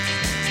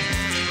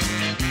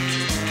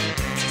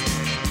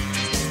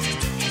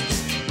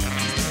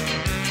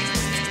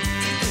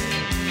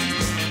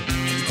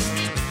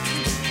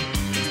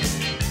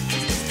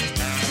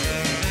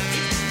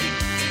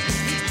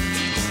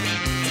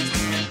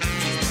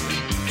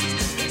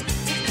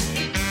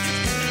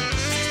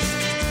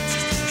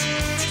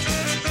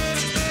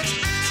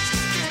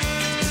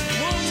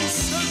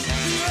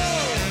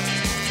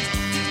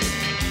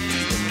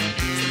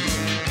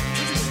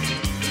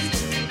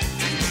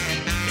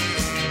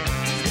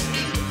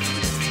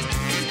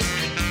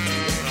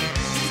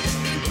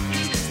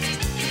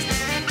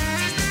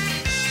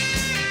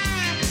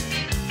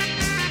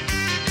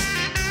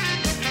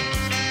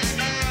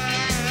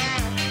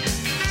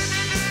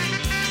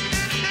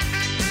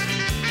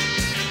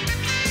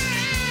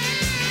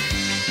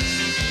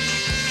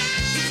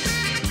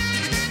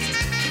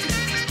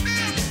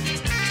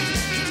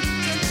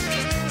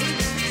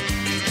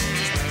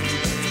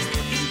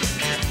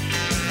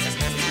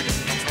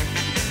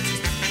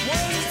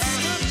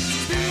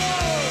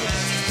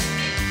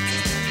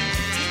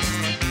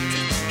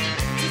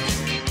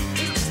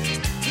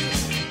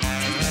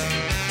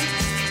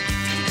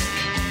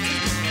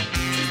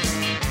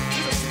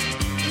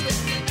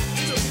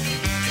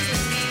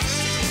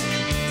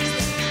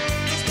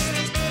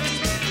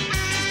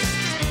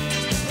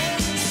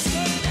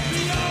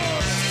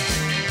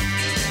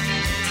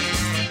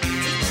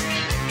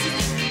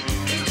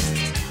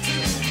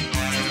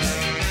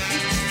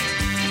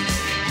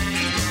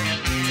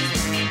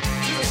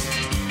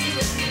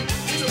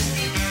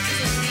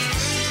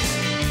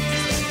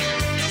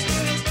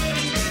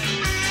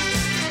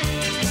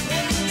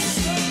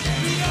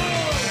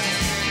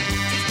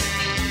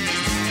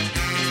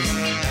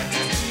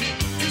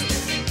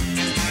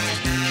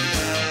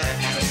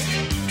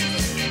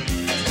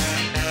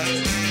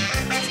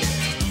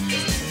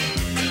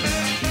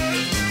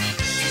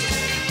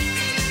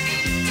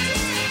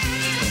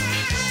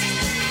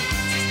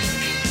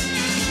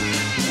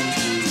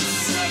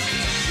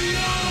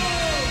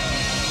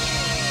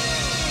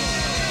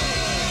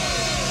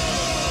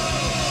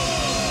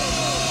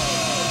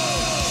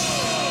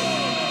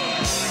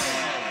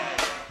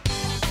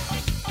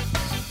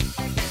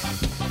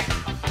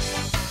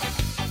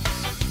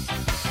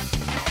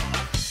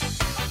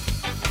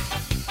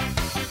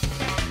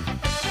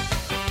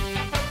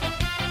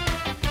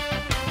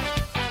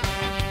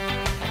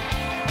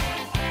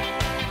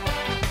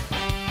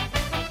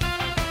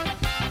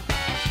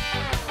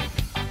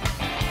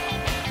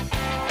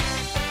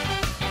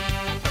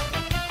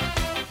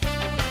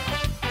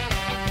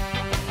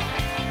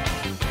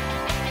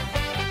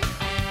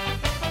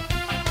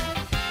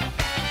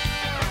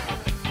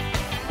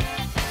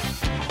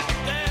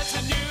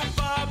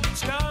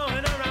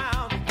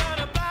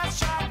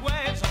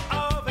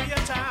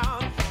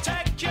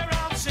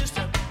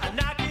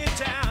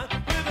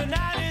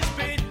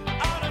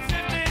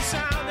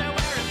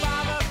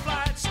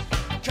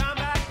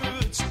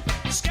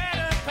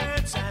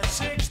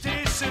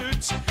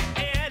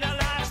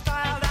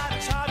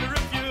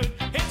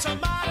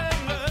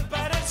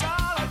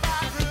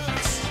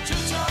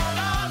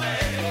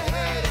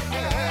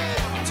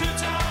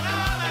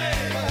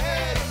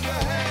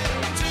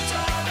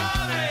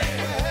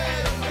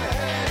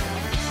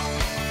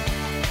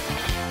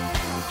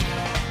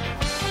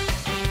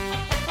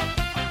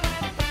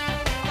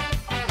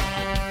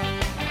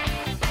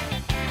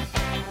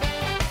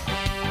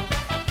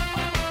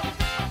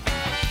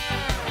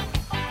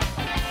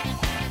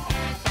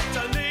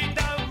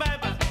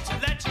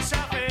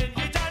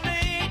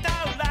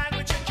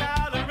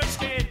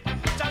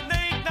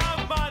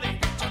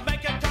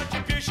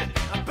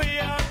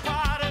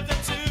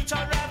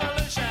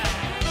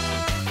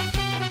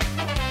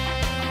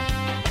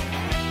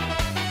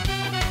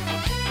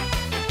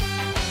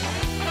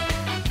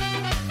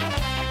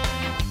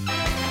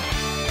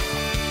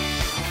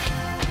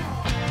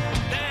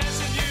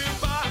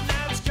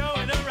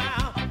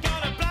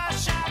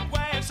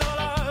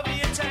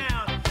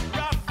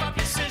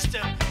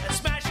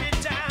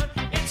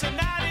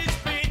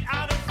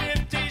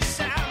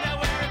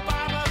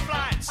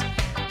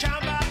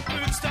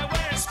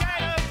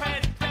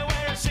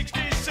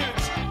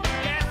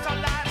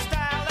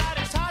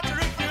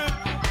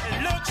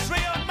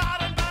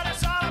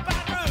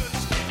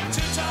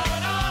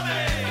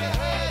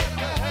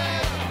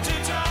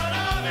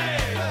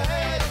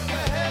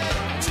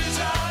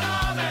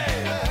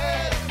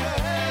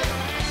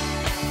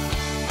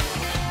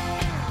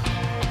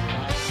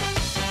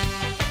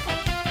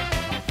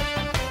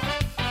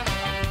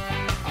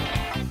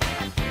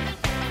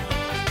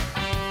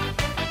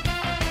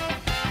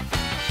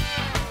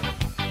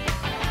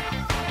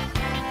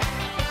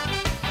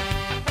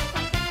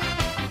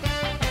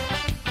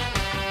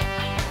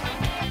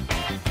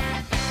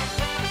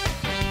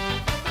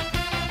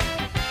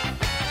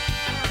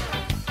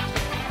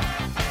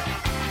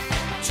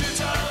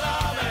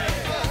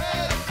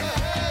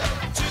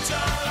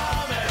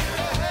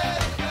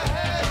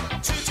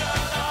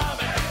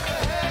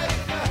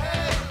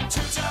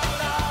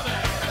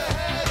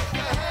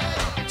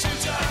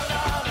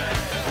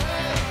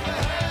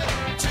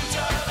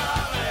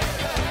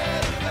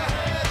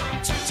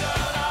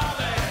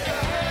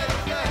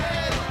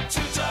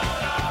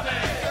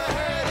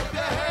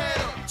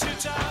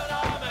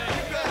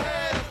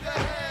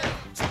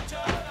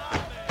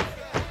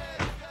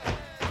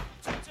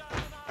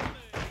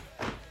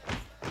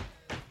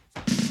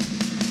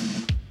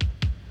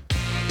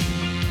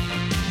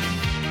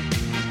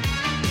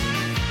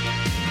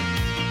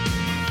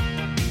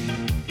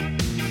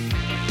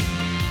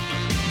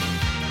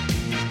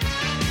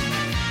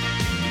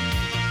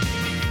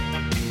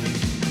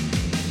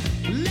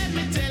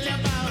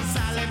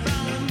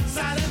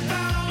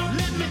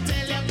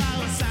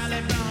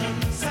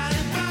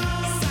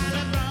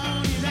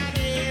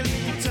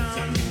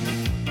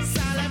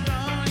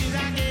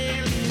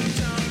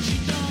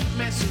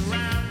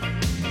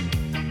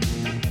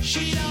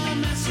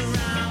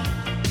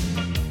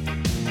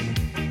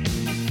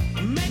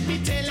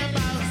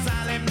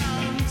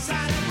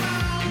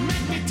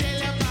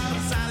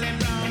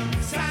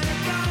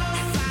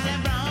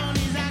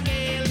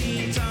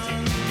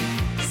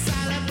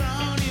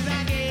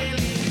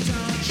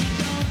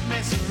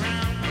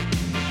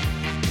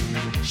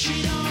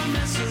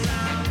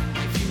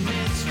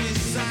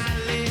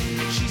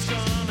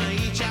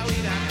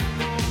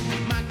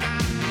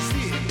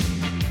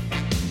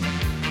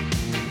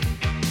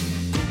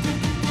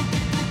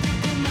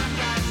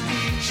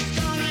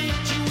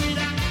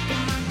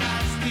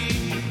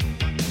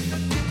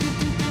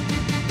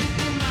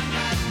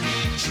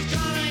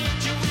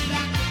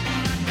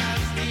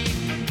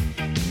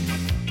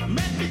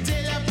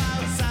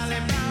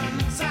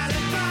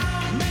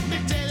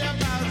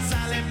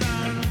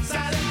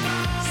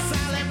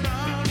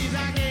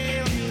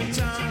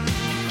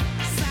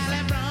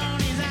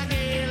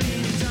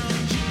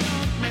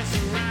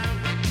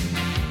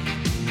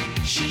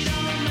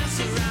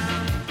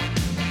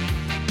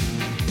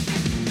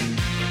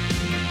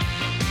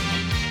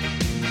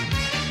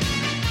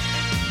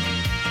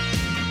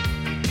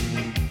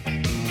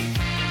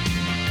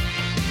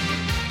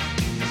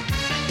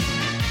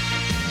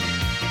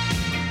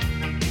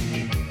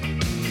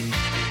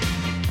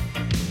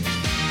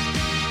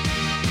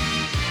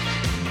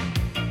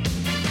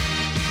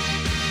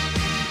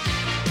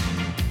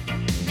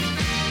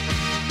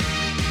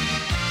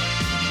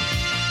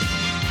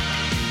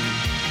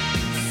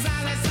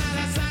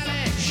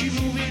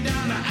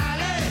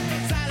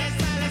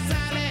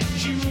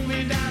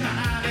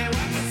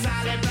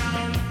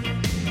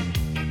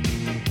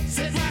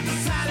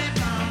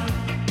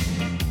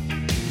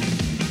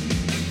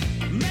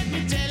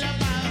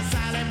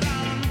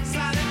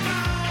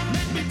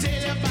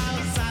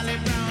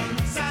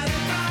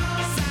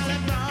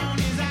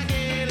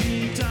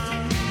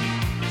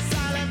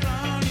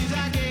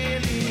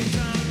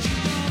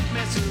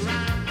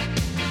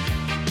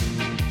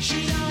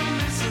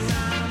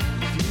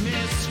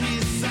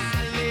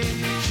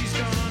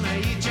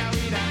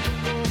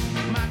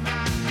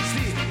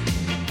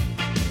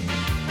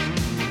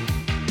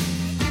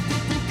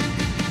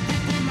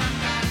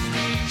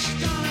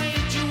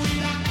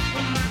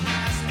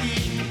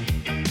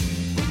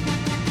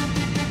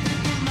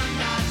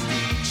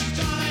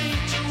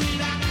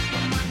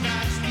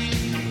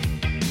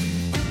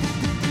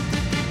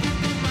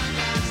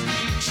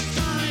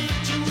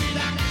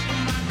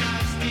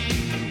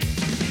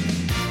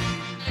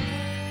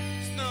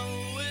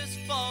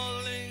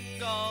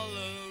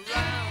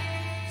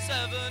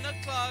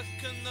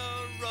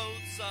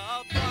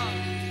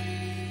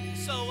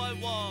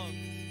 walk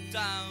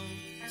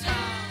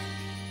downtown,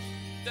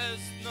 there's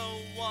no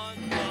one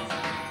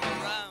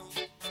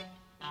around.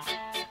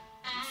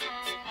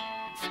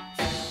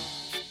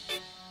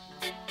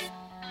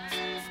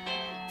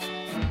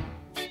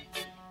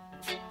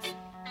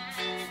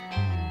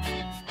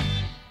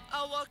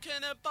 I walk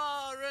in a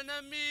bar and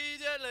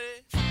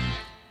immediately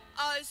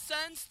I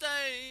sense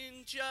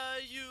danger.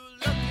 You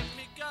look at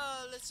me,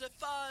 girl, as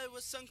if I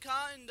was some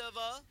kind of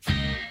a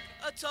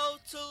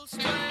total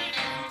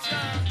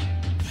stranger.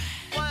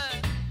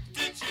 Where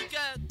did you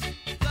get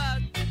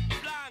that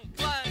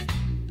blank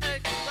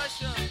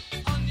expression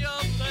on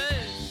your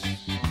face?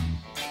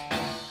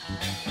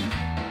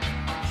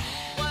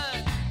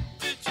 Where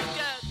did you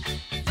get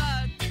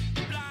that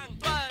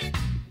blank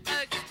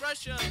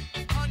expression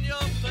on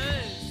your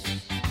face?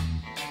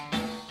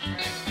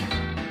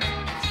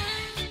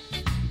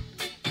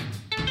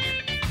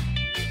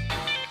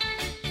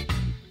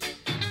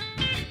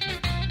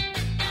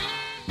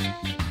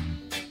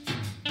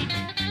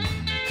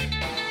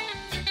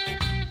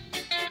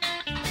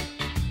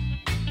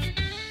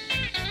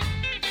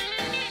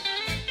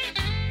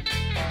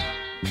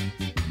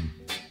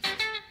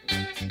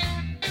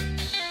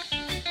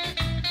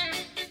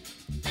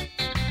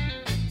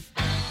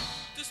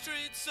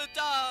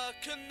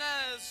 Dark and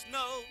there's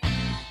no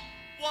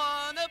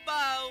one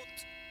about.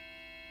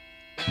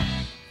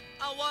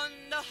 I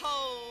wander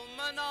home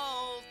and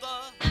all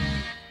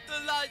the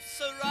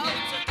lights are out. I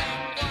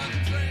keep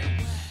wondering,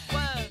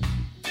 where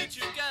did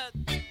you get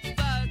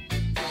that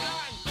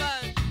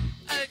blank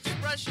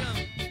expression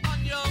on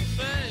your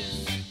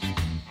face?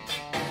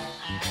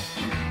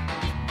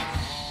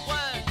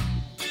 Where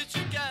did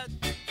you get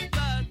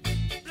that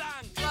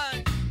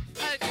blank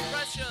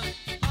expression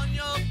on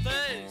your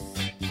face?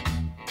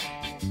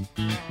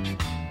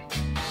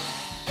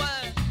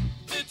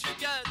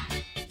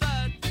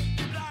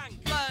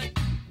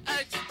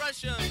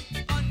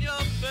 On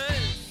your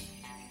face.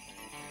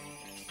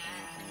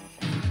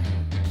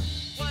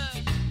 Where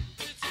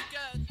did you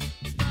get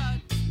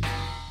that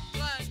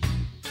blank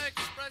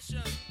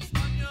expression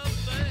on your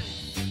face?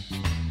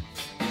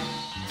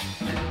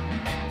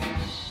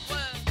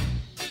 Where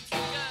did you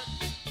get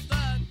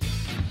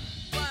that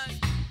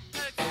blank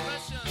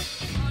expression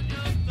on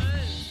your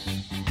face?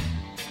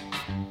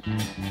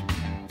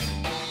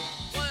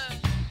 Where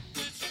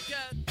did you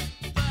get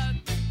that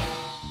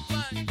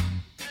blank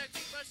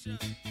expression?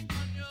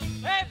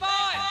 Hey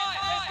boy,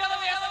 there's gonna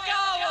be a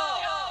ska war,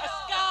 a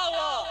ska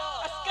war,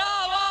 a ska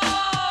war.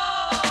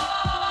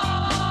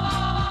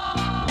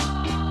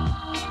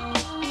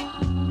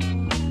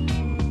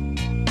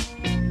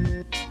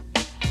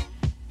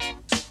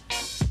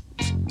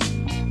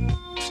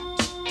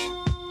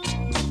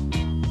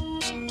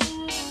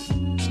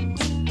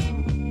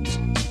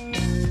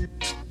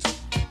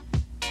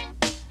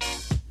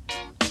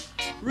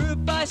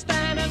 Rude by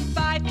stand and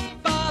fight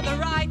for the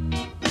right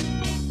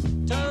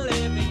to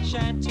live in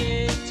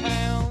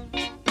Shantytown.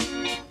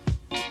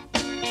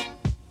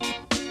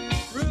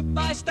 Rude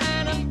by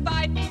stand and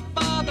fight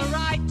for the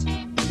right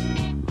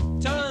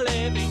to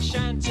live in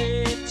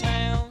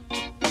Shantytown.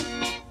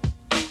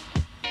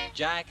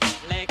 Jack,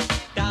 Leg,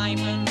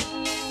 Diamond,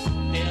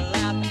 fill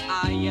out the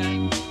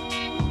iron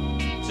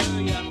to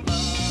your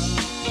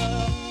mother.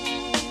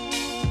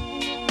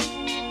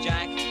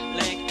 Jack,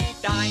 Leg,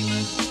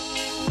 Diamond,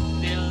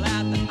 fill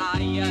out the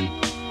iron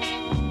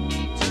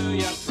to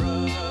your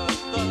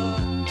brother.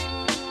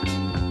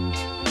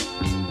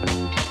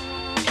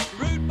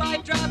 Rude by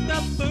drop the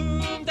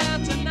boom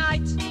down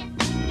tonight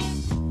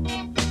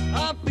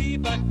on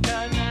Beaver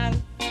Canal.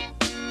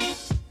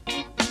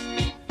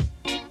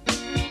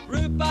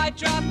 Rude by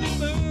drop the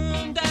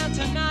boom down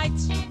tonight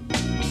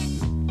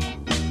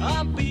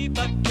on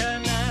Beaver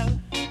Canal.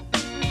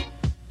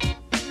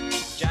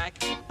 Jack,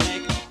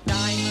 Leg,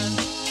 Diamond,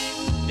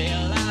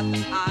 fill out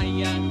the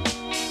iron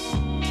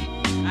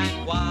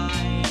and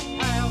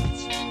wipe out.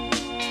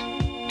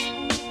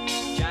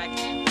 Jack,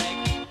 Leg,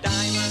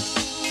 Diamond,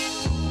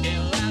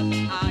 fill out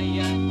the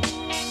iron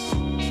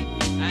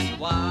and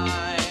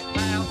wipe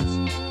out.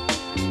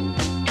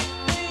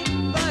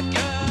 Beaver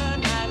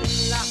Canal.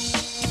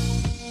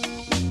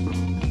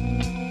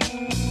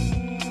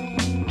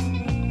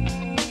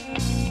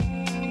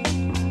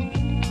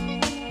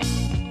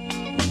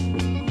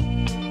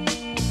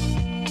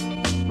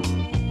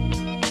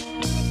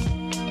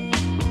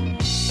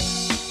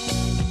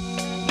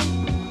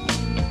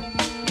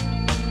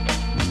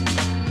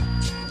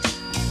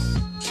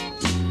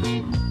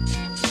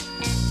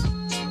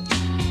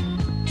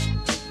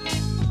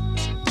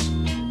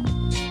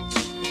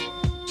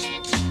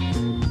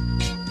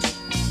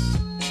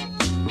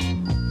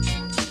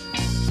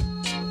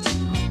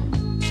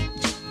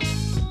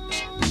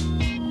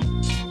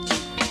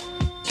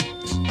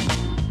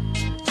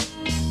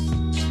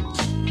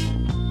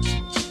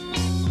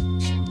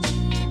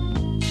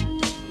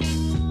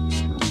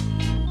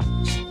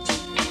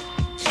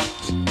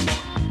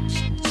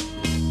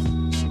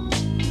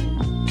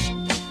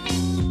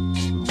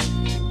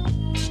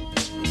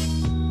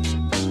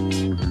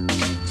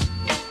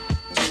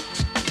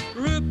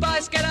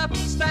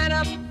 stand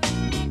up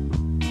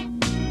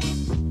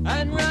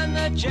and run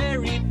the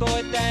Jerry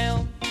boy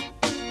down.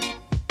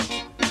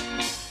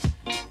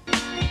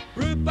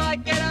 Rude boy,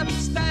 get up,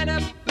 stand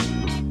up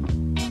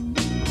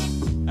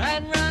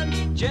and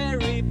run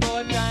Jerry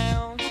boy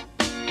down.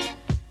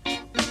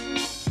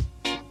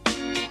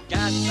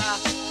 Gather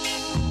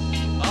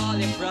all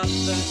your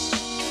brothers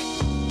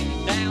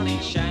down in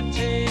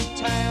Shanty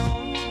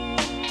Town.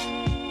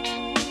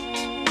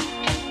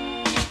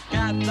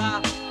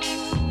 Gather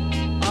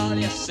all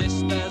your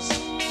sisters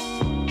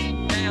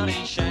down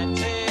in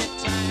Shanty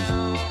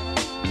Town.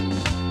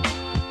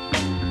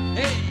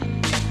 Hey!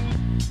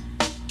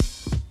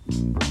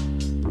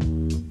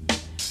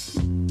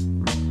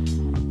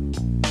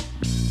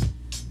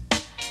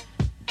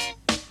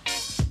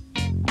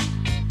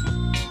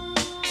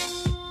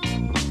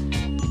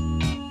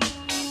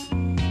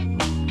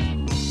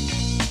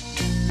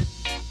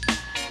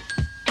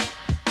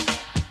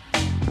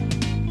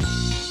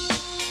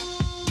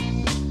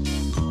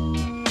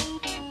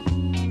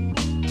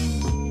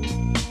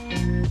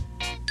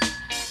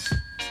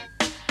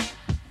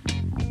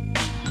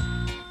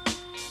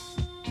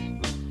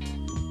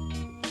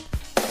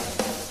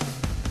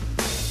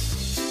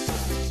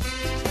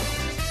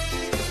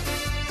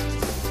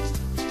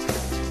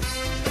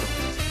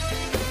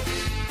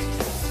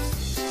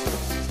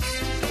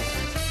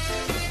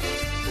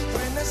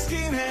 When the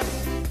skinhead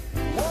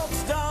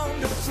walks down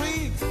the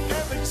street,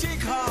 every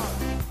chick hard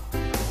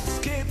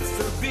skips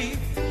a beat.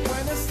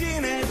 When the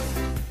skinhead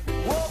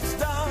walks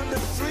down the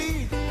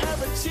street,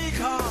 every chick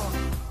hard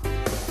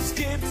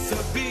skips a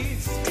beat.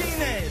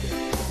 Skinhead,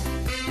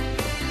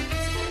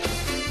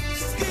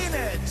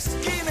 skinhead,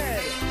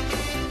 skinhead,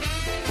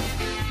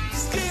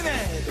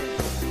 skinhead.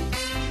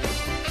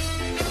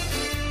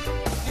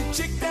 The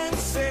chick then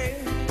say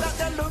that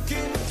they're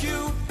looking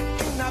cute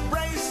in her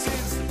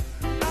braces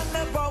and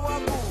their power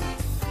boot.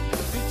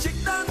 The chick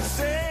then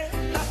say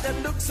that they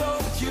look so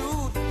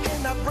cute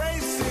in her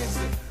braces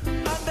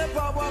and their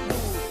power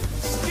boot.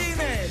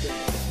 Skinhead,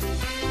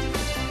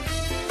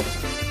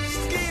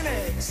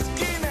 skinhead,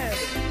 skinhead,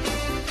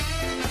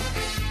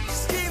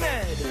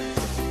 skinhead.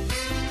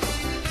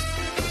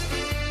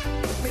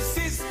 My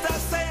sister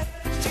said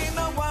she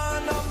no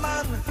want no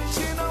man,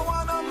 she no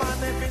want no man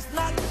if it's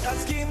not a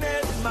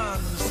skinhead man.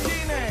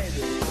 Skinhead,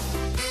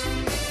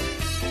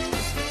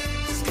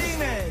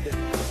 skinhead,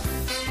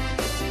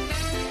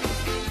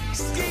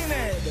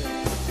 skinhead.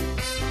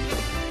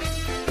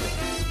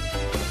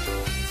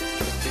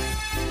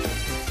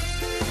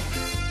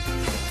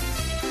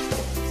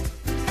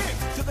 Hip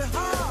to the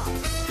heart.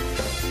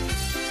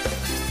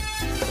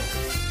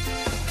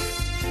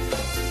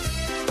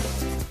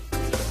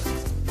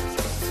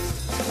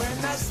 When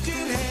a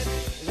skinhead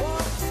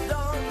walks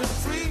down the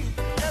street,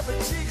 every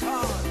chick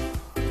hard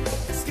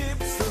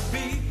skips a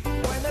beat.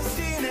 When a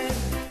skinhead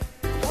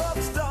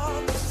walks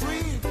down the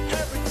street,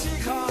 every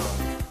chick hard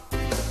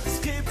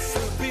skips a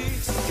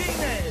beat.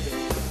 Skinhead,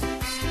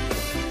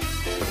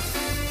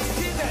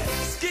 skinhead,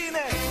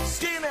 skinhead,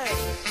 skinhead.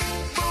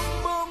 Boom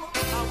boom,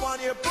 I want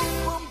your boom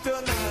boom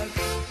tonight.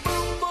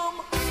 Boom boom,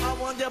 I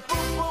want your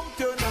boom boom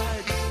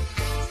tonight.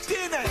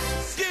 Skinhead,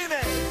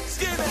 skinhead,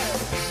 skinhead.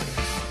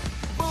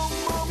 Boom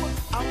boom,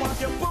 I want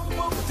your boom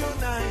boom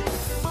tonight.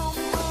 Boom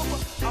boom,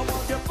 I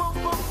want your boom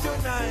boom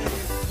tonight.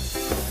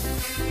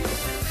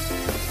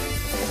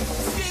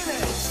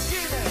 Skinhead,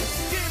 skinhead,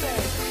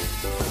 skinhead.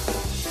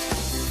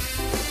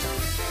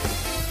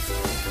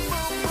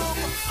 Boom boom,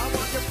 I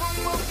want your boom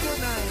boom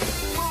tonight.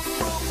 Boom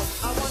boom,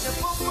 I want your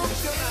boom boom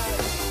tonight.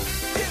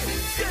 Skinhead,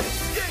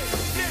 skinhead,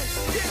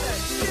 skinhead,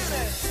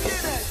 skinhead,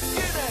 skinhead,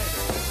 skinhead.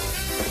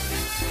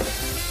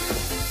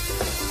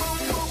 Boom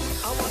boom,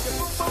 I want your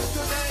boom boom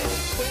tonight.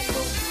 Boom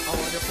boom, I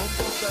want your boom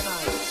boom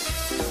tonight.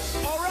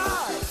 All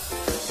right,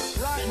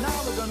 right now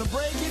we're gonna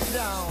break it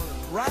down,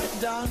 right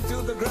down to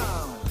the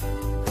ground.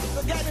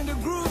 So get in the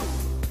groove,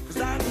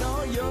 'cause I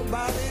know your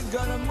body's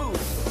gonna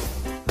move.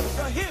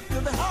 Your hip to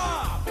the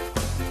hop.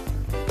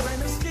 When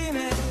the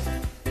skinhead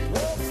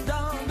walks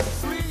down the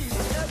street,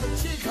 every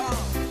chick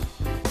hop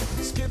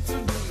skips a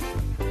beat.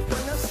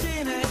 When the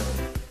skinhead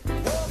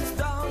walks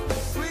down the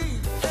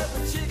street,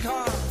 every chick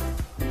hop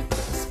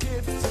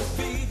skips a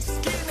beat.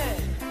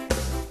 Skinhead,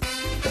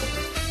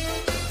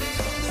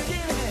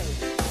 skinhead,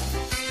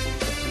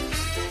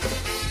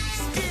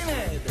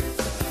 skinhead.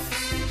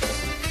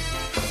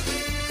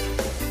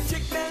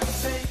 Chick then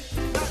say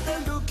that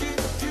they're looking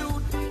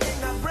cute in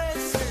her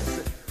braces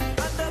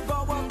and their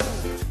power boot.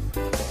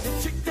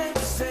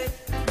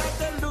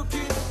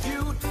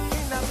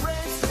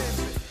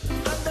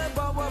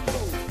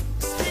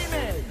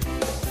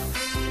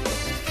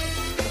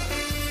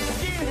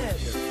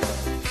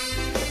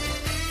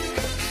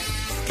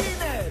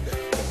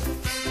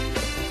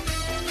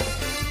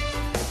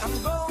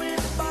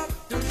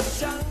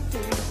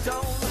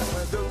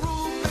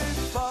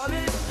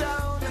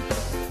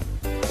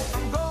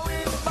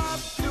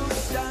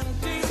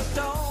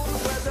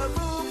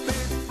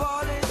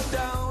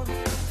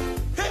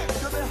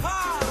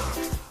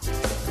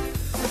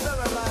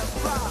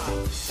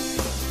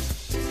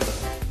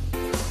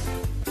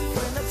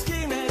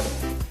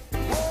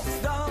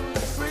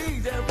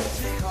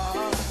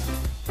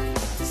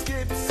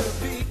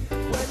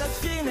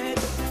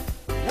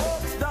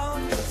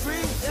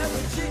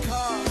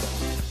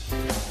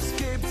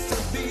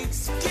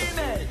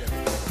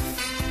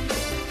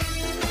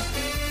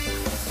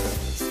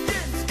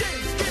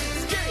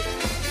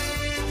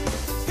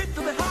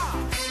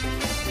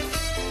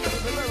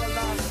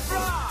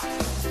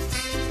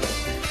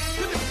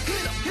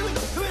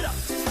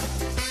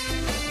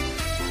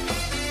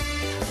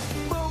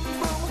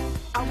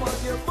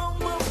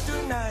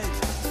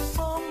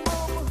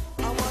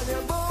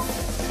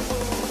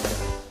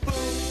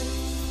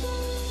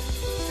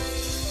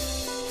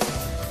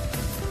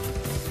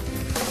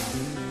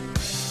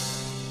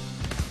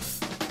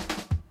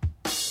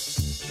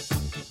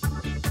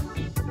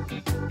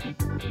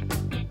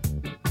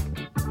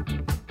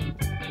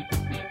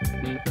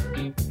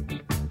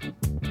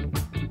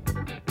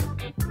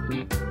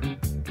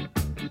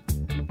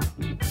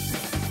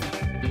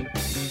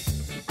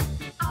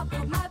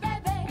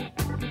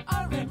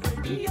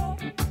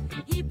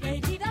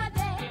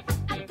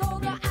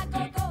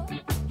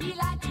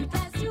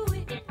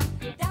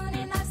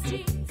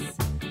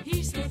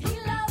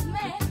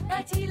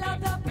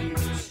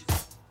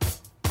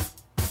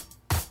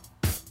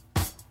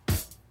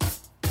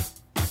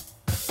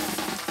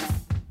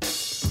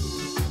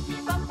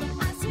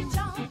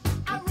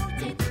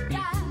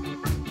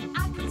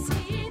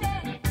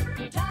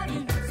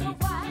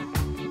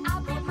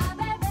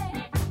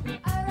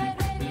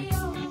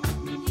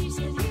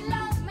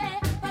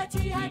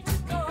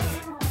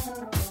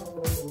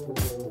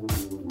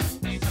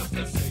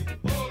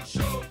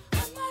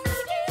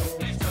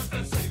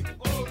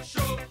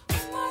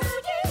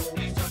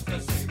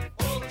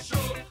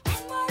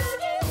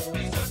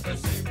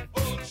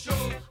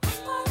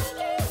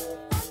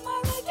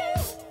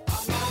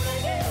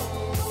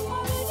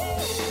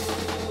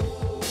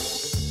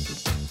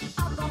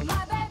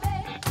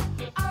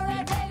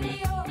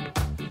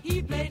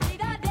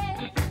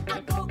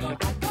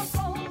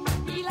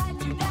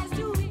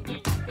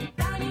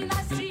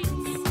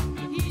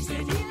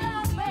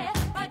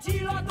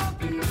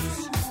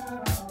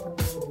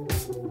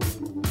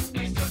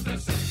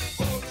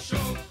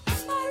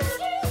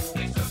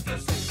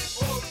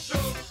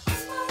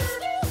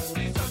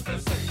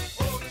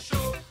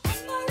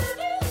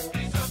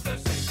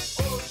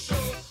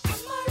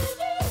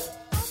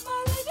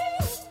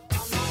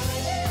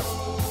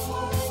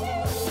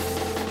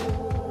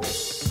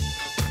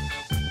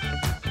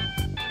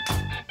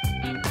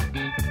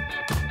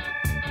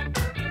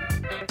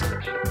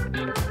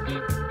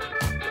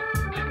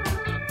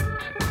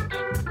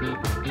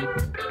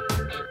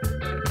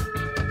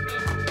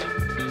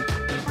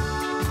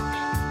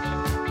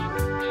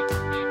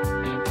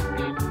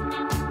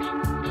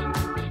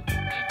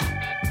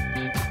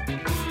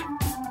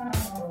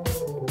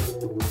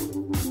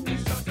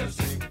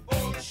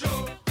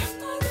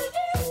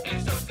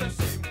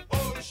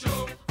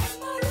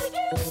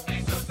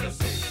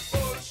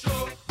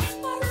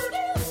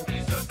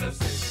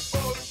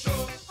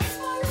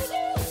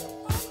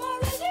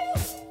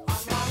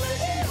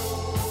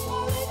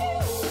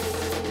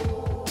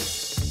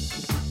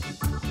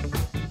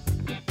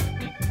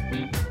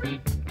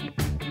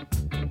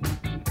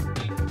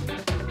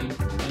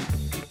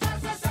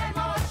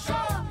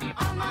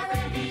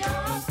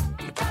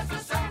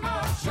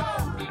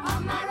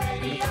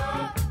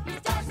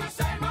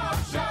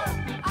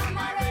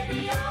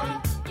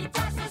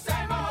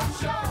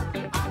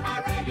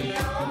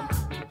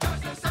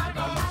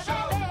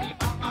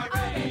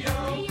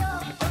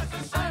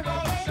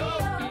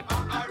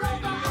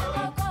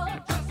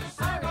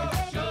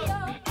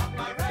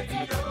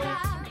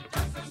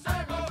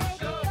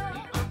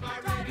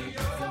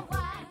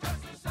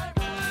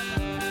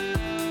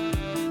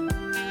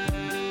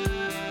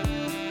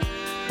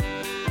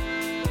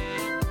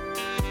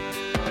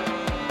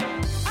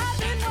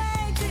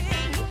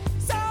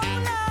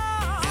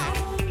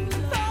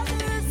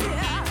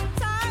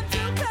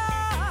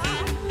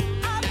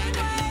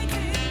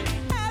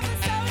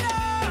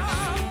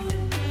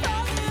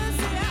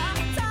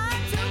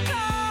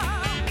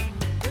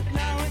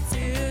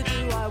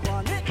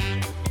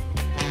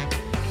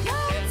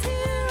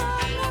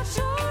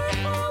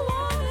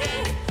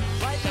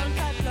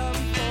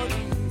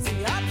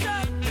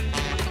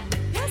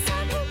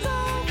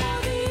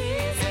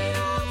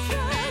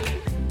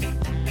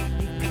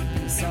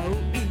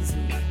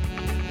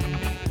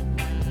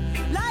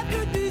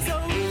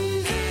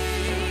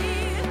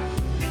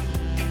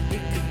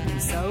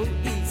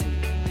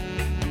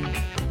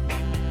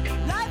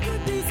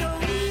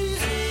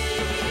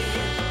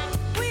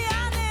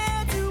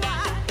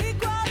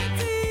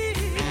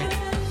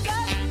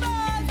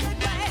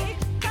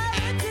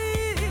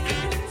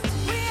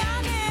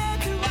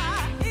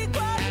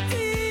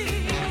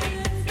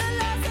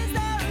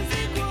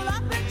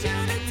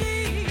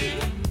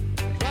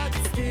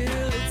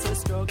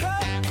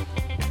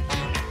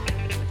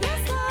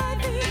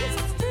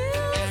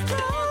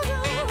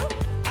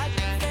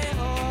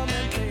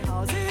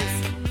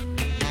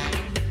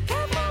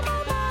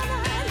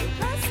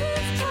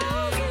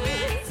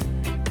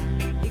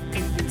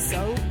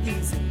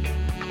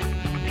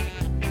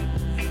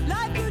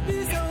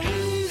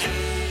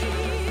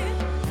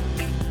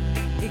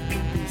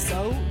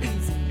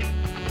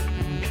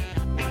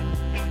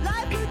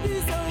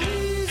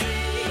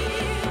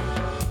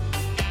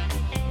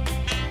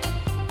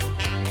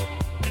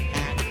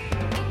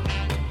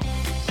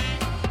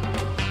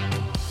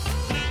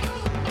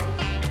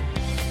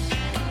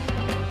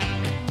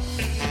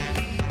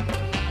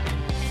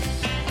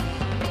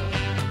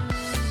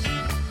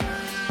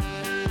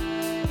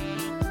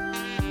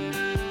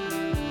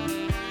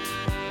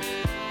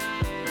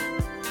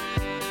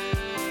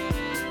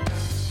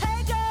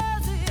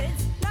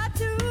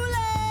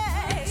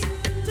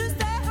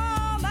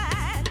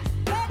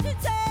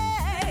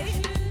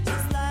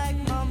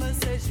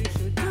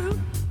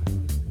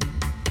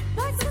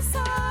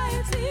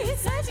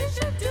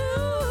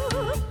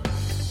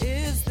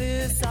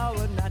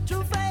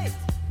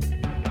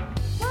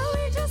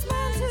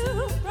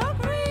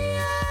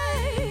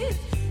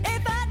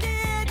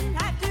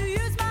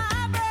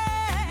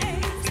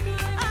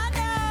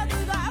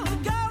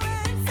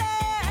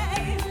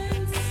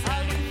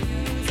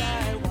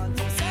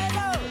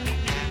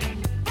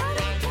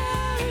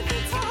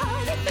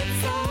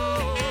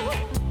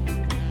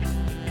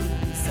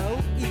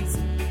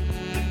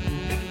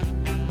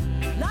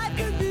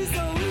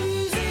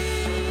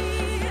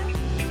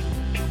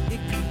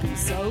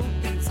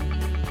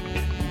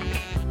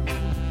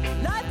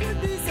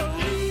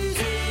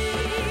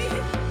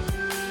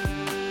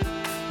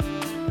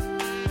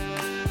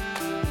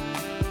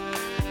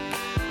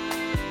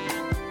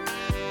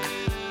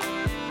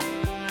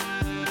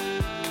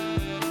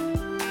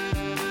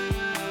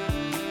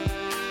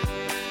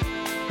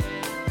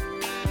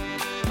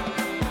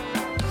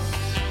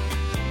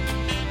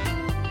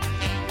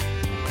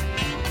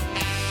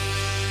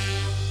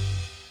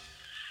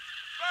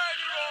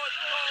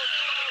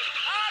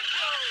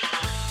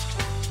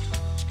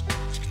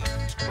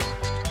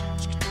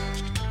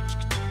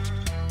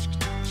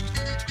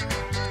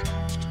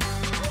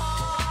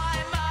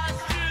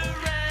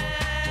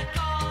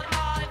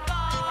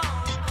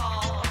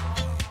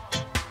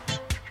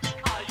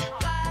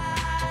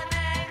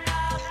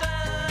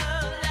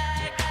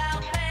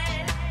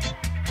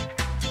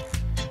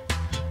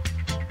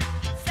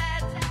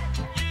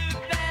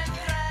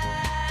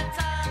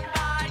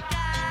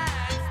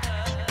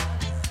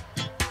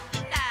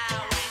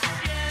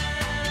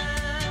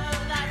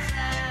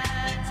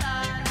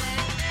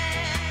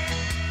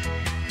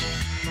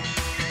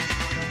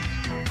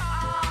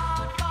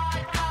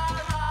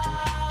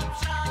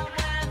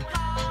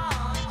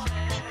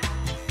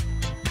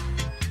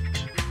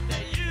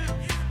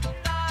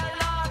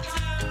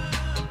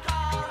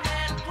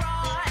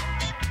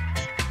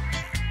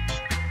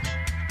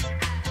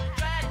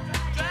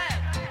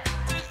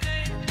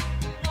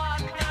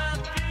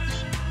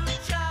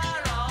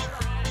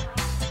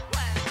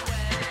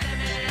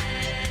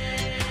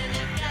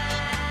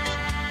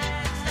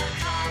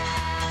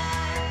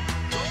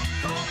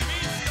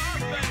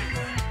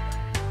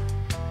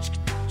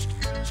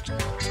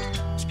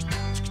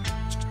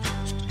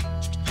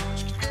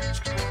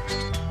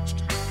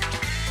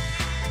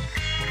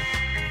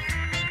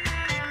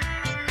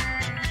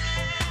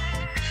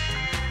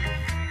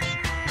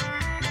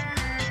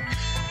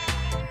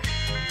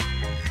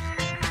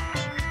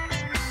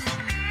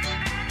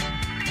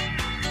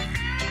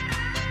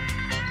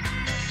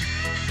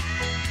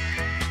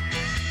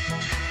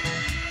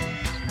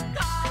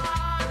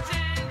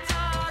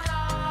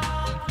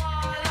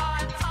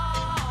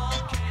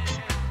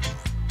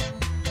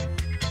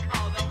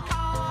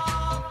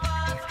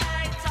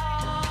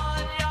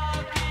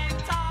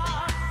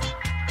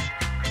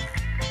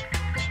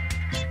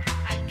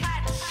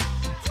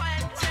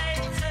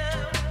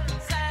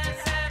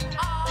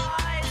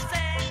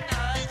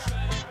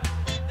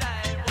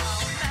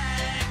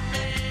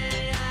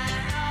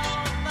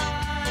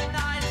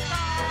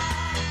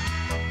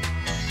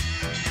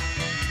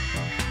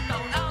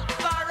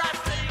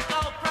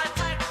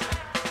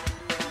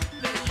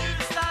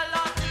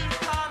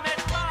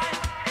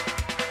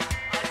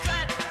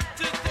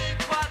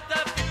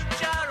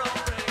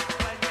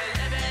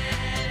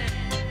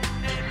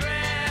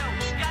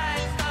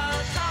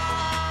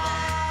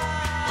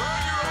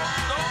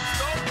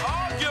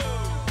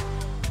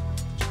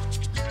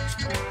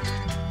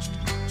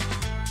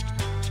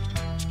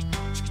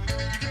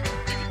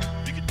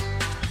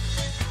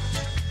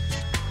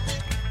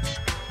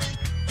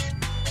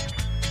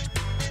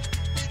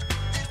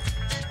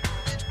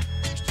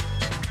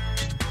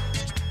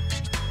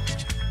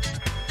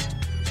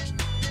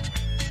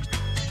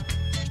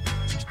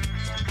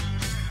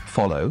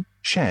 Follow,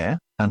 share,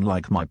 and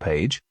like my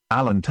page,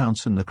 Alan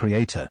Townsend the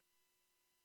Creator.